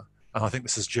together? And I think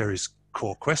this is Jerry's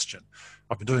core question.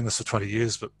 I've been doing this for 20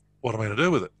 years, but what am I going to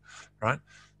do with it, right?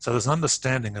 So there's an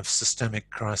understanding of systemic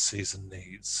crises and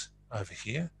needs over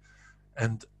here,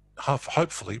 and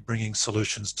hopefully bringing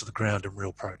solutions to the ground in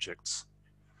real projects.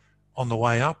 On the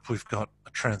way up, we've got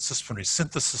a transdisciplinary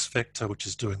synthesis vector, which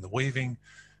is doing the weaving.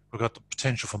 We've got the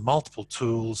potential for multiple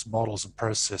tools, models, and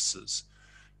processes.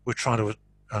 We're trying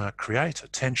to create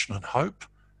attention and hope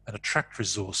and attract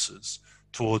resources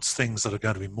towards things that are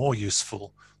going to be more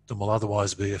useful than will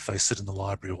otherwise be if they sit in the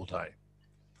library all day.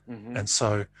 Mm-hmm. And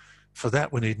so for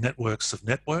that, we need networks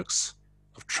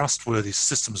of trustworthy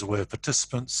systems-aware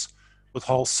participants with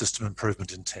whole system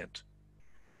improvement intent.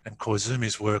 And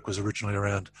Koizumi's work was originally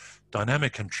around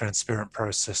dynamic and transparent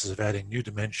processes of adding new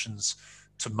dimensions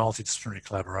to multidisciplinary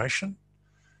collaboration,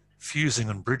 fusing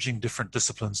and bridging different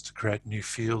disciplines to create new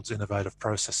fields, innovative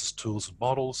processes, tools, and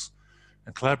models,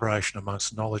 and collaboration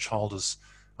amongst knowledge holders.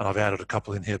 And I've added a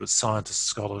couple in here, but scientists,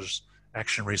 scholars,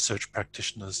 action research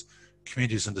practitioners,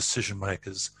 communities, and decision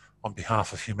makers on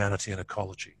behalf of humanity and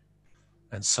ecology.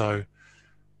 And so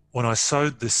when I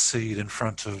sowed this seed in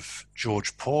front of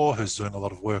George Poore, who's doing a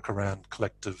lot of work around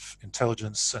collective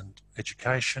intelligence and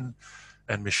education,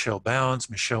 and Michelle Bowens,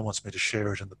 Michelle wants me to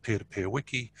share it in the peer-to-peer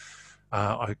wiki.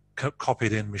 I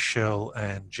copied in Michelle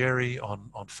and Jerry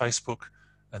on Facebook.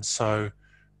 And so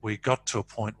we got to a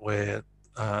point where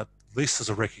at least there's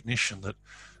a recognition that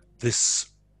this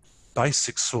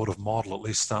basic sort of model at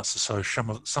least starts to show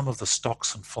some of the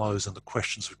stocks and flows and the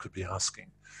questions we could be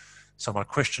asking. So my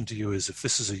question to you is, if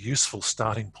this is a useful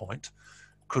starting point,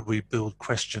 could we build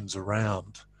questions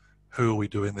around who are we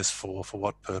doing this for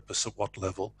what purpose, at what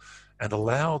level, and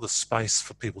allow the space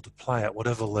for people to play at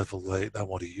whatever level they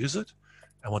want to use it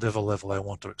and whatever level they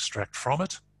want to extract from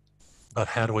it. But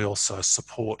how do we also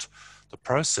support the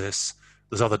process?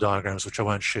 There's other diagrams which I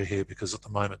won't share here because at the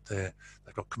moment they've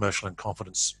got commercial and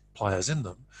confidence players in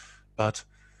them. But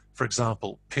for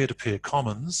example, peer-to-peer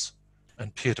commons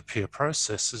and peer-to-peer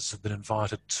processes have been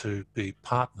invited to be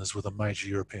partners with a major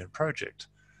European project,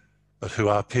 but who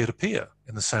are peer-to-peer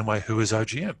in the same way who is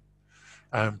OGM.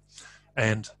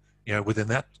 And within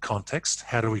that context,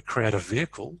 how do we create a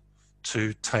vehicle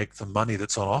to take the money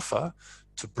that's on offer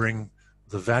to bring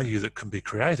the value that can be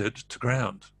created to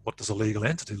ground? What does a legal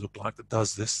entity look like that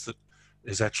does this, that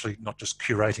is actually not just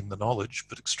curating the knowledge,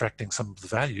 but extracting some of the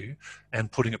value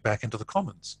and putting it back into the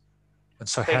commons? And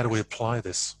so how do we apply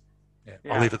this? Yeah,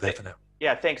 I'll leave it there for now.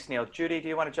 Yeah, thanks, Neil. Judy, do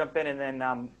you want to jump in, and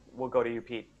then we'll go to you,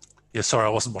 Pete? Yeah, sorry, I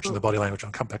wasn't watching the body language.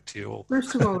 I'll come back to you all.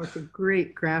 First of all, it's a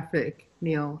great graphic,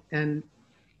 Neil, and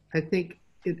I think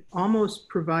it almost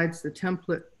provides the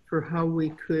template for how we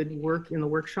could work in the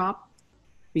workshop,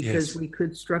 because we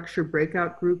could structure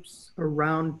breakout groups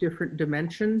around different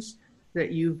dimensions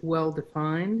that you've well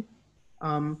defined.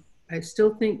 I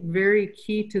still think very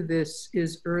key to this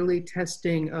is early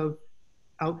testing of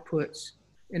outputs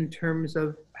in terms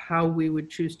of how we would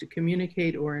choose to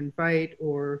communicate or invite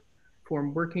or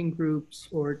form working groups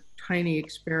or tiny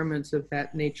experiments of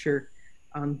that nature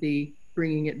on the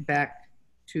bringing it back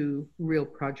to real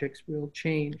projects, real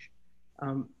change.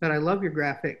 But I love your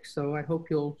graphic, so I hope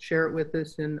you'll share it with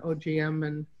us in OGM,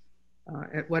 and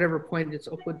at whatever point it's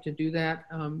open to do that.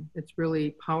 It's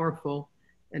really powerful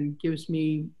and gives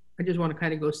me, I just want to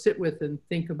kind of go sit with and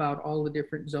think about all the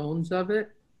different zones of it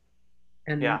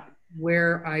and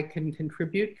where I can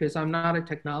contribute, because I'm not a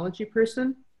technology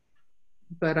person,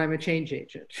 but I'm a change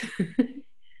agent.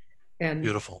 And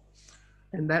beautiful.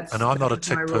 And that's, and I'm not a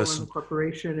tech my role person. in the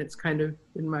corporation. It's kind of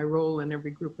been my role in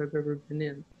every group I've ever been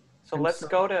in. So let's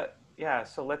go to,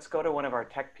 so let's go to one of our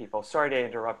tech people. Sorry to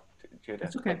interrupt, Judith.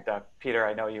 That's okay. But, Peter,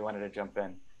 I know you wanted to jump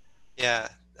in. Yeah,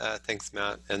 thanks,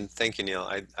 Matt. And thank you, Neil.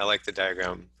 I like the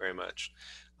diagram very much.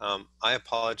 I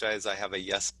apologize. I have a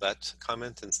yes, but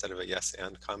comment instead of a yes,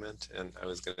 and comment. And I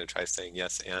was going to try saying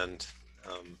yes, and,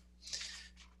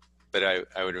 but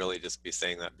I would really just be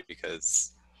saying that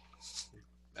because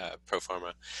pro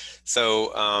forma.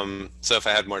 So, so if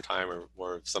I had more time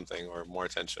or something, or more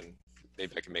attention,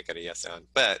 maybe I can make it a yes, and.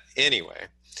 But anyway,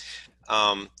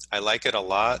 I like it a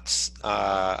lot.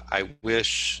 I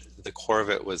wish the core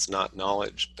of it was not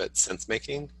knowledge, but sense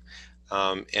making.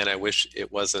 And I wish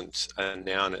it wasn't a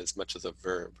noun as much as a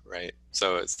verb, right?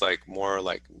 So it's like more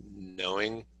like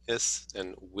knowing-is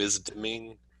and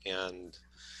wisdoming and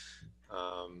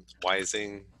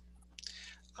wising.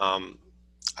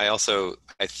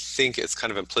 I think it's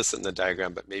kind of implicit in the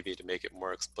diagram, but maybe to make it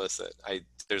more explicit,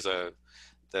 there's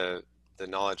the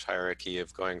knowledge hierarchy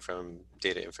of going from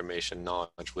data, information,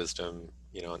 knowledge, wisdom,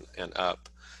 and up.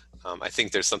 I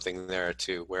think there's something there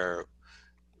too, where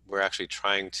we're actually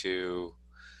trying to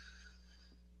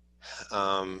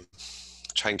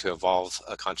evolve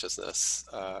a consciousness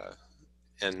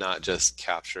and not just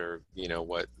capture,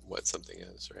 what something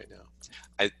is right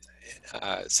now.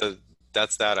 So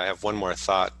that's that. I have one more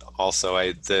thought also.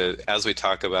 As we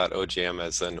talk about OGM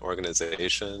as an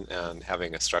organization and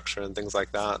having a structure and things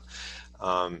like that,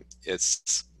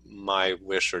 it's my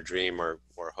wish or dream or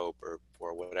hope or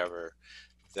whatever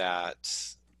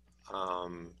that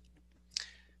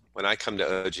when I come to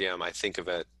OGM, I think of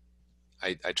it,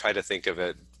 I try to think of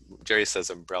it, Jerry says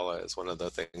umbrella is one of the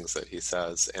things that he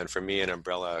says. And for me, an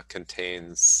umbrella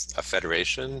contains a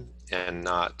federation and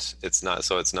it's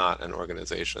not an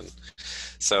organization.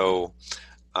 So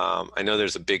I know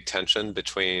there's a big tension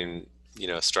between,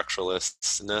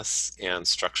 structuralistness and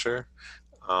structure.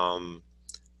 I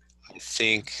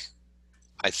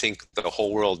think the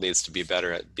whole world needs to be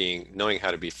better at knowing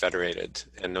how to be federated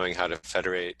and knowing how to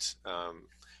federate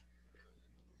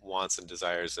wants and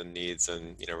desires and needs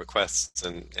and requests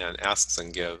and asks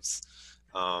and gives,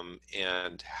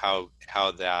 and how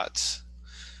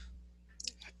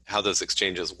those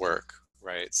exchanges work,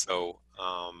 right? So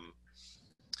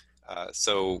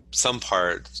so some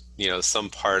part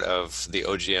of the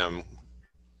OGM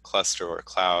cluster or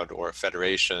cloud or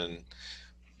federation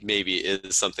maybe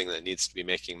is something that needs to be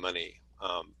making money,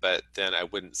 but then I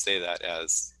wouldn't say that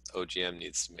as OGM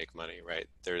needs to make money, right?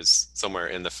 There's somewhere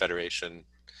in the federation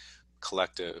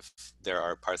collective, there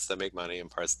are parts that make money and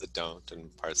parts that don't,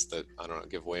 and parts that,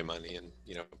 give away money, and,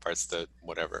 parts that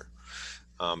whatever,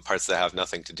 parts that have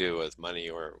nothing to do with money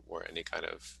or any kind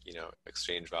of,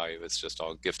 exchange value. It's just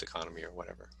all gift economy or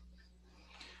whatever.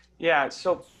 Yeah.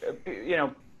 So,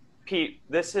 Pete,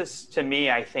 this is, to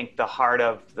me, I think the heart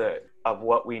of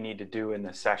what we need to do in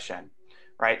this session,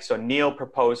 right? So Neil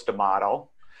proposed a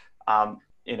model.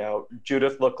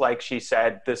 Judith looked like she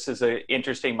said, this is an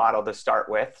interesting model to start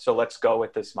with, so let's go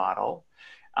with this model.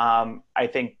 I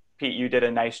think, Pete, you did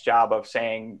a nice job of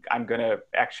saying, I'm going to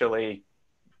actually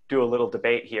do a little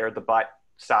debate here, the but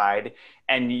side,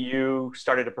 and you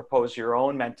started to propose your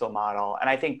own mental model. And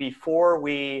I think before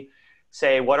we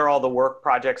say, what are all the work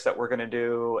projects that we're going to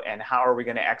do and how are we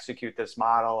going to execute this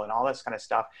model and all this kind of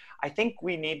stuff, I think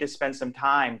we need to spend some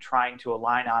time trying to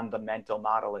align on the mental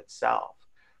model itself,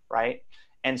 right?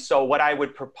 And so what I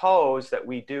would propose that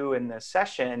we do in this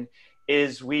session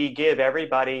is we give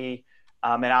everybody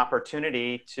an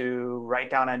opportunity to write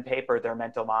down on paper their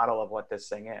mental model of what this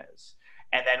thing is.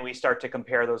 And then we start to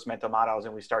compare those mental models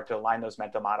and we start to align those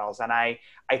mental models. And I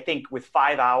think with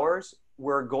 5 hours,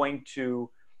 we're going to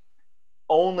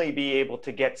only be able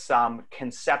to get some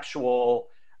conceptual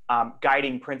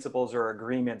guiding principles or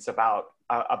agreements about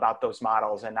those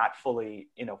models, and not fully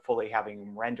having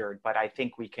them rendered. But I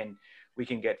think we can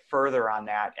get further on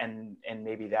that, and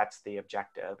maybe that's the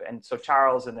objective. And so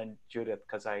Charles and then Judith,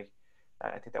 because I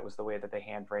think that was the way that they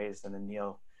hand raised, and then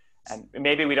Neil. And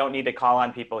maybe we don't need to call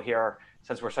on people here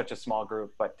since we're such a small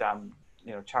group, but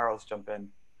Charles, jump in.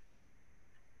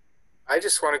 I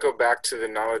just want to go back to the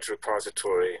knowledge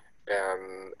repository.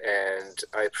 And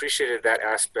I appreciated that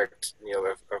aspect, Neil,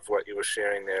 of what you were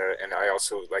sharing there. And I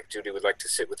also, like Judy, would like to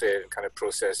sit with it and kind of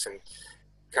process and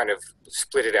kind of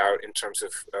split it out in terms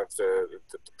of the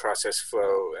process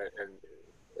flow and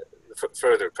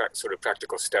further sort of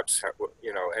practical steps,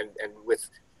 and with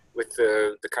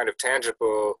the kind of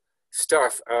tangible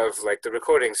stuff of like the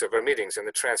recordings of our meetings and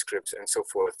the transcripts and so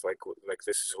forth, like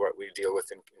this is what we deal with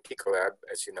in Picolab,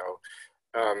 as you know,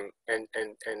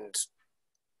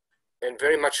 and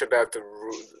very much about the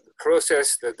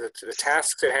process, the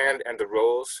tasks at hand and the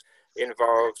roles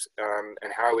involved,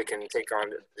 and how we can take on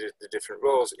the different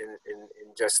roles in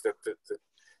just the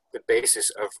basis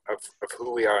of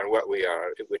who we are and what we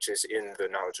are, which is in the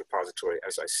knowledge repository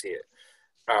as I see it.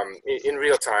 In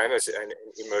real time, and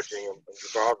emerging and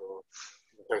evolving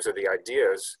in terms of the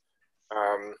ideas.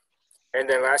 And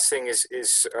then last thing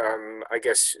is I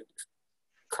guess,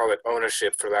 call it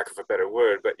ownership for lack of a better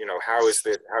word, but how is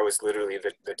literally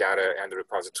the data and the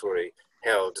repository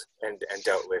held and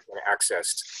dealt with and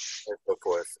accessed and so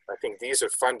forth. I think these are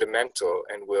fundamental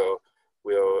and will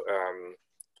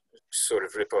sort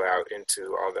of ripple out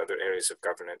into all the other areas of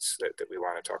governance that we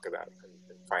want to talk about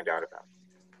and find out about.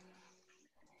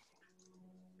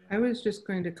 I was just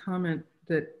going to comment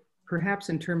that perhaps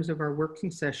in terms of our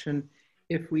working session,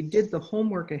 if we did the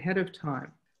homework ahead of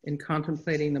time in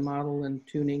contemplating the model and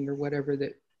tuning or whatever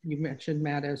that you mentioned,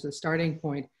 Matt, as a starting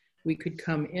point, we could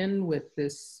come in with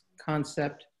this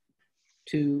concept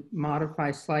to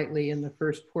modify slightly in the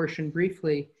first portion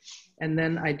briefly, and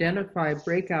then identify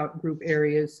breakout group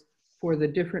areas for the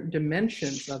different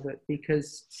dimensions of it,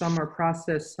 because some are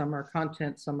process, some are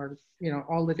content, some are,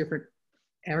 all the different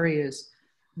areas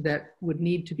that would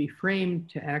need to be framed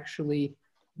to actually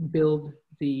build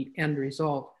the end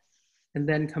result and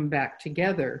then come back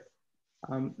together.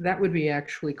 That would be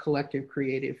actually collective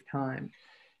creative time.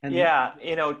 And yeah,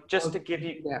 just to give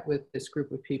you that with this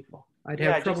group of people. I'd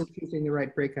have trouble choosing the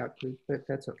right breakout group, but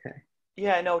that's okay.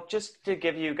 Yeah, no, just to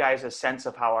give you guys a sense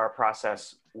of how our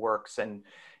process works. And,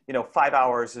 5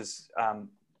 hours is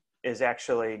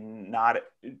actually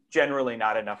generally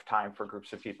not enough time for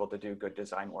groups of people to do good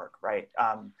design work, right?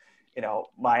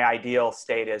 My ideal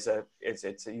state is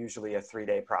it's usually a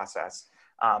 3-day process.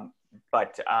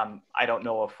 But I don't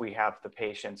know if we have the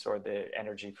patience or the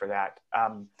energy for that.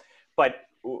 But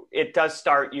it does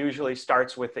usually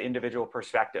starts with the individual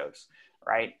perspectives,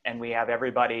 right? And we have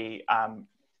everybody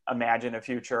imagine a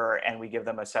future and we give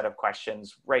them a set of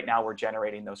questions. Right now we're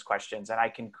generating those questions, and I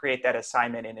can create that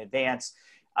assignment in advance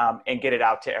and get it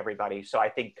out to everybody. So I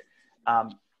think,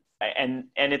 and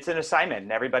it's an assignment,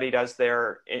 and everybody does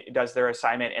their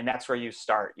assignment, and that's where you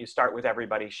start. You start with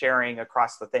everybody sharing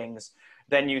across the things.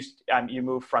 Then you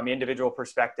move from individual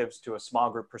perspectives to a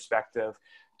small group perspective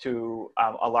to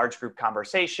a large group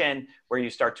conversation where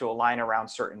you start to align around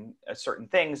certain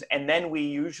things. And then we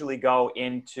usually go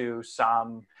into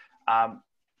some,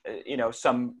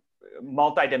 some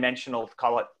multidimensional,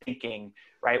 call it thinking,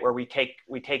 right? Where we take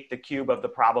the cube of the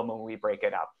problem and we break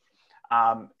it up.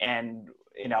 And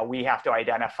we have to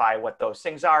identify what those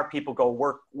things are. People go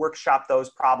workshop those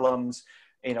problems,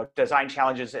 design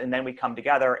challenges, and then we come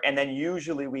together. And then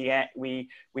usually we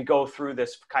go through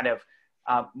this kind of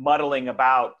muddling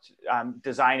about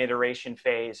design iteration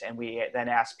phase, and we then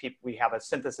ask people, we have a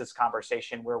synthesis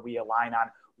conversation where we align on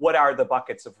what are the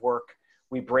buckets of work.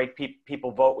 We break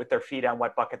people vote with their feet on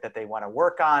what bucket that they want to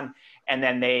work on, and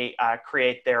then they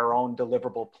create their own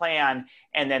deliverable plan,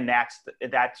 and then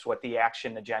that's what the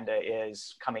action agenda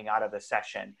is coming out of the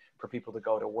session for people to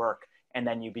go to work, and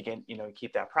then you begin,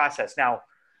 keep that process. Now,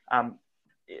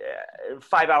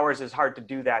 5 hours is hard to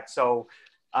do that, so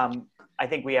I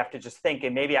think we have to just think,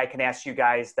 and maybe I can ask you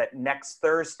guys that next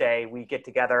Thursday we get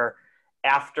together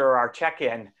after our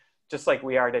check-in, just like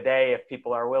we are today, if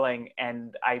people are willing,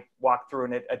 and I walk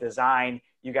through a design,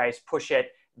 you guys push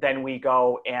it, then we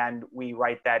go and we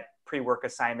write that pre-work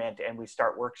assignment and we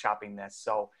start workshopping this.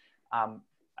 So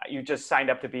you just signed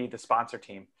up to be the sponsor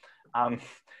team. And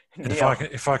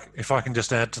if I can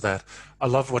just add to that, I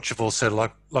love what you've all said. I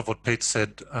love what Pete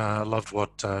said. I loved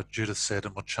what Judith said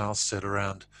and what Charles said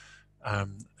around,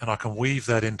 and I can weave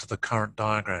that into the current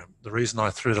diagram. The reason I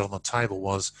threw it on the table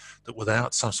was that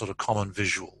without some sort of common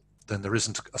visual, then there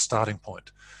isn't a starting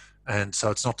point. And so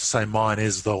it's not to say mine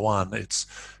is the one. It's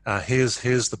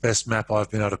here's the best map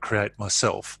I've been able to create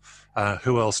myself.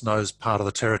 Who else knows part of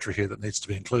the territory here that needs to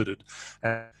be included?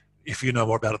 If you know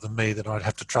more about it than me, then I'd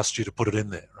have to trust you to put it in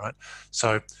there, right?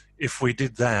 So if we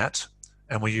did that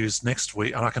and we use next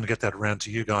week, and I can get that around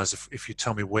to you guys if you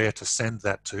tell me where to send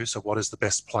that to. So what is the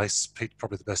best place? Pete,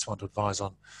 probably the best one to advise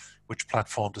on which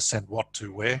platform to send what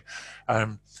to where. I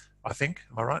think,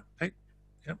 am I right, Pete?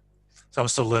 Yep. So I'm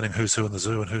still learning who's who in the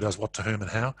zoo and who does what to whom and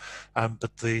how.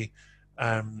 But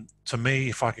to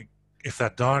me, if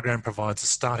that diagram provides a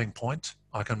starting point,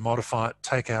 I can modify it,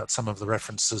 take out some of the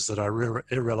references that are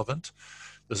irrelevant.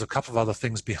 There's a couple of other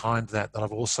things behind that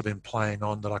I've also been playing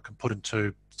on that I can put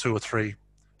into 2 or 3,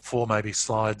 4 maybe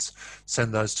slides,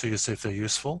 send those to you, see if they're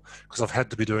useful. Because I've had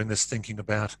to be doing this thinking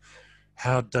about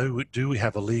how do we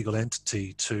have a legal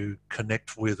entity to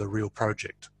connect with a real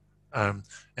project? And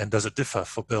does it differ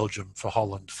for Belgium, for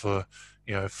Holland, for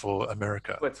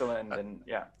America? Switzerland, and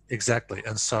yeah. Exactly.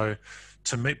 And so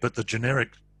to me, but the generic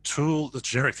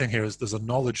thing here is there's a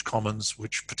knowledge commons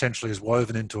which potentially is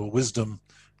woven into a wisdom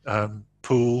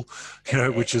pool,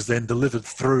 which is then delivered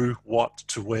through what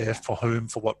to where, for whom,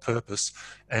 for what purpose,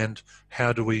 and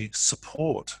how do we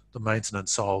support the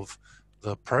maintenance of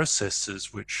the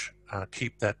processes which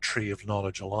keep that tree of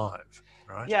knowledge alive,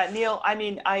 right? Yeah, Neil, I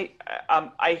mean, I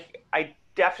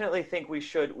definitely think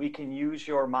we can use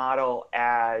your model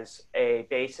as a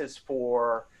basis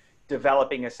for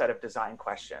developing a set of design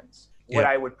questions. What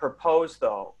I would propose,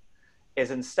 though,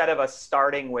 is instead of us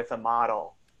starting with a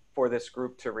model for this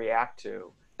group to react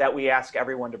to, that we ask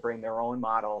everyone to bring their own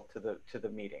model to the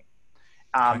meeting,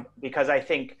 because I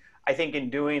think in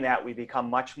doing that we become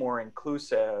much more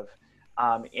inclusive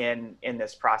in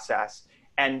this process.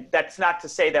 And that's not to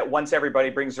say that once everybody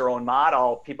brings their own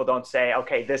model, people don't say,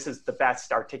 okay, this is the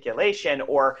best articulation,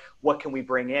 or what can we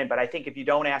bring in? But I think if you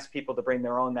don't ask people to bring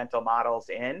their own mental models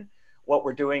in, what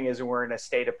we're doing is we're in a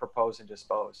state of propose and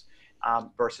dispose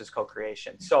versus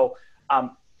co-creation. So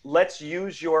let's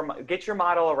get your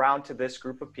model around to this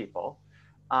group of people.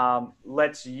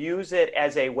 Let's use it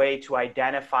as a way to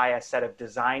identify a set of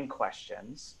design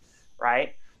questions,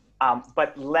 right?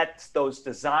 But let those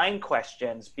design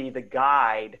questions be the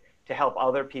guide to help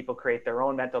other people create their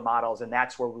own mental models. And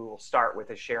that's where we will start with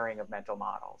a sharing of mental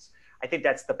models. I think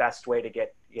that's the best way to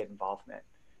get involvement.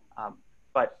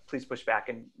 But please push back.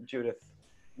 And Judith.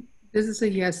 This is a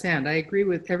yes and. I agree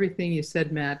with everything you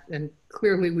said, Matt. And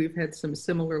clearly we've had some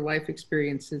similar life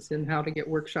experiences in how to get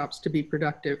workshops to be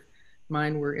productive.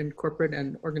 Mine were in corporate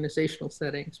and organizational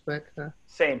settings, but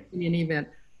same. In any event,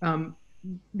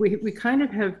 we kind of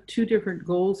have 2 different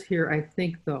goals here, I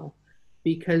think, though,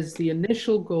 because the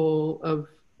initial goal of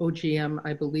OGM,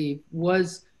 I believe,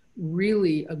 was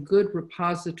really a good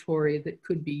repository that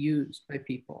could be used by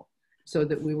people, so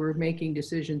that we were making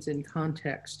decisions in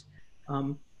context.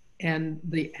 And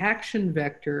the action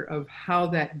vector of how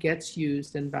that gets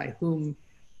used and by whom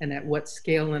and at what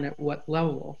scale and at what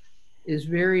level is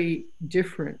very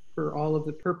different for all of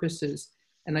the purposes.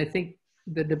 And I think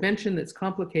the dimension that's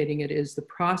complicating it is the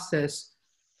process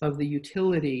of the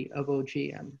utility of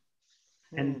OGM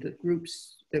and the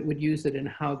groups that would use it and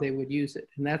how they would use it.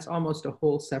 And that's almost a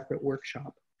whole separate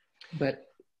workshop. But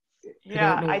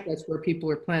yeah, I don't know if that's where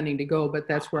people are planning to go, but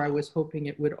that's where I was hoping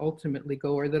it would ultimately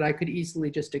go, or that I could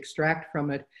easily just extract from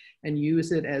it and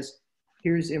use it as,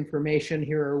 here's information,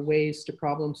 here are ways to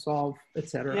problem solve,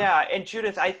 etc. Yeah, and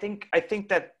Judith, I think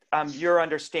that your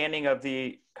understanding of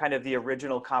the kind of the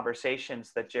original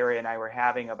conversations that Jerry and I were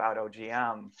having about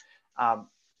OGM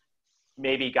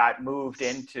maybe got moved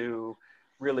into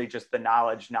really just the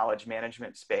knowledge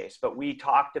management space. But we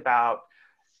talked about,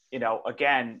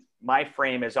 again, my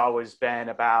frame has always been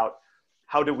about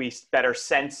how do we better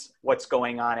sense what's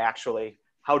going on actually?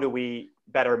 How do we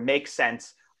better make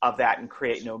sense of that and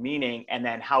create no meaning? And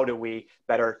then how do we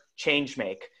better change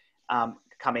make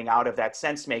coming out of that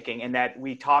sense making? And that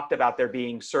we talked about there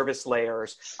being service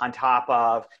layers on top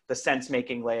of the sense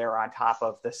making layer, on top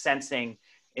of the sensing,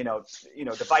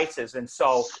 devices. And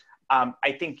so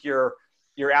I think you're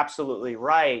absolutely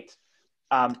right.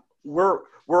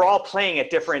 We're all playing at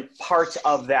different parts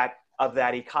of that of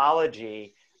that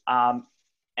ecology.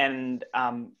 And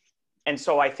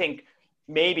so I think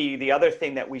maybe the other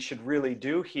thing that we should really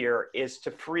do here is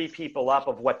to free people up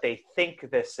of what they think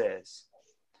this is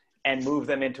and move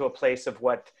them into a place of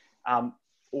what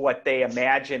they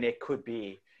imagine it could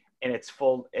be in its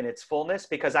fullness,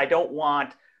 because I don't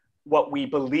want what we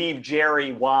believe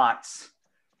Jerry wants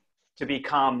to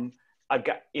become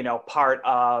part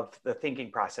of the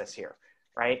thinking process here,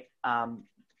 right? And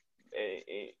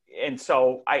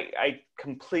so I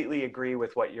completely agree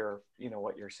with what you're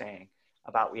saying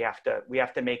about we have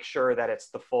to make sure that it's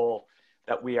the full,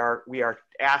 that we are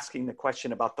asking the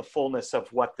question about the fullness of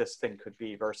what this thing could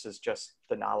be versus just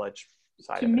the knowledge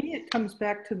side to of it. me, it comes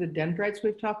back to the dendrites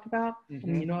we've talked about.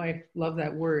 And I love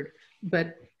that word,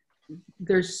 but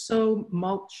there's so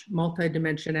much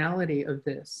multidimensionality of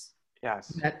this. Yes.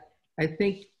 That I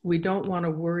think we don't want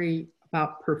to worry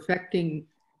about perfecting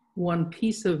one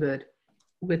piece of it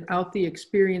without the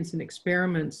experience and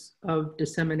experiments of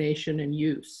dissemination and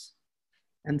use.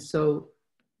 And so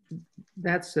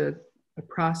that's a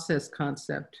process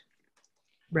concept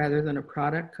rather than a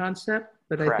product concept.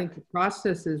 But Correct. I think the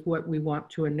process is what we want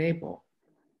to enable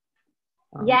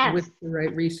Yes. with the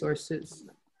right resources.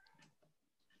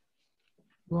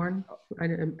 Lauren, I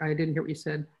didn't hear what you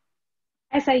said.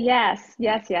 I said yes,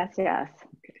 yes, yes, yes.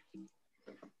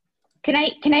 Can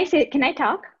I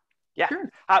talk? Yeah. Sure.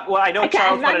 Well, I know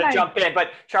Charles wanted to jump in,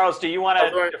 but Charles, do you want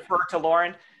to defer to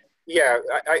Lauren? Yeah,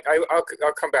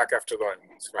 I'll come back after Lauren.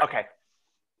 Okay.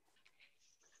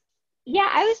 Yeah,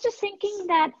 I was just thinking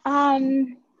that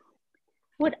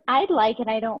what I'd like, and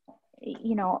I don't,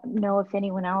 know if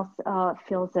anyone else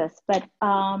feels this, but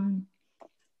how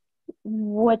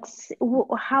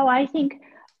I think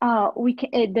we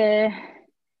can, the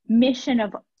mission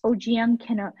of OGM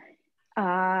can,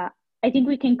 I think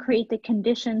we can create the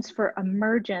conditions for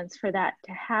emergence for that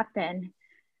to happen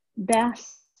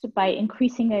best by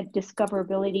increasing a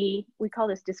discoverability. We call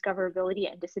this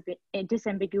discoverability and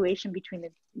disambiguation between the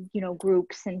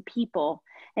groups and people,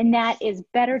 and that is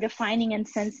better defining and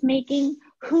sense making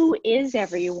who is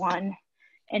everyone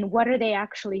and what are they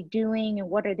actually doing and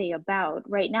what are they about.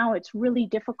 Right now it's really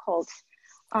difficult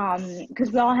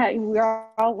because we're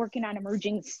all working on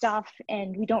emerging stuff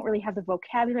and we don't really have the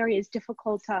vocabulary. It's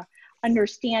difficult to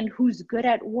understand who's good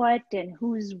at what and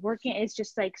who's working. It's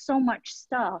just like so much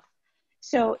stuff.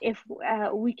 So if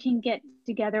we can get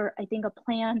together, I think, a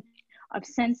plan of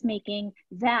sense making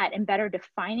that and better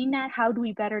defining that, how do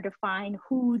we better define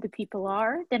who the people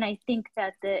are? Then I think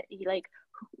that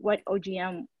what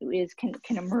OGM is can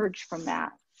emerge from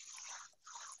that.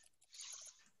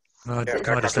 Can I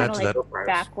just add to that?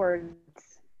 Backwards.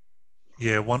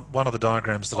 Yeah, one of the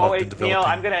diagrams that I've been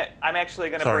developing. Neil, I'm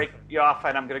actually gonna break you off,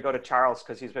 and I'm gonna go to Charles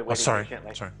because he's been waiting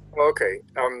patiently. Sorry. Okay.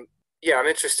 Yeah, I'm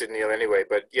interested, Neil, anyway.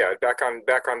 But yeah, back on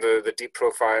the deep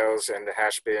profiles and the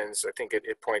hash bins. I think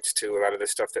it points to a lot of the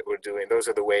stuff that we're doing. Those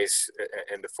are the ways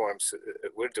and the forms that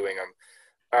we're doing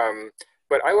them.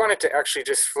 But I wanted to actually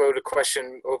just float a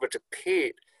question over to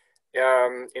Pete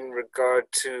in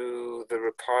regard to the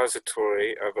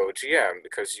repository of OGM,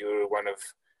 because you're one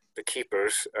of the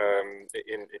keepers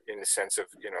in the sense of,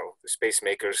 the space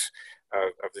makers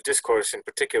of the discourse in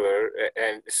particular.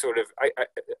 And sort of,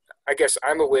 I guess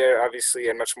I'm aware, obviously,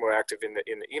 and much more active in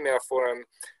the email forum,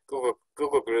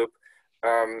 Google group.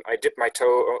 I dip my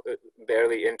toe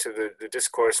barely into the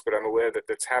discourse, but I'm aware that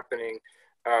that's happening.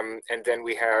 And then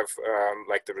we have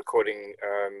like the recording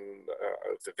of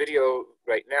the video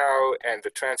right now and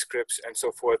the transcripts and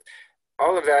so forth.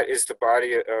 All of that is the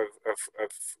body of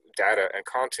data and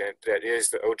content that is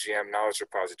the OGM knowledge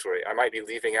repository. I might be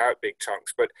leaving out big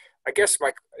chunks, but I guess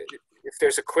if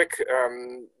there's a quick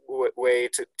way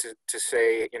to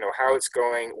say, how it's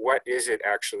going, what is it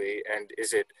actually, and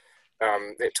is it,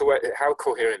 how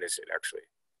coherent is it actually?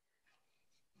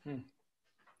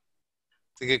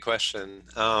 It's a good question.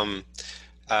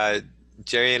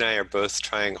 Jerry and I are both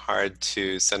trying hard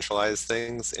to centralize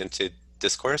things into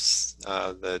discourse,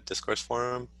 the discourse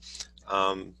forum,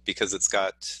 because it's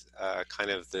got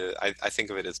kind of I think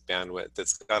of it as bandwidth.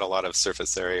 It's got a lot of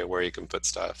surface area where you can put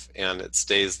stuff, and it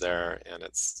stays there, and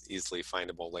it's easily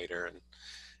findable later,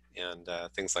 and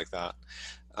things like that.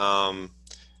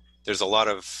 There's a lot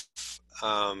of,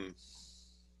 I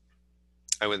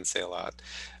wouldn't say a lot.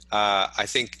 I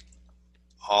think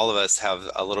all of us have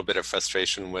a little bit of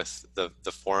frustration with the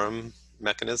forum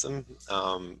mechanism.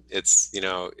 It's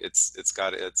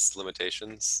got its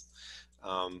limitations,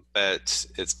 but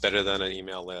it's better than an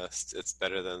email list. It's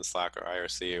better than Slack or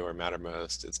IRC or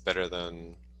Mattermost. It's better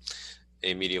than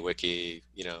a MediaWiki.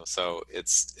 So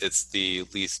it's the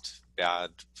least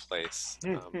bad place.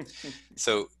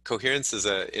 So coherence is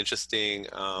an interesting,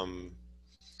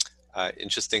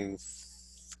 interesting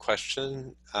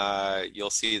question. You'll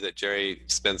see that Jerry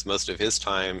spends most of his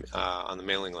time on the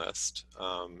mailing list,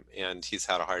 and he's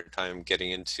had a hard time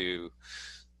getting into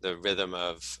the rhythm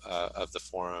of the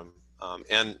forum.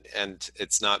 And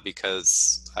it's not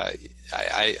because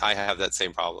I have that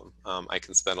same problem. I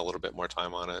can spend a little bit more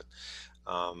time on it.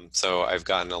 So I've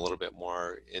gotten a little bit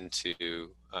more into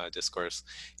discourse,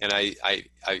 and I've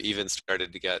even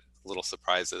started to get little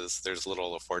surprises. There's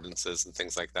little affordances and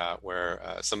things like that where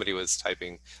somebody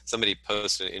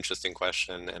posted an interesting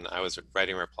question and I was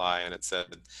writing a reply and it said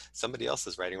somebody else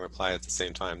is writing a reply at the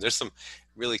same time. There's some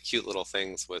really cute little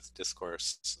things with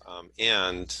discourse,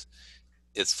 and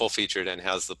it's full featured and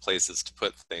has the places to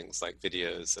put things like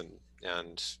videos and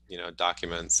you know,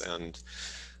 documents and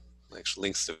actually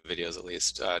links to videos, at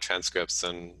least transcripts,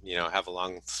 and you know, have a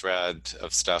long thread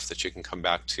of stuff that you can come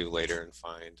back to later and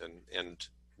find and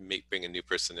bring a new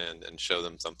person in and show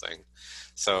them something.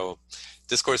 So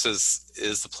discourse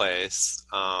is the place.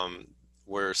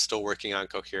 We're still working on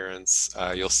coherence.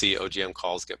 You'll see OGM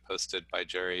calls get posted by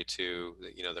Jerry to,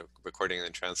 you know, the recording and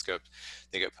the transcript.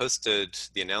 They get posted,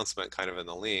 the announcement kind of in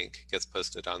the link gets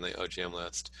posted on the OGM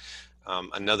list.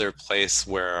 Another place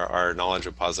where our knowledge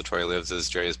repository lives is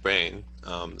Jerry's Brain.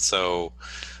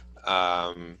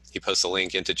 He posts a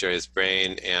link into Jerry's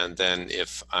Brain, and then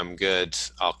if I'm good,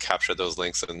 I'll capture those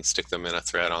links and stick them in a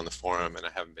thread on the forum, and I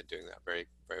haven't been doing that very,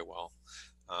 very well.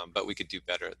 But we could do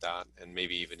better at that, and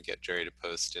maybe even get Jerry to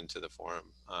post into the forum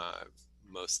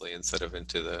mostly instead of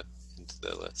into the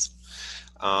list.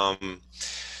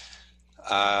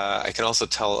 I can also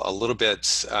tell a little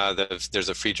bit that there's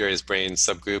a Free Jerry's Brain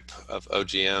subgroup of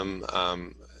OGM,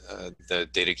 the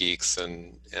data geeks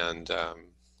and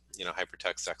you know,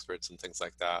 hypertext experts and things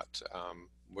like that.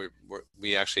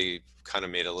 We actually kind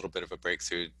of made a little bit of a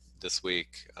breakthrough this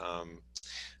week.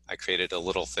 I created a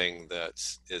little thing that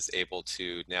is able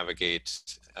to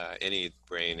navigate any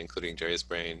brain, including Jerry's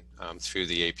Brain, through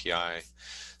the API.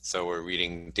 So we're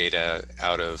reading data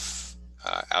out of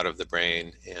the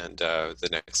brain, and the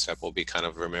next step will be kind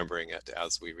of remembering it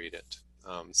as we read it.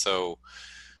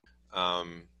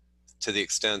 To the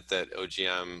extent that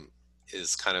OGM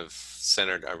is kind of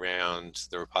centered around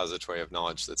the repository of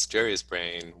knowledge that's Jerry's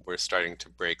Brain, we're starting to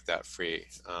break that free,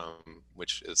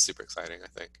 which is super exciting, I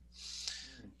think.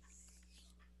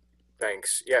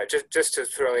 Thanks. Yeah, just to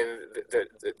throw in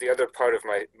the other part of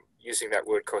my using that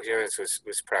word coherence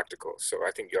was practical. So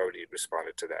I think you already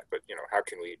responded to that. But you know, how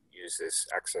can we use this,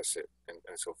 access it, and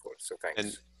so forth? So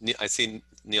thanks. And I see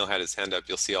Neil had his hand up.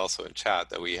 You'll see also in chat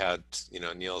that we had, you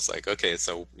know, Neil's like, okay,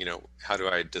 so you know, how do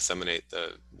I disseminate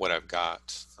what I've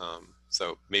got?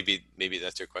 So maybe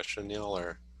that's your question, Neil,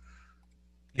 or.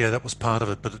 Yeah, that was part of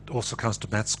it, but it also comes to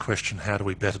Matt's question, how do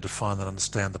we better define and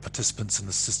understand the participants in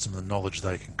the system and the knowledge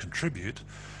they can contribute?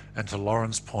 And to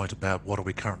Lauren's point about what are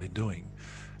we currently doing?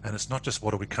 And it's not just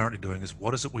what are we currently doing, is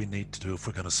what is it we need to do if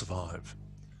we're going to survive?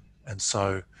 And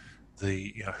so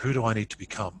you know, who do I need to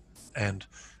become? And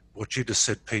what you just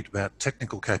said, Pete, about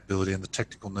technical capability and the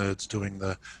technical nerds doing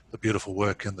the beautiful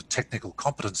work in the technical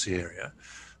competency area,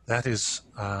 that is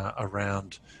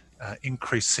around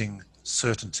increasing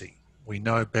certainty. We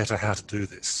know better how to do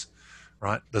this,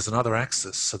 right? There's another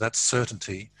axis, so that's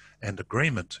certainty, and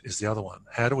agreement is the other one.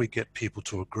 How do we get people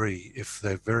to agree if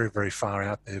they're very, very far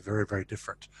out there, very, very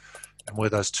different? And where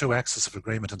those two axes of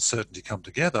agreement and certainty come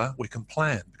together, we can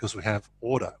plan because we have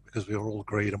order, because we're all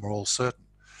agreed and we're all certain.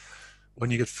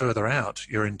 When you get further out,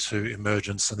 you're into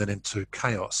emergence and then into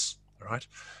chaos, right?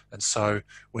 And so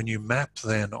when you map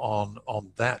then on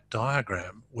that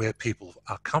diagram where people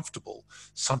are comfortable,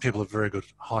 some people have very good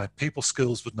high people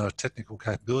skills with no technical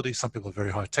capability. Some people are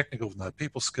very high technical with no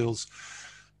people skills.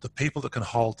 The people that can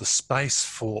hold the space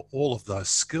for all of those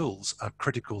skills are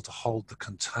critical to hold the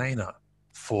container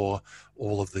for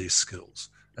all of these skills.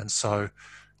 And so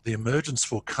the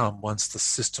emergence will come once the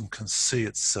system can see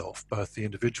itself, both the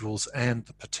individuals and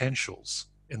the potentials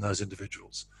in those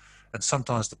individuals. And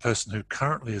sometimes the person who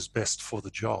currently is best for the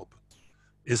job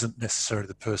isn't necessarily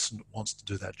the person that wants to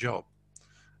do that job,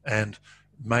 and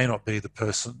may not be the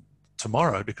person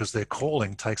tomorrow because their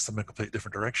calling takes them in a completely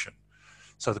different direction.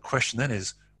 So the question then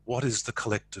is, what is the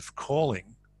collective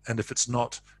calling? And if it's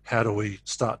not, how do we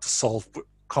start to solve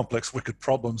complex, wicked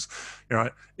problems, you know,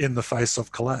 in the face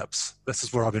of collapse? This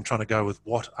is where I've been trying to go with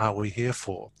what are we here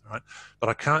for, right? But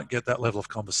I can't get that level of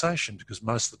conversation because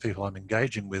most of the people I'm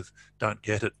engaging with don't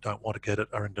get it, don't want to get it,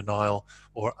 are in denial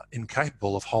or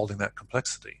incapable of holding that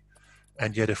complexity.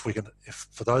 And yet if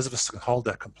for those of us who can hold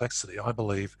that complexity, I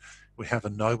believe we have a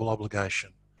noble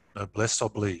obligation noblesse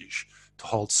oblige, to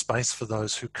hold space for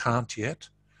those who can't yet,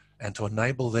 and to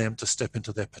enable them to step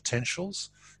into their potentials,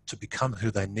 to become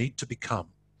who they need to become.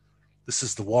 This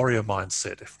is the warrior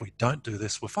mindset. If we don't do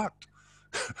this, we're fucked.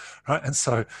 Right? And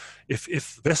so if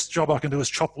the best job I can do is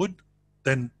chop wood,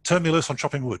 then turn me loose on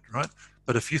chopping wood, right?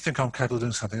 But if you think I'm capable of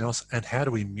doing something else, and how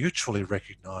do we mutually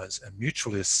recognize and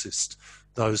mutually assist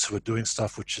those who are doing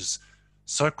stuff which is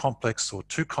so complex or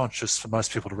too conscious for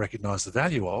most people to recognize the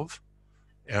value of?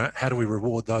 You know, how do we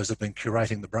reward those that have been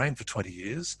curating the brain for 20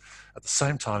 years? At the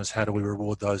same time as how do we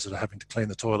reward those that are having to clean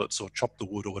the toilets or chop the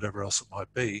wood or whatever else it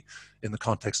might be, in the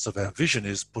context of our vision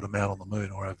is put a man on the moon,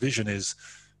 or our vision is,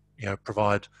 you know,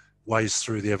 provide ways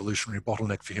through the evolutionary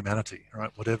bottleneck for humanity,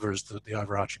 right? Whatever is the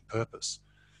overarching purpose.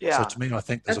 Yeah. So to me, I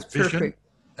think there's That's a vision perfect.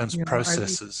 and You know,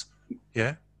 processes.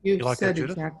 Yeah? You've like said that,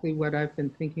 Judith? exactly what I've been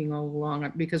thinking all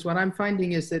along, because what I'm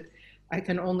finding is that I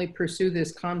can only pursue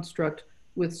this construct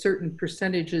with certain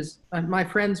percentages. My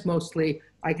friends mostly,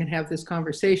 I can have this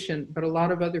conversation, but a lot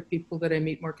of other people that I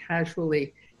meet more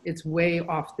casually, it's way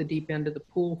off the deep end of the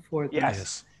pool for them.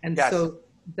 Yes. And Yes. so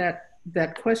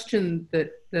that question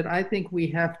that I think we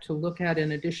have to look at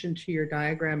in addition to your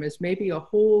diagram is maybe a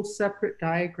whole separate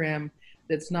diagram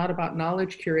that's not about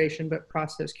knowledge curation, but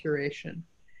process curation.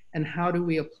 And how do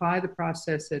we apply the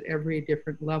process at every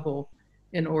different level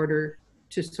in order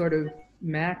to sort of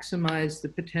maximize the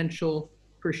potential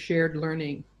for shared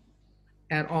learning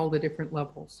at all the different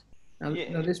levels.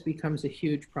 Now this becomes a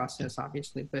huge process,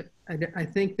 obviously, but I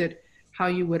think that how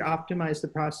you would optimize the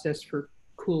process for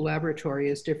Cool Laboratory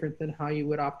is different than how you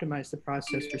would optimize the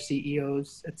process for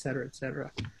CEOs, et cetera, et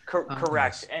cetera.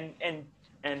 Correct. And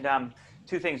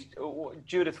two things,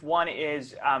 Judith. One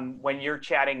is when you're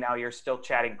chatting now, you're still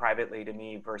chatting privately to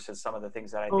me versus some of the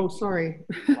things that I think sorry.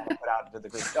 you want to put out into the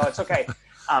group. No, it's okay.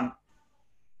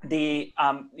 The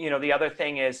other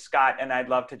thing is, Scott, and I'd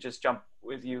love to just jump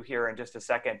with you here in just a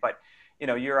second, but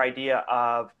your idea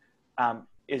of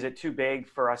is it too big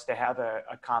for us to have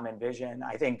a common vision?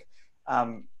 I think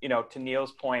to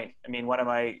Neil's point, I mean, one of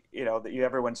my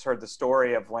everyone's heard the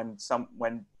story of when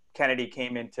Kennedy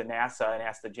came into NASA and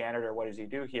asked the janitor, what does he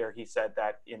do here? He said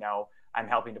that, I'm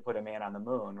helping to put a man on the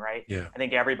moon, right? Yeah. I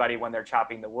think everybody, when they're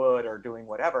chopping the wood or doing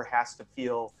whatever, has to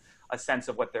feel a sense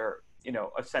of what they're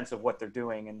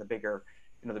doing in the bigger,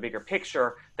 the bigger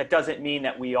picture. That doesn't mean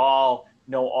that we all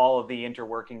know all of the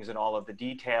interworkings and all of the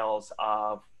details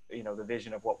of, the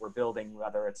vision of what we're building,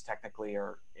 whether it's technically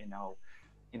or,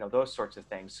 those sorts of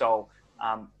things. So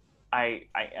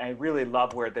I really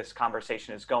love where this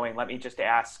conversation is going. Let me just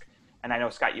ask, and I know,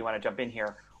 Scott, you want to jump in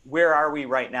here. Where are we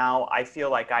right now? I feel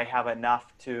like I have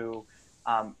enough to,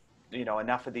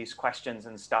 enough of these questions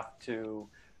and stuff to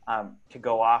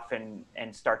go off and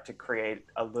start to create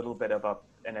a little bit of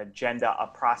an agenda, a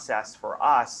process for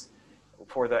us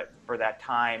for that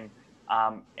time.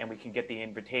 And we can get the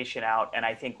invitation out. And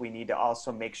I think we need to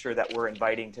also make sure that we're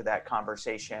inviting to that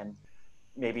conversation,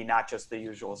 maybe not just the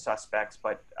usual suspects,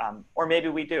 but, or maybe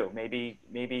we do,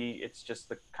 maybe it's just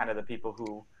the kind of the people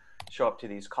who show up to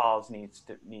these calls need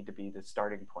to be the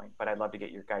starting point. But I'd love to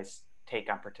get your guys'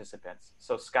 take on participants.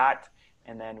 So Scott,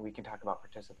 and then we can talk about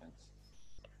participants.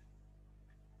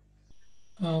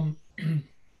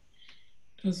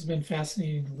 This has been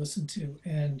fascinating to listen to.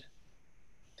 And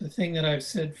the thing that I've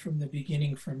said from the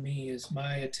beginning for me is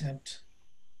my attempt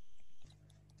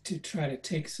to try to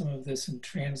take some of this and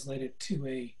translate it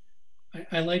to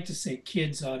I like to say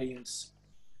kids audience,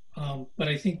 but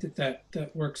I think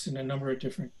that works in a number of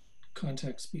different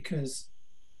contexts, because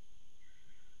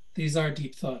these are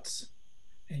deep thoughts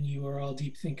and you are all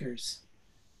deep thinkers.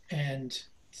 And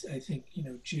I think,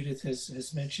 Judith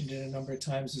has mentioned it a number of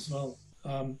times as well,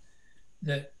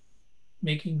 that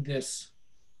making this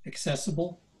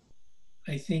accessible,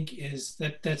 I think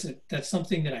that's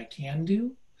something that I can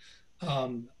do.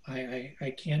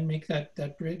 I can make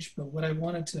that bridge, but what I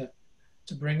wanted to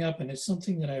bring up, and it's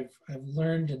something that I've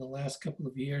learned in the last couple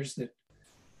of years that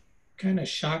kind of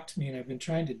shocked me, and I've been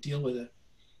trying to deal with it.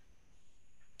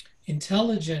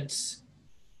 Intelligence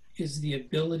is the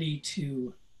ability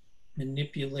to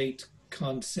manipulate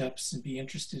concepts and be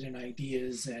interested in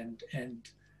ideas and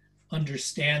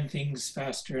understand things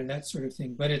faster and that sort of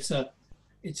thing. But it's a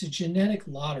genetic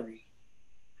lottery,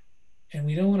 and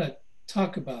we don't want to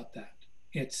talk about that.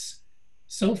 It's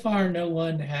so far no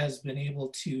one has been able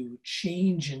to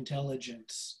change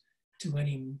intelligence to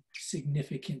any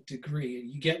significant degree.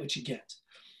 You get what you get,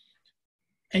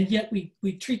 and yet we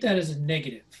treat that as a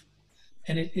negative,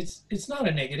 and it's not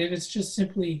a negative. It's just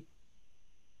simply,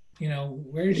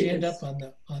 where did you end up on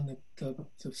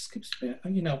the skip span?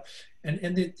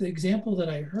 And the example that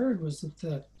I heard was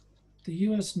that the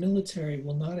U.S. military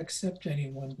will not accept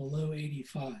anyone below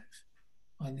 85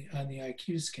 on the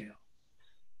IQ scale,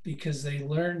 because they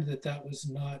learned that that was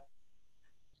not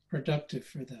productive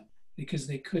for them, because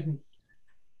they couldn't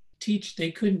teach,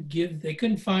 they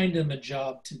couldn't find them a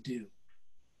job to do.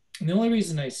 And the only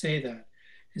reason I say that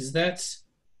is that's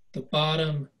the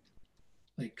bottom,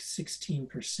 like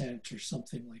 16% or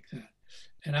something like that.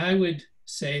 And I would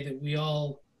say that we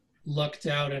all lucked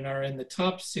out and are in the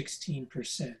top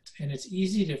 16%. And it's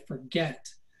easy to forget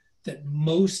that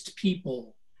most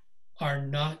people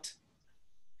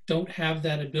don't have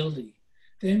that ability.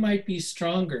 They might be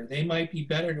stronger. They might be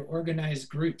better to organize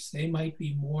groups. They might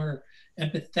be more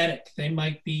empathetic. They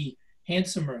might be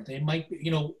handsomer. They might be, you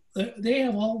know, they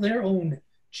have all their own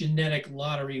genetic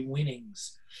lottery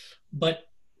winnings. But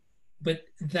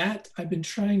that I've been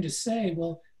trying to say,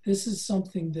 well, this is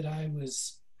something that I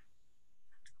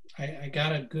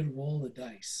got a good roll of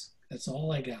dice. That's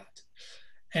all I got.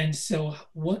 And so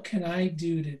what can I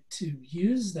do to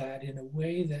use that in a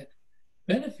way that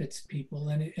benefits people?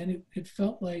 And it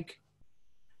felt like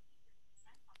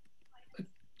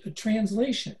a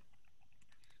translation.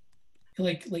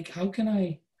 Like how can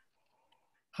I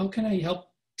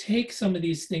help take some of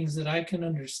these things that I can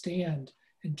understand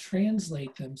and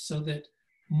translate them so that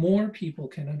more people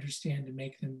can understand and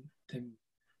make them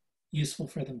useful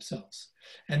for themselves.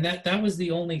 And that was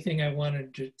the only thing I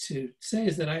wanted to say,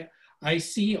 is that I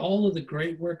see all of the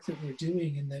great work that we're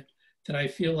doing, and that I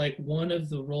feel like one of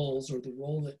the roles, or the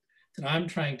role that I'm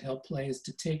trying to help play, is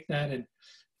to take that and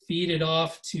feed it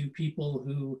off to people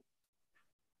who,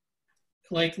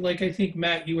 like I think,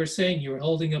 Matt, you were saying, you were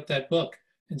holding up that book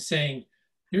and saying,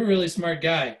 you're a really smart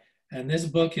guy, and this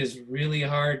book is really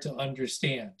hard to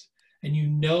understand. And you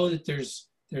know that there's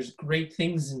great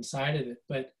things inside of it,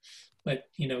 but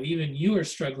you know, even you are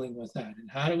struggling with that. And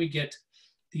how do we get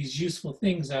these useful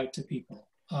things out to people?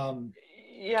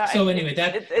 Yeah. So anyway,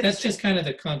 that's just kind of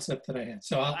the concept that I had.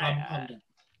 So I'm done.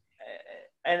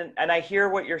 And I hear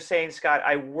what you're saying, Scott.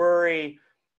 I worry,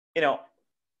 you know,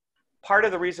 part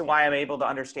of the reason why I'm able to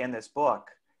understand this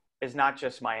book is not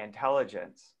just my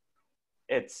intelligence.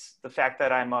 It's the fact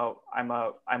that I'm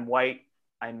white,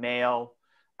 I'm male.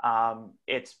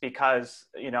 It's because,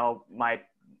 you know,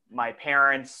 my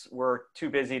parents were too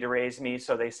busy to raise me,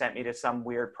 so they sent me to some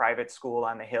weird private school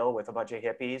on the hill with a bunch of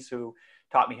hippies who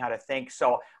taught me how to think.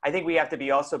 So I think we have to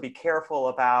also be careful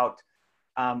about,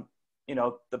 you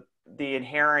know, the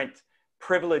inherent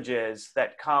privileges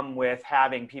that come with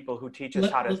having people who teach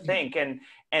us how to think,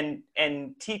 and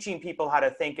teaching people how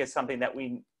to think is something that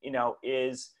we, you know,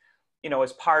 is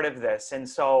part of this. And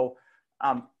so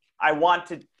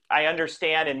I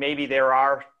understand, and maybe there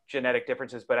are genetic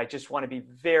differences, but I just want to be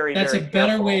very, That's very a better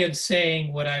careful. way of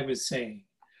saying what I was saying.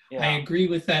 Yeah. I agree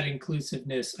with that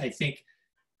inclusiveness. I think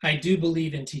I do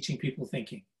believe in teaching people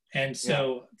thinking. And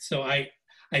so,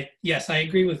 yes, I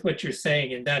agree with what you're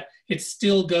saying, and that it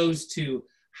still goes to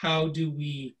how do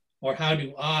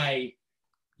I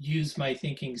use my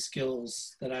thinking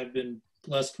skills that I've been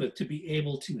blessed with to be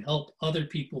able to help other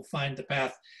people find the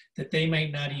path that they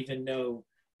might not even know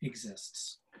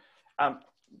exists.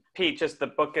 Pete, just the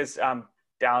book is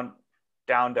Down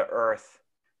to Earth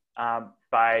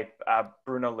by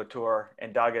Bruno Latour,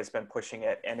 and Doug has been pushing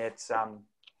it, and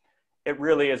it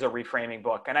really is a reframing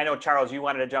book. And I know, Charles, you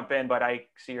wanted to jump in, but I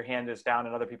see your hand is down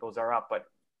and other people's are up, but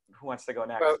who wants to go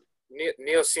next? Well,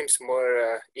 Neil seems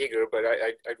more eager, but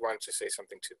I'd want to say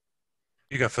something too.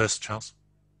 You go first, Charles.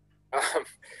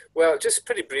 Well, just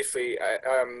pretty briefly,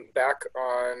 back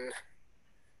on,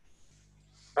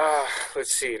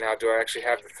 let's see, now do I actually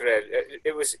have the thread?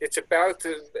 It's about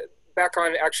back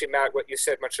on, actually, Matt, what you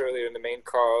said much earlier in the main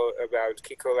call about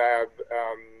Kiko Lab,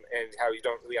 and how you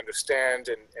don't really understand,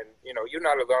 and you know, you're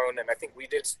not alone. And I think we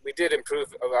did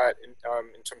improve a lot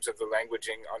in terms of the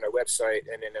languaging on our website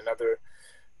and in another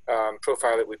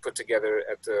profile that we put together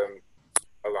at the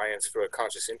Alliance for a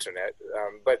Conscious Internet.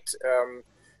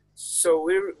 So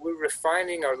we're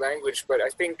refining our language, but I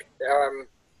think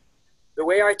the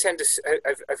way I tend to,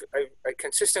 I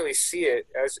consistently see it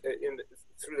as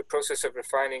through the process of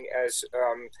refining as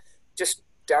just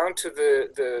down to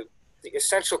the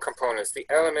essential components, the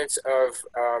elements of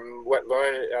what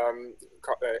Lauren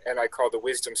and I call the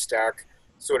wisdom stack,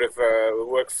 sort of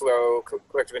workflow,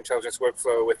 collective intelligence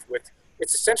workflow with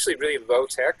it's essentially really low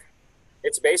tech.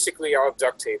 It's basically all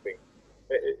duct taping.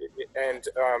 And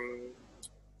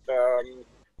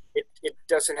it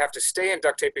doesn't have to stay in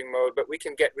duct taping mode, but we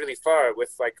can get really far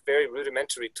with like very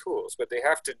rudimentary tools, but they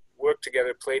have to work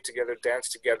together, play together, dance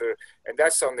together. And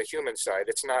that's on the human side.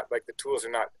 It's not like the tools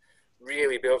are not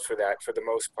really built for that for the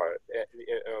most part,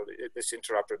 you know, this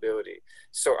interoperability.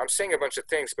 So I'm saying a bunch of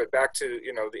things, but back to,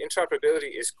 you know, the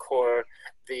interoperability is core.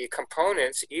 The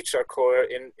components each are core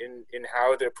in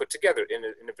how they're put together in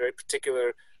a very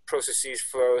particular processes,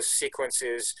 flows,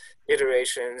 sequences,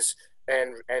 iterations,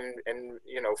 and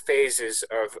you know, phases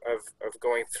of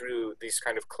going through these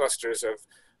kind of clusters of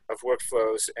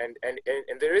workflows, and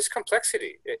there is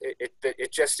complexity.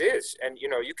 It just is, and you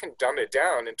know, you can dumb it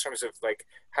down in terms of like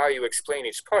how you explain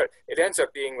each part. It ends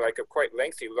up being like a quite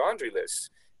lengthy laundry list,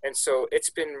 and so it's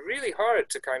been really hard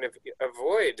to kind of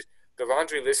avoid the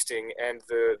laundry listing and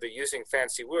the using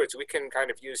fancy words. We can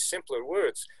kind of use simpler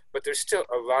words, but there's still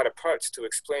a lot of parts to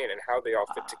explain and how they all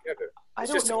fit together. I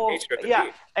don't know.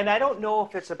 Yeah, and I don't know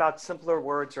if it's about simpler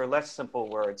words or less simple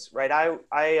words, right?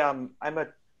 I'm a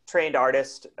trained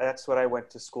artist. That's what I went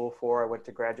to school for. I went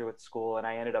to graduate school, and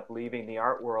I ended up leaving the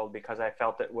art world because I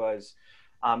felt it was,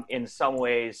 in some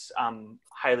ways,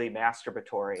 highly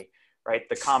masturbatory, right?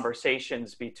 The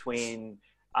conversations between,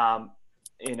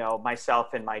 you know,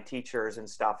 myself and my teachers and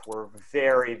stuff were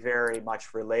very, very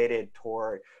much related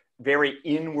toward very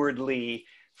inwardly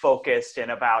focused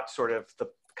and about sort of the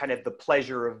kind of the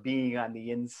pleasure of being on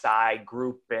the inside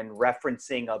group and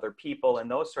referencing other people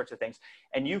and those sorts of things.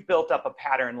 And you've built up a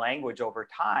pattern language over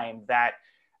time that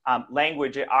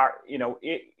language you know,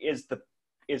 is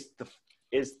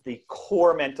the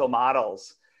core mental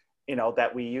models, you know,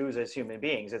 that we use as human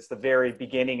beings. It's the very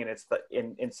beginning, and it's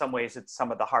in some ways it's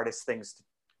some of the hardest things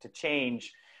to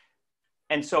change.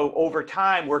 And so over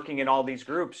time, working in all these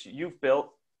groups, you've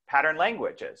built pattern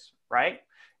languages, right?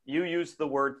 You use the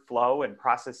word flow and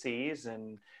processes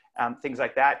and things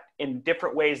like that in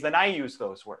different ways than I use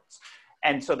those words.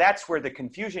 And so that's where the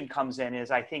confusion comes in, is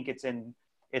I think it's in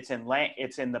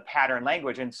the pattern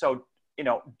language. And so, you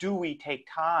know, do we take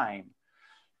time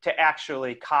to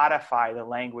actually codify the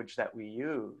language that we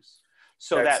use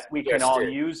so that we can all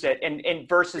use it, and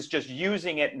versus just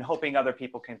using it and hoping other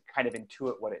people can kind of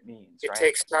intuit what it means. It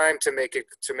takes time to make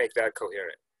that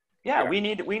coherent. Yeah, we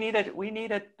need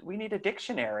a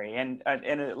dictionary and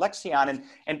a lexicon,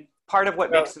 and part of what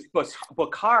makes this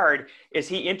book hard is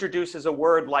he introduces a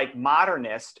word like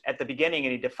modernist at the beginning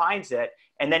and he defines it,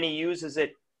 and then he uses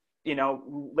it, you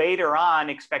know, later on,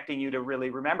 expecting you to really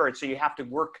remember it. So you have to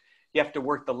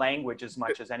work the language as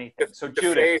much as anything. So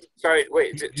Judith, sorry,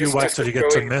 wait. You wait till you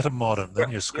get to meta-modern, then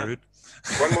you're screwed.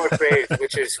 One more phrase,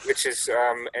 which is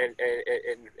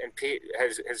and Pete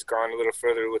has gone a little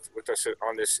further with us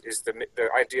on this, is the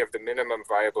idea of the minimum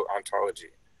viable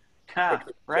ontology.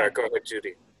 Right. Go ahead,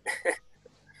 Judy.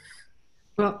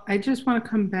 Well, I just want to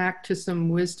come back to some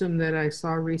wisdom that I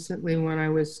saw recently when I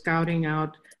was scouting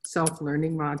out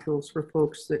self-learning modules for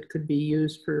folks that could be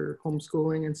used for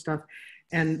homeschooling and stuff.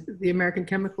 And the American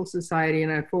Chemical Society,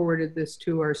 and I forwarded this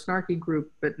to our snarky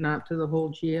group, but not to the whole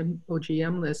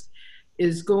OGM list,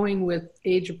 is going with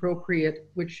age appropriate,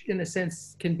 which in a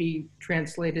sense can be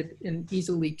translated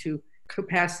easily to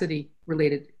capacity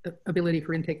related ability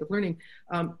for intake of learning.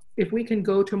 If we can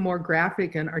go to more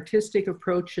graphic and artistic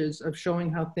approaches of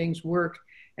showing how things work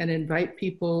and invite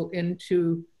people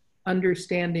into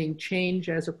understanding change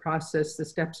as a process, the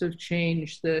steps of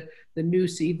change, the new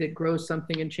seed that grows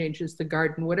something and changes the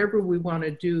garden, whatever we want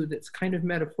to do that's kind of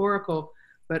metaphorical,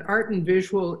 but art and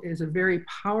visual is a very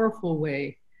powerful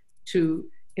way to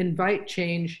invite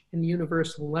change in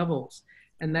universal levels.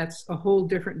 And that's a whole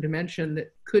different dimension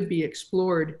that could be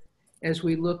explored as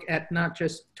we look at not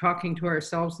just talking to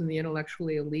ourselves and the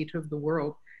intellectually elite of the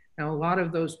world. Now, a lot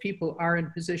of those people are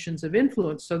in positions of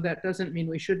influence, so that doesn't mean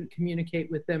we shouldn't communicate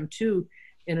with them too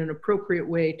in an appropriate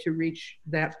way to reach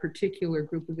that particular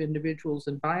group of individuals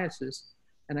and biases.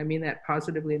 And I mean that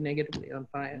positively and negatively on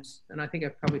bias. And I think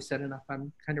I've probably said enough.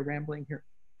 I'm kind of rambling here.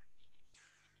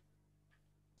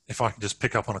 If I can just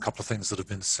pick up on a couple of things that have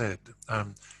been said.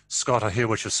 Scott, I hear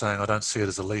what you're saying. I don't see it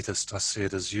as elitist. I see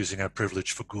it as using our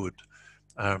privilege for good.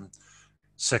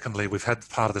 Secondly, we've had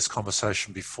part of this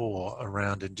conversation before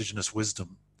around Indigenous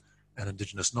wisdom and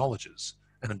Indigenous knowledges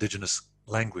and Indigenous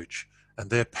language, and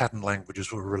their pattern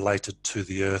languages were related to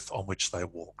the earth on which they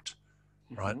walked,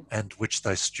 right, and which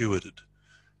they stewarded.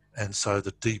 And so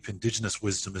the deep Indigenous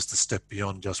wisdom is the step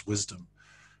beyond just wisdom.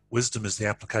 Wisdom is the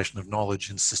application of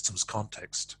knowledge in systems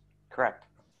context. Correct.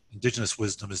 Indigenous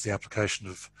wisdom is the application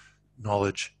of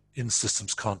knowledge in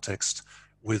systems context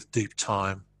with deep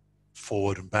time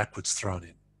forward and backwards thrown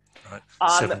in, right?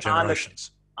 7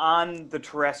 generations. On the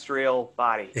terrestrial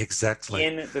body. Exactly.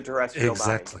 In the terrestrial body.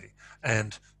 Exactly.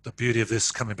 And the beauty of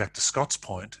this, coming back to Scott's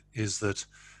point, is that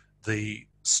the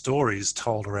stories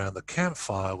told around the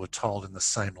campfire were told in the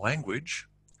same language,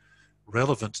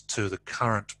 relevant to the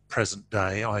current present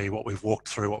day, i.e. what we've walked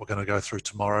through, what we're going to go through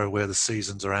tomorrow, where the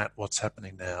seasons are at, what's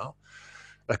happening now.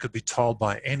 They could be told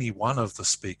by any one of the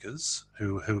speakers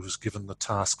who was given the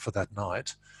task for that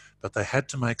night, but they had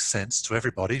to make sense to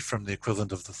everybody, from the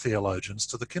equivalent of the theologians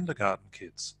to the kindergarten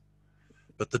kids.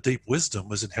 But the deep wisdom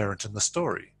was inherent in the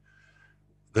story.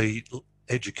 The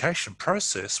education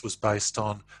process was based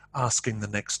on asking the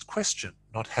next question,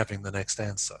 not having the next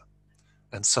answer.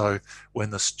 And so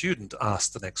when the student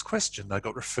asked the next question, they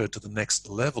got referred to the next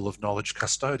level of knowledge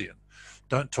custodian.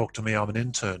 Don't talk to me, I'm an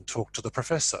intern, talk to the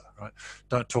professor, right?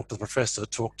 Don't talk to the professor,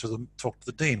 talk to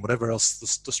the dean, whatever else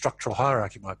the structural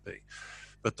hierarchy might be.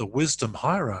 But the wisdom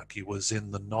hierarchy was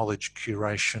in the knowledge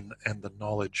curation and the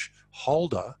knowledge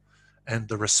holder, and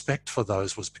the respect for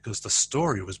those was because the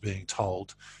story was being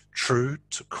told true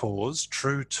to cause,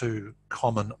 true to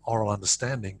common oral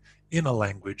understanding in a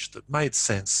language that made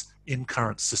sense in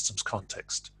current systems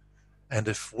context. And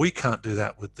if we can't do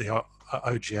that with the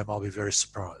OGM, I'll be very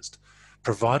surprised,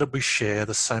 provided we share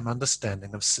the same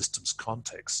understanding of systems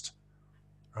context,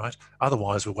 right?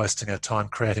 Otherwise, we're wasting our time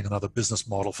creating another business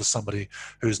model for somebody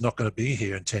who's not going to be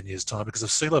here in 10 years' time because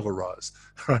of sea level rise,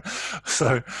 right?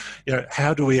 So, you know,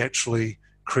 how do we actually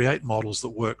create models that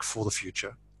work for the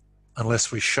future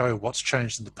unless we show what's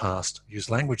changed in the past, use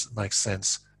language that makes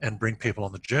sense, and bring people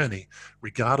on the journey,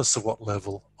 regardless of what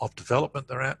level of development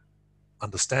they're at,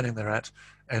 understanding they're at,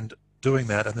 and doing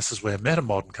that, and this is where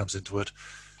metamodern comes into it,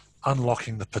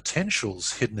 unlocking the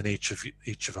potentials hidden in each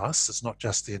of us. It's not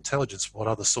just the intelligence, but what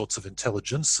other sorts of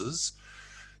intelligences.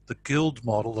 The guild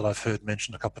model that I've heard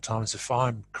mentioned a couple of times, if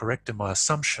I'm correct in my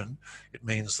assumption, it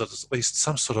means that there's at least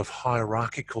some sort of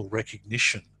hierarchical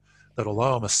recognition that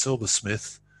although I'm a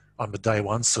silversmith, I'm a day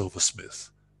one silversmith,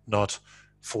 not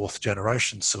fourth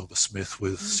generation silversmith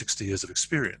with 60 years of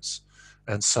experience.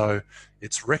 And so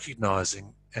it's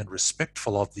recognizing and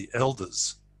respectful of the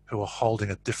elders who are holding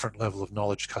a different level of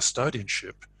knowledge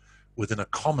custodianship within a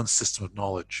common system of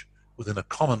knowledge, within a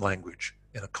common language,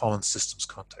 in a common systems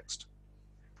context.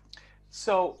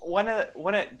 So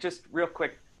just real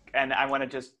quick, and I want to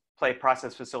just play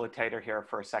process facilitator here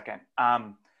for a second.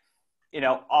 You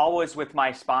know, always with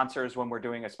my sponsors when we're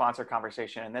doing a sponsor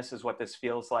conversation, and this is what this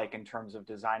feels like in terms of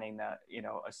designing the, you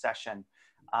know, a session.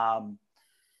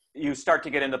 You start to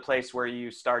get in the place where you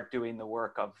start doing the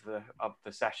work of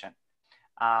the session.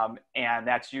 And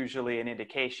that's usually an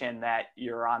indication that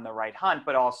you're on the right hunt,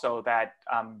 but also that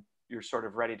you're sort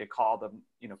of ready to call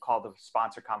the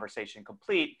sponsor conversation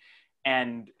complete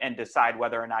and decide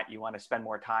whether or not you want to spend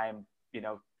more time, you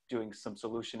know, doing some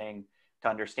solutioning to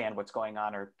understand what's going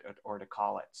on or to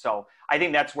call it. So I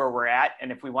think that's where we're at.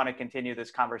 And if we want to continue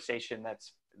this conversation,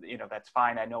 that's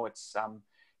fine. I know it's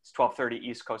 12:30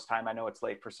 East Coast time. I know it's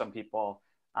late for some people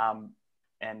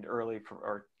and early for,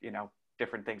 or, you know,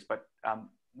 different things, but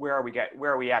where are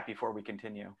we at before we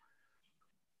continue?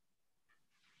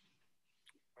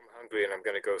 I'm hungry and I'm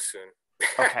going to go soon.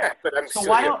 Okay. But I'm so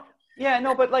still why here. don't, yeah,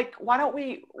 no, but like, why don't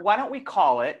we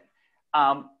call it?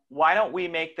 Why don't we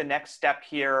make the next step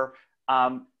here,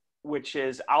 which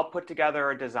is I'll put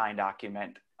together a design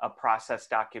document, a process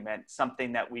document,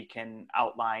 something that we can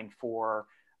outline for,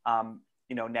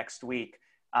 you know, next week.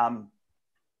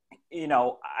 You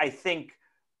know, I think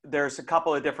there's a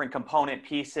couple of different component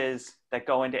pieces that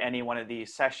go into any one of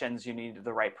these sessions. You need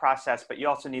the right process, but you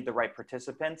also need the right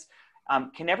participants.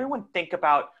 Can everyone think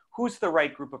about who's the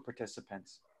right group of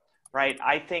participants, right?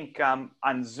 I think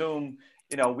on Zoom,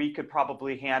 you know, we could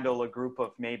probably handle a group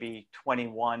of maybe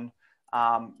 21,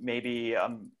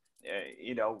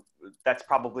 you know, that's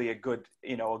probably a good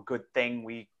thing.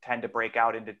 We tend to break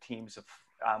out into teams of,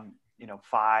 you know,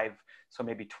 5, so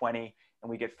maybe 20, and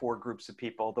we get 4 groups of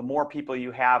people. The more people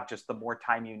you have, just the more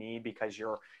time you need because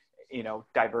you're, you know,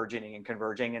 diverging and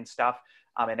converging and stuff,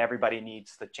 and everybody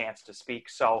needs the chance to speak.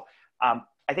 So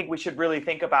I think we should really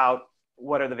think about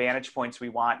what are the vantage points we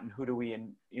want and who do we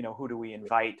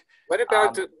invite. What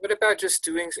about just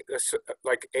doing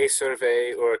like a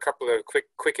survey or a couple of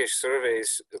quickish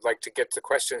surveys, like to get the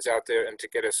questions out there and to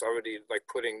get us already like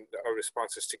putting our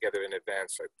responses together in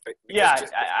advance? Yeah,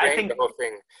 I think the whole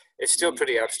thing, it's still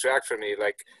pretty abstract for me.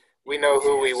 Like we know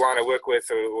who we want to work with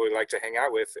or we like to hang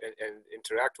out with and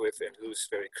interact with, and who's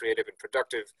very creative and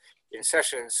productive in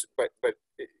sessions. But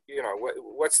you know,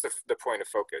 what's the point of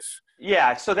focus?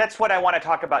 Yeah, so that's what I want to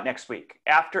talk about next week.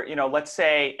 After, you know, let's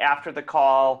say after the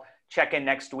call, check in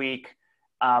next week.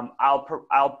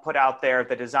 I'll put out there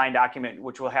the design document,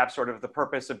 which will have sort of the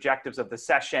purpose, objectives of the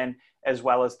session, as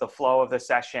well as the flow of the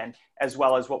session, as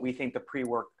well as what we think the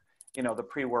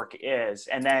pre-work is.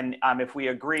 And then if we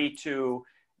agree to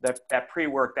that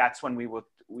pre-work, that's when we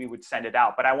would send it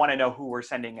out. But I want to know who we're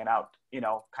sending it out,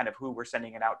 kind of who we're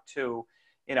sending it out to.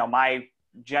 My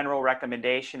general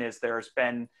recommendation is there's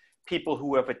been people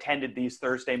who have attended these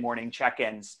Thursday morning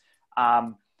check-ins,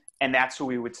 and that's who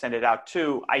we would send it out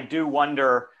to. I do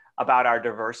wonder about our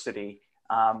diversity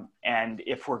and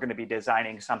if we're going to be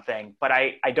designing something, but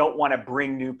I don't want to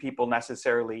bring new people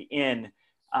necessarily in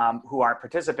who aren't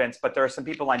participants, but there are some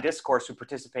people on Discourse who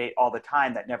participate all the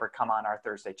time that never come on our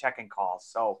Thursday check-in calls.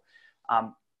 So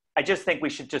I just think we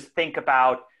should just think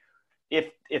about if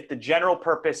the general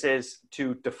purpose is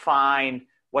to define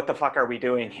what the fuck are we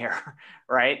doing here,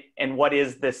 right? And what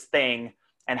is this thing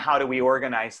and how do we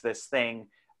organize this thing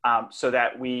so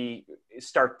that we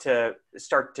start to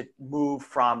move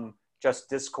from just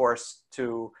discourse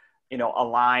to,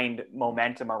 aligned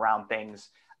momentum around things.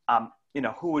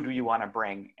 Who would you want to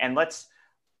bring? And let's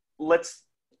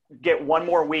get one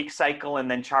more week cycle.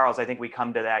 And then Charles, I think we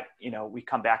come to that, we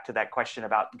come back to that question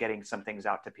about getting some things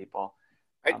out to people.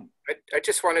 I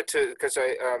just wanted to, because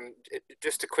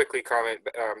just to quickly comment,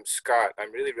 Scott,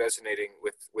 I'm really resonating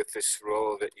with this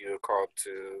role that you're called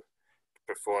to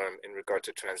perform in regard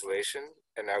to translation.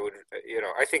 And I would,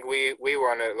 I think we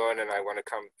want to, Lauren and I want to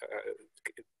come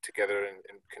together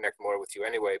and connect more with you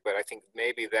anyway, but I think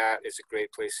maybe that is a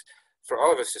great place for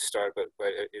all of us to start, but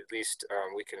at least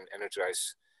we can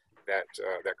energize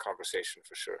that conversation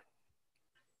for sure.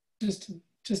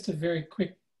 Just a very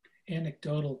quick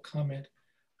anecdotal comment.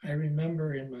 I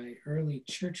remember in my early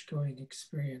church-going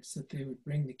experience that they would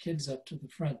bring the kids up to the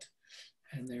front,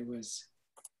 and there was,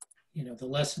 the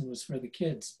lesson was for the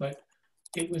kids, but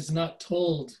it was not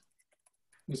told.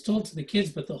 It was told to the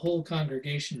kids, but the whole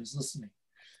congregation was listening,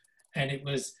 and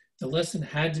the lesson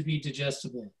had to be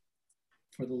digestible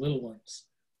for the little ones,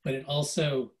 but it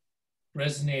also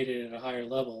resonated at a higher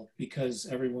level because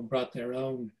everyone brought their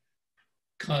own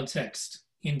context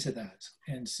into that.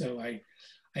 And so I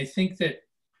think that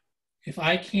if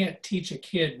I can't teach a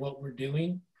kid what we're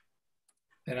doing,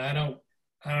 then I don't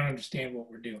understand what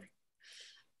we're doing.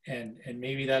 And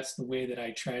maybe that's the way that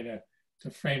I try to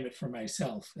frame it for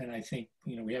myself. And I think,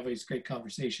 we have these great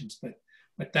conversations, but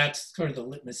that's sort of the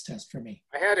litmus test for me.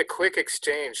 I had a quick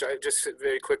exchange, just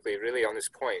very quickly, really on this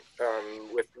point,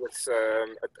 with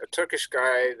a Turkish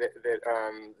guy that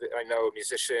I know, a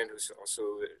musician who's also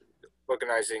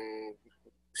organizing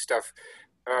stuff.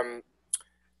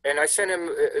 And I sent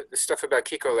him stuff about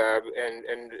Kiko Lab,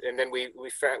 and then we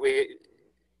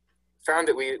found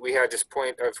that we had this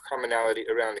point of commonality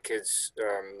around the kids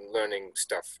learning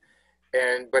stuff.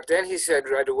 But then he said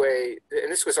right away,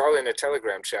 and this was all in a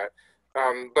Telegram chat,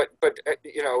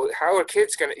 how are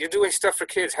kids you're doing stuff for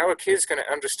kids, how are kids gonna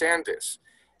understand this?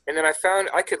 And then I found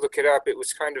I could look it up. It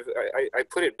was kind of, I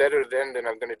put it better then than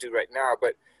I'm gonna do right now,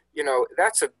 but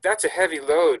that's a heavy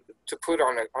load to put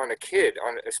on a kid,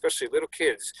 especially little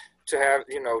kids, to have,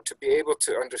 to be able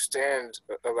to understand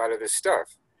a lot of this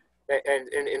stuff. And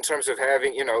in terms of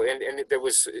having, and there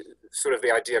was sort of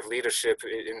the idea of leadership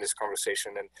in this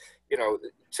conversation, and,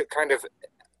 to kind of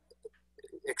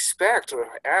expect or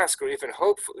ask or even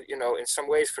hope, in some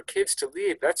ways for kids to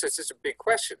lead, that's just a big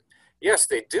question. Yes,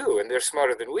 they do, and they're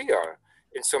smarter than we are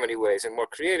in so many ways, and more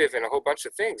creative in a whole bunch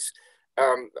of things.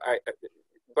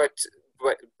 But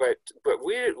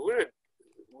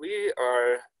we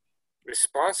are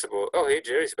responsible. Oh, hey,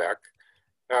 Jerry's back.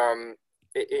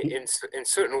 In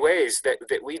certain ways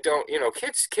that we don't,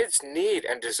 kids need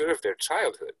and deserve their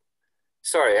childhood.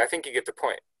 Sorry, I think you get the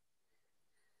point.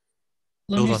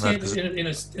 Let me say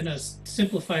it in a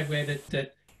simplified way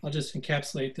that I'll just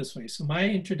encapsulate it this way. So my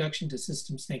introduction to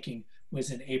systems thinking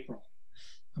was in April.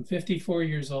 I'm 54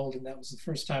 years old, and that was the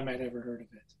first time I'd ever heard of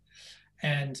it.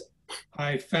 And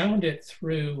I found it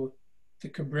through the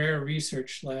Cabrera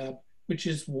Research Lab, which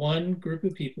is one group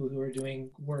of people who are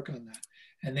doing work on that.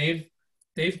 And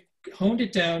they've honed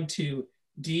it down to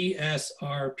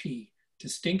DSRP,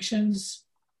 distinctions,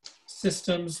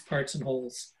 systems, parts and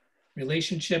wholes,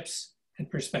 relationships, and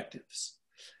perspectives.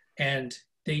 And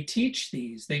they teach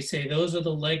these. They say those are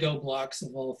the Lego blocks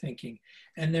of all thinking.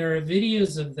 And there are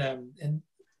videos of them and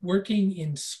working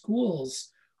in schools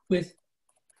with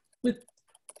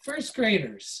first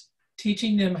graders,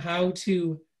 teaching them how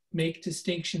to make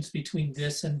distinctions between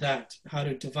this and that, how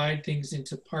to divide things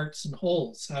into parts and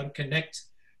wholes, how to connect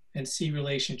and see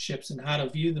relationships, and how to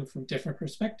view them from different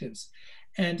perspectives.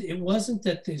 And it wasn't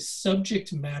that the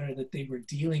subject matter that they were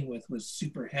dealing with was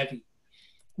super heavy.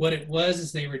 What it was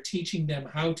is they were teaching them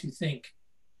how to think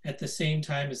at the same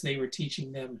time as they were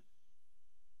teaching them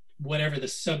whatever the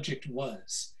subject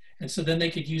was. And so then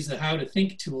they could use the how to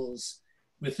think tools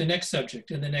with the next subject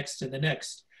and the next and the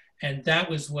next. And that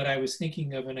was what I was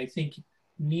thinking of. And I think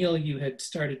Neil, you had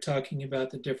started talking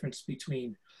about the difference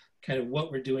between kind of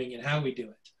what we're doing and how we do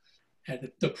it.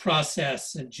 And the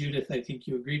process, and Judith, I think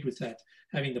you agreed with that,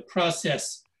 having the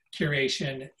process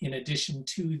curation in addition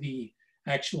to the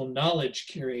actual knowledge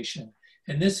curation.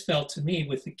 And this felt to me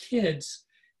with the kids,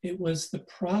 it was the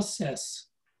process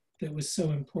that was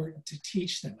so important to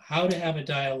teach them how to have a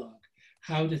dialogue,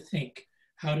 how to think,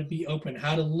 how to be open,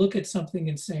 how to look at something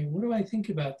and say, what do I think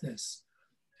about this?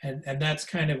 And that's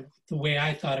kind of the way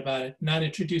I thought about it, not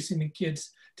introducing the kids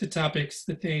to topics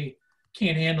that they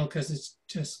can't handle because it's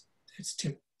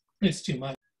too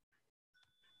much.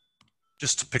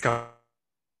 Just to pick up.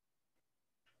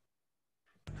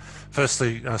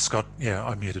 Firstly, Scott, yeah,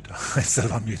 I muted instead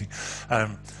of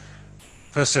unmuting.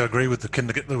 Firstly, I agree with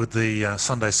the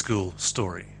Sunday school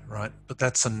story, right? But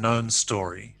that's a known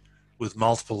story with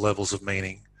multiple levels of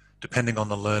meaning, depending on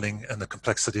the learning and the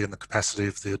complexity and the capacity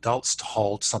of the adults to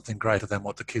hold something greater than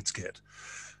what the kids get.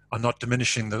 I'm not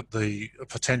diminishing the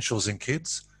potentials in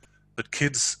kids, but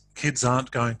kids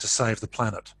aren't going to save the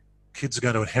planet. Kids are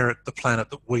going to inherit the planet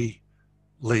that we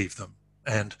leave them.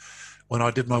 And when I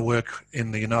did my work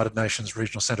in the United Nations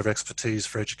Regional Centre of Expertise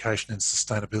for Education and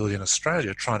Sustainability in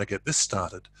Australia, trying to get this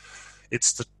started,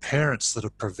 it's the parents that are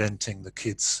preventing the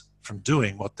kids from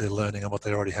doing what they're learning and what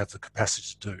they already have the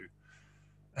capacity to do.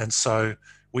 And so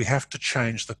we have to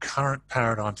change the current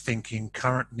paradigm thinking,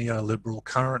 current neoliberal,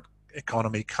 current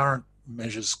economy, current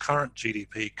measures, current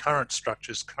GDP, current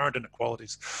structures, current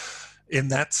inequalities. And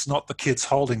that's not the kids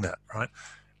holding that, right?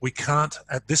 We can't,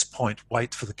 at this point,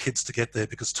 wait for the kids to get there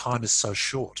because time is so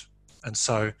short. And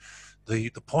so the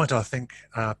point I think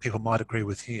people might agree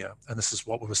with here, and this is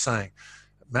what we were saying,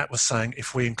 Matt was saying,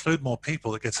 if we include more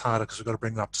people, it gets harder because we've got to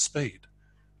bring them up to speed,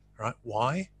 right?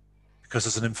 Why? Because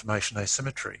there's an information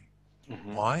asymmetry.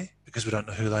 Mm-hmm. Why? Because we don't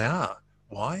know who they are.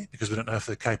 Why? Because we don't know if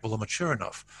they're capable or mature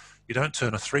enough. You don't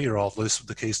turn a 3-year-old loose with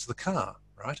the keys to the car,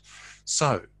 right?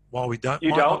 So while we might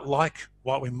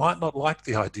not like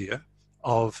the idea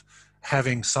of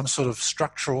having some sort of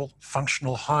structural,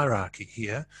 functional hierarchy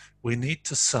here, we need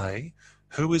to say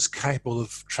who is capable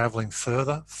of traveling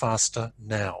further, faster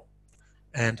now?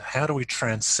 And how do we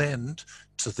transcend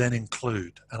to then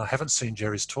include? And I haven't seen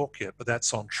Jerry's talk yet, but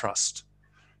that's on trust.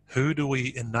 Who do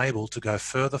we enable to go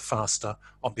further, faster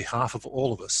on behalf of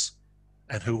all of us,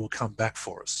 and who will come back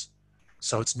for us?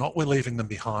 So it's not we're leaving them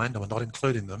behind and we're not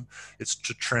including them. It's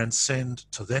to transcend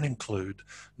to then include,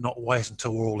 not wait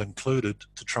until we're all included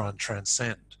to try and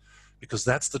transcend. Because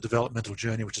that's the developmental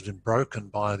journey which has been broken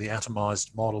by the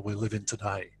atomized model we live in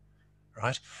today,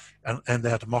 right? And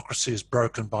our democracy is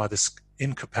broken by this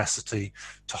incapacity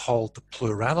to hold the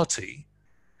plurality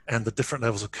and the different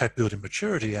levels of capability and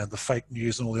maturity and the fake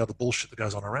news and all the other bullshit that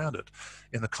goes on around it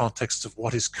in the context of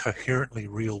what is coherently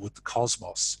real with the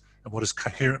cosmos and what is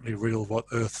coherently real of what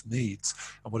Earth needs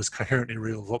and what is coherently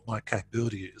real of what my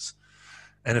capability is.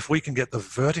 And if we can get the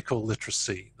vertical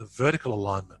literacy, the vertical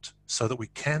alignment, so that we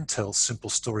can tell simple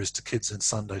stories to kids in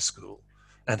Sunday school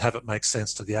and have it make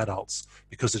sense to the adults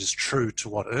because it is true to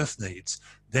what Earth needs,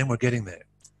 then we're getting there.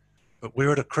 But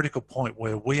we're at a critical point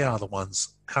where we are the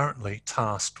ones currently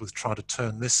tasked with trying to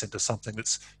turn this into something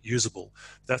that's usable.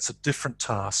 That's a different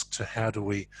task to how do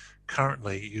we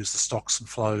currently use the stocks and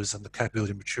flows and the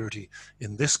capability and maturity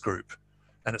in this group.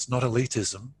 And it's not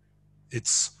elitism,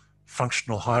 it's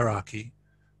functional hierarchy,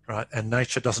 right? And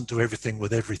nature doesn't do everything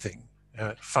with everything.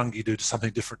 Fungi do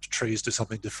something different to trees, do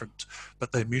something different,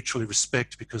 but they mutually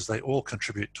respect because they all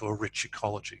contribute to a rich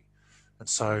ecology. And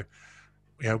so,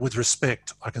 with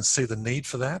respect, I can see the need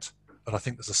for that, but I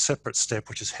think there's a separate step,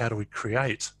 which is how do we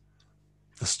create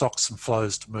the stocks and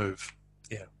flows to move?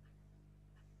 Yeah.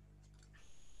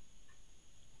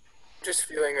 Just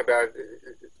feeling about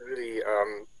really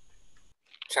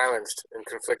challenged and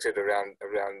conflicted around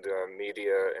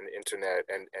media and internet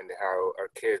and how our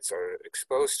kids are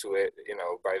exposed to it,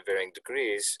 by varying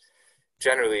degrees,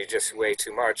 generally just way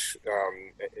too much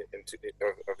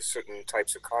of certain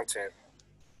types of content.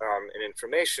 And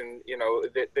information,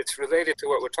 that's related to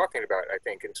what we're talking about, I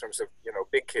think, in terms of,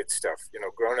 big kid stuff,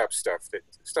 grown-up stuff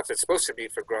that's supposed to be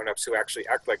for grown-ups who actually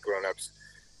act like grown-ups.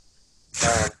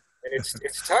 And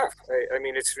it's tough. I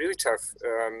mean, it's really tough.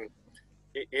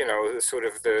 Sort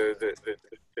of the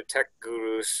tech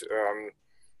gurus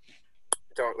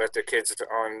don't let their kids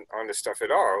on the stuff at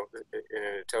all, and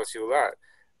it tells you a lot.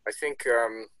 I think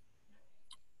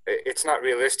it's not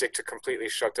realistic to completely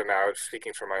shut them out,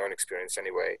 speaking from my own experience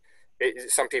anyway.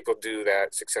 Some people do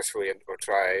that successfully or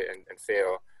try and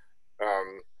fail.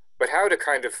 But how to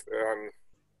kind of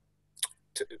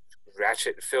to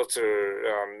ratchet, filter,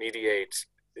 mediate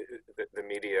the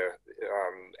media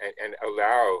and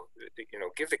allow,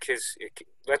 give the kids,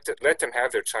 let them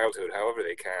have their childhood however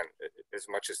they can, as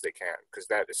much as they can, because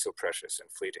that is so precious and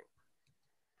fleeting.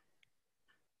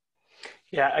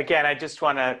 Yeah, again, I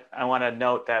want to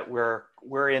note that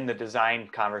we're in the design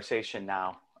conversation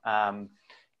now,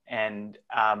 and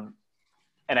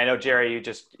I know, Jerry, you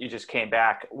just came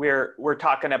back. We're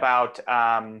talking about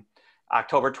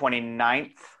October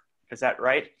 29th. Is that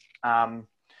right?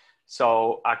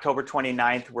 So October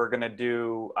 29th, we're going to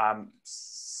do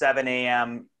 7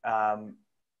 a.m.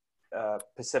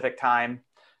 Pacific time.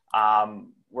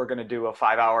 We're going to do a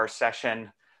 5-hour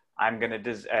session. I'm going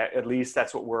to, at least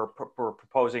that's what we're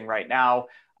proposing right now.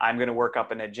 I'm going to work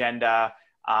up an agenda.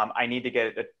 I need to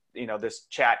get this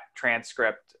chat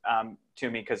transcript to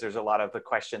me because there's a lot of the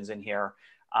questions in here.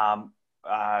 I'm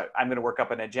going to work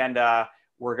up an agenda.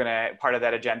 Part of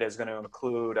that agenda is going to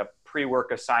include a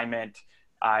pre-work assignment,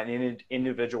 an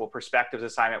individual perspectives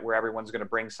assignment where everyone's going to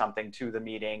bring something to the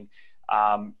meeting,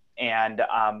 and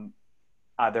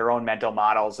their own mental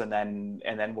models, and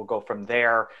then we'll go from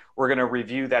there. We're going to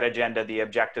review that agenda, the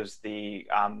objectives, the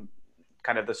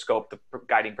kind of the scope, the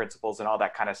guiding principles, and all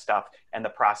that kind of stuff, and the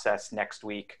process next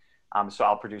week. So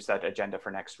I'll produce that agenda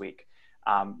for next week.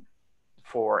 And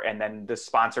then the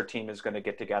sponsor team is going to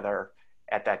get together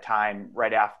at that time,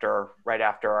 right after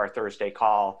our Thursday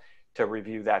call, to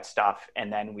review that stuff,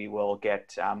 and then we will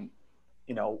get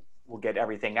we'll get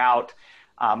everything out.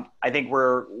 I think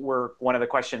we're one of the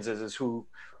questions is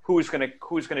who's going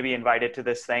to be invited to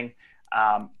this thing,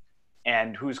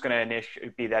 and who's going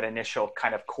to be that initial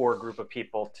kind of core group of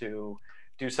people to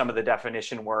do some of the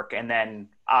definition work, and then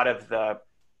out of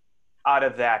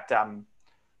that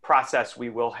process, we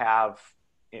will have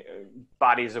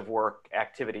bodies of work,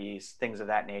 activities, things of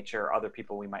that nature, other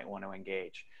people we might want to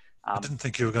engage. I didn't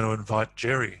think you were going to invite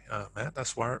Jerry, Matt.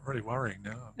 That's really worrying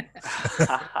now.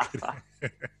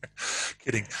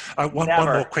 Kidding. One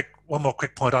more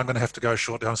quick point. I'm going to have to go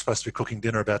shortly. I'm supposed to be cooking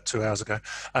dinner about 2 hours ago.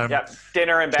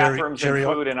 Dinner and bathrooms and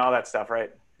food and all that stuff, right?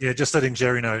 Yeah, just letting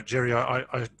Jerry know. Jerry,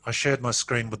 I shared my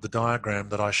screen with the diagram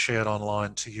that I shared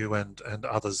online to you and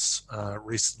others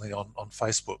recently on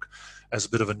Facebook as a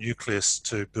bit of a nucleus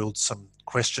to build some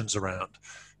questions around.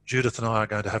 Judith and I are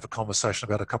going to have a conversation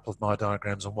about a couple of my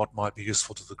diagrams and what might be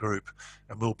useful to the group,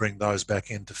 and we'll bring those back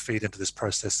in to feed into this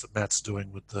process that Matt's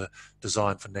doing with the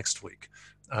design for next week.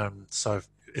 So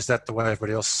is that the way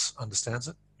everybody else understands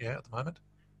it? Yeah, at the moment?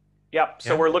 Yep.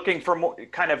 So we're looking for more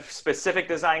kind of specific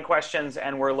design questions,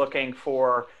 and we're looking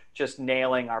for just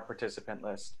nailing our participant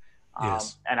list.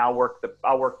 Yes. And I'll work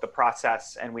the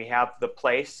process, and we have the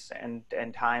place and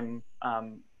time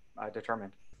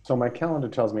determined. So my calendar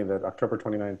tells me that October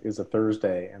 29th is a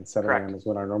Thursday, and 7 a.m. is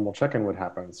when our normal check-in would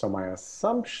happen. So my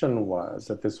assumption was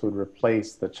that this would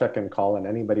replace the check-in call and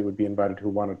anybody would be invited who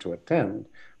wanted to attend,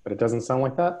 but it doesn't sound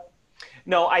like that?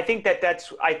 No, I think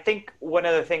I think one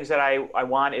of the things that I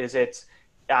want is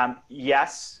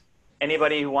yes,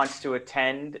 anybody who wants to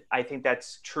attend, I think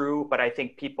that's true, but I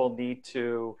think people need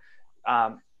to,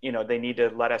 they need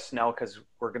to let us know, because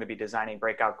we're going to be designing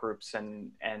breakout groups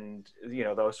and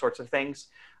those sorts of things.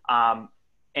 And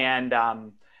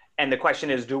the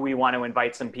question is, do we want to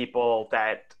invite some people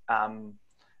that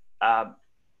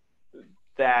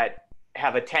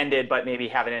have attended but maybe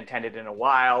haven't attended in a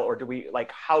while, or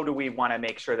how do we want to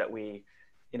make sure that we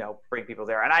bring people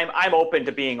there? And I'm open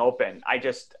to being open. I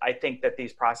think that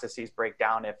these processes break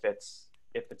down if it's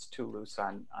too loose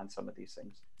on some of these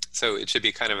things. So it should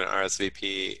be kind of an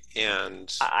RSVP,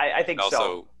 and I think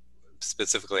also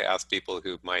specifically ask people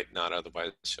who might not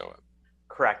otherwise show up.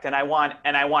 Correct. And I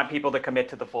want people to commit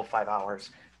to the full 5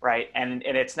 hours, right? And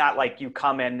it's not like you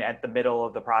come in at the middle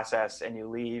of the process and you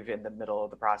leave in the middle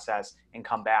of the process and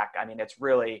come back. I mean, it's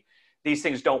really, these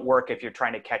things don't work if you're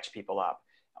trying to catch people up,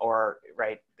 or,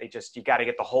 right? You got to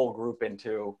get the whole group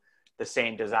into the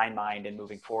same design mind and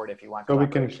moving forward if you want. So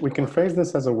we can phrase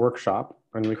this as a workshop,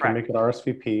 and we can make it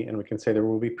RSVP, and we can say there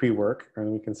will be pre-work,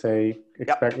 and we can say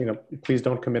please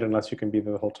don't commit unless you can be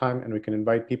there the whole time, and we can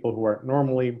invite people who are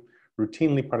normally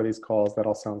routinely part of these calls. That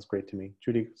all sounds great to me.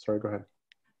 Judy, sorry, go ahead.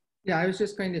 Yeah, I was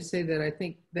just going to say that I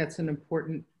think that's an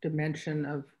important dimension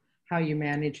of how you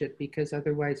manage it, because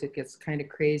otherwise it gets kind of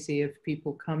crazy if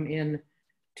people come in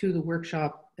to the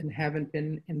workshop and haven't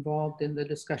been involved in the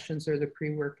discussions or the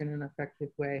pre-work in an effective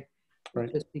way. Right.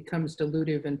 It just becomes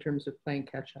dilutive in terms of playing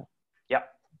catch up. Yep.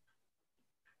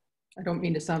 I don't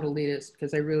mean to sound elitist,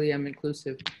 because I really am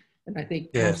inclusive. And I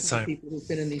think most of the people who've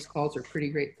been in these calls are pretty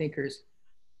great thinkers.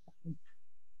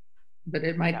 But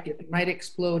it might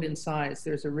explode in size.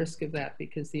 There's a risk of that,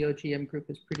 because the OGM group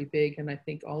is pretty big, and I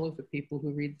think all of the people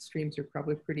who read the streams are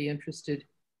probably pretty interested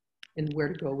and where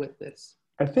to go with this.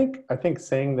 I think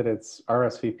saying that it's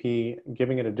RSVP,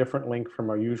 giving it a different link from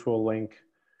our usual link,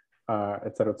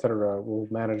 et cetera, will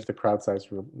manage the crowd size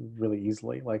really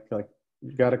easily. Like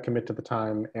you got to commit to the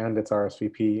time, and it's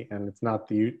RSVP, and it's not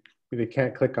they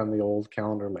can't click on the old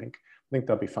calendar link. I think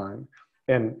they'll be fine.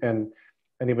 And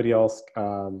anybody else,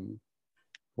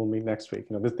 we'll meet next week.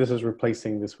 You know, this is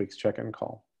replacing this week's check-in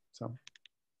call. So.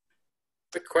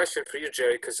 Quick question for you,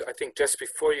 Jerry, because I think just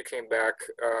before you came back,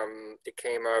 it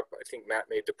came up. I think Matt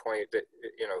made the point that,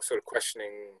 you know, sort of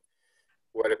questioning,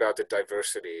 what about the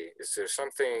diversity? Is there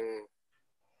something?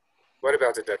 What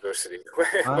about the diversity?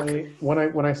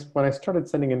 When I started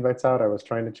sending invites out, I was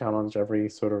trying to challenge every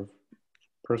sort of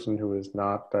person who is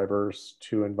not diverse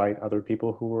to invite other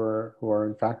people who are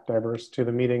in fact diverse to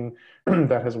the meeting.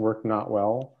 That has worked not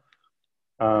well.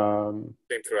 Same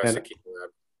for us at Keep Lab.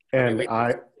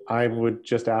 And I would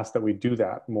just ask that we do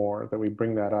that more, that we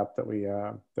bring that up, that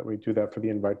we do that for the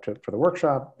invite for the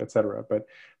workshop, et cetera.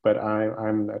 But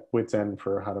I'm at wit's end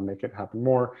for how to make it happen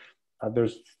more.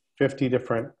 There's 50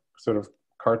 different sort of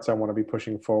carts I want to be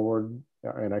pushing forward,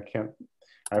 and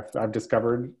I've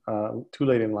discovered too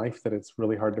late in life that it's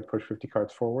really hard to push 50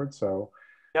 carts forward. So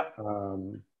yep.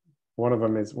 One of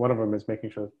them is making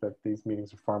sure that these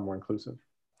meetings are far more inclusive.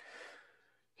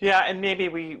 Yeah, and maybe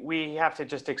we have to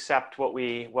just accept what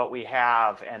we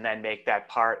have, and then make that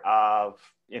part of,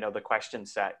 you know, the question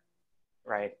set,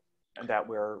 right? That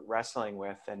we're wrestling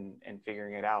with and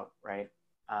figuring it out, right?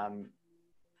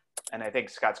 And I think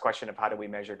Scott's question of how do we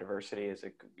measure diversity is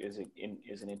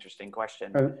an interesting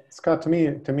question. Scott, to me,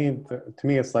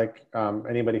 it's like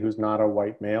anybody who's not a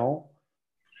white male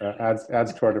adds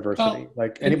to our diversity.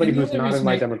 Like anybody who's not in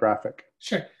my demographic.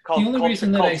 Sure. The only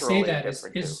reason that I say that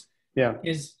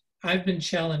is I've been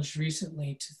challenged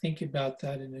recently to think about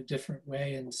that in a different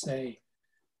way and say,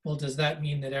 well, does that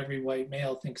mean that every white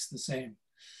male thinks the same?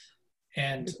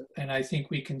 And I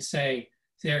think we can say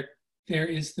there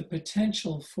is the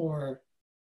potential for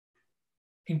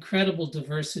incredible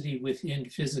diversity within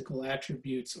physical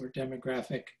attributes or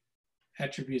demographic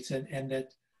attributes, and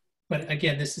that, but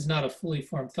again, this is not a fully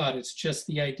formed thought. It's just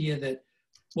the idea that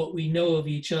what we know of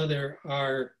each other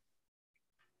are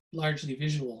largely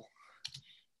visual,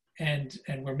 and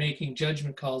we're making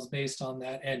judgment calls based on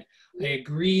that. And I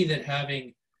agree that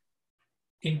having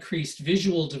increased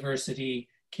visual diversity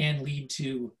can lead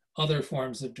to other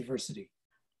forms of diversity.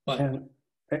 But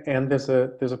and there's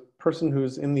a person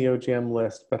who's in the OGM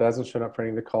list but hasn't shown up for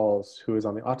any of the calls, who is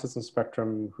on the autism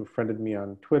spectrum, who friended me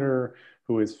on Twitter,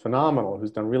 who is phenomenal,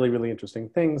 who's done really, really interesting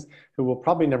things, who will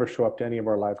probably never show up to any of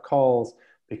our live calls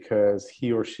because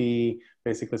he or she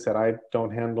basically said, I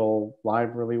don't handle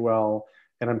live really well.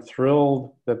 And I'm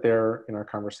thrilled that they're in our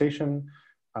conversation,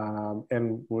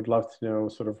 and would love to know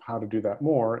sort of how to do that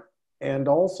more. And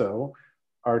also,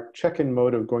 our check-in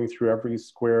mode of going through every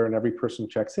square and every person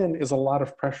checks in is a lot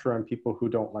of pressure on people who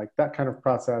don't like that kind of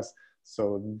process.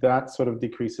 So that sort of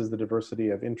decreases the diversity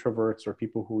of introverts or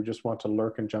people who just want to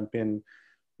lurk and jump in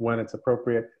when it's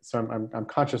appropriate. So I'm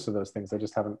conscious of those things. I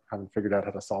just haven't figured out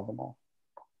how to solve them all.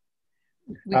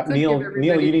 Neil,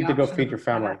 you need to go feed your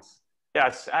family.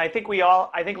 Yes, I think we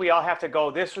all have to go.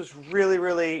 This was really,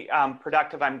 really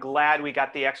productive. I'm glad we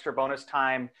got the extra bonus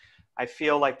time. I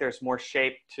feel like there's more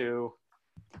shape to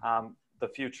the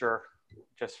future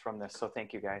just from this. So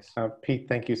thank you guys. Pete,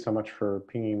 thank you so much for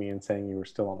pinging me and saying you were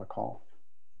still on the call.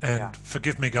 And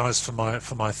forgive me, guys, for my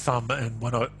thumb. And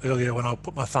when I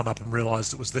put my thumb up and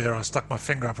realised it was there, I stuck my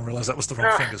finger up and realised that was the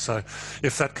wrong finger. So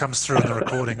if that comes through in the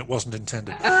recording, it wasn't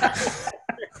intended.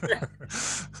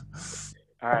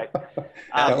 All right.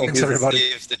 Thanks, everybody.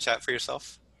 Save the chat for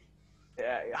yourself.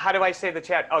 How do I save the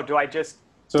chat? Oh, do I just?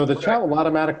 So the chat will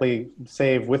automatically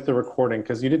save with the recording,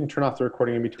 because you didn't turn off the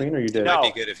recording in between, or you did? It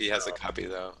might be good if he has a copy,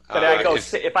 though. But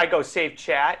if I go save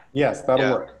chat? Yes,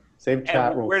 that'll work. Save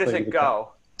chat. And where does it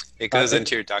go? It goes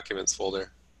into your documents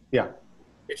folder. Yeah.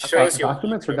 It shows you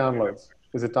documents or downloads.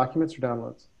 Is it documents or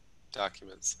downloads?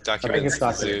 Documents. Documents.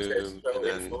 Zoom, and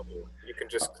then you can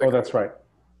just click. Oh, that's right.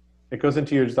 It goes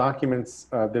into your documents.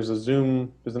 There's a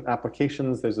Zoom. There's an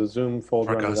applications. There's a Zoom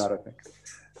folder under that, I think.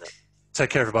 Take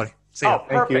care, everybody. See you.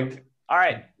 Perfect. You. All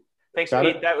right. Thanks,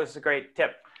 Pete. That was a great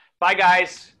tip. Bye,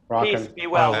 guys. Rockin'. Peace. Be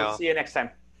well. Bye. We'll see you next time.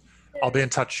 I'll be in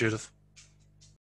touch, Judith.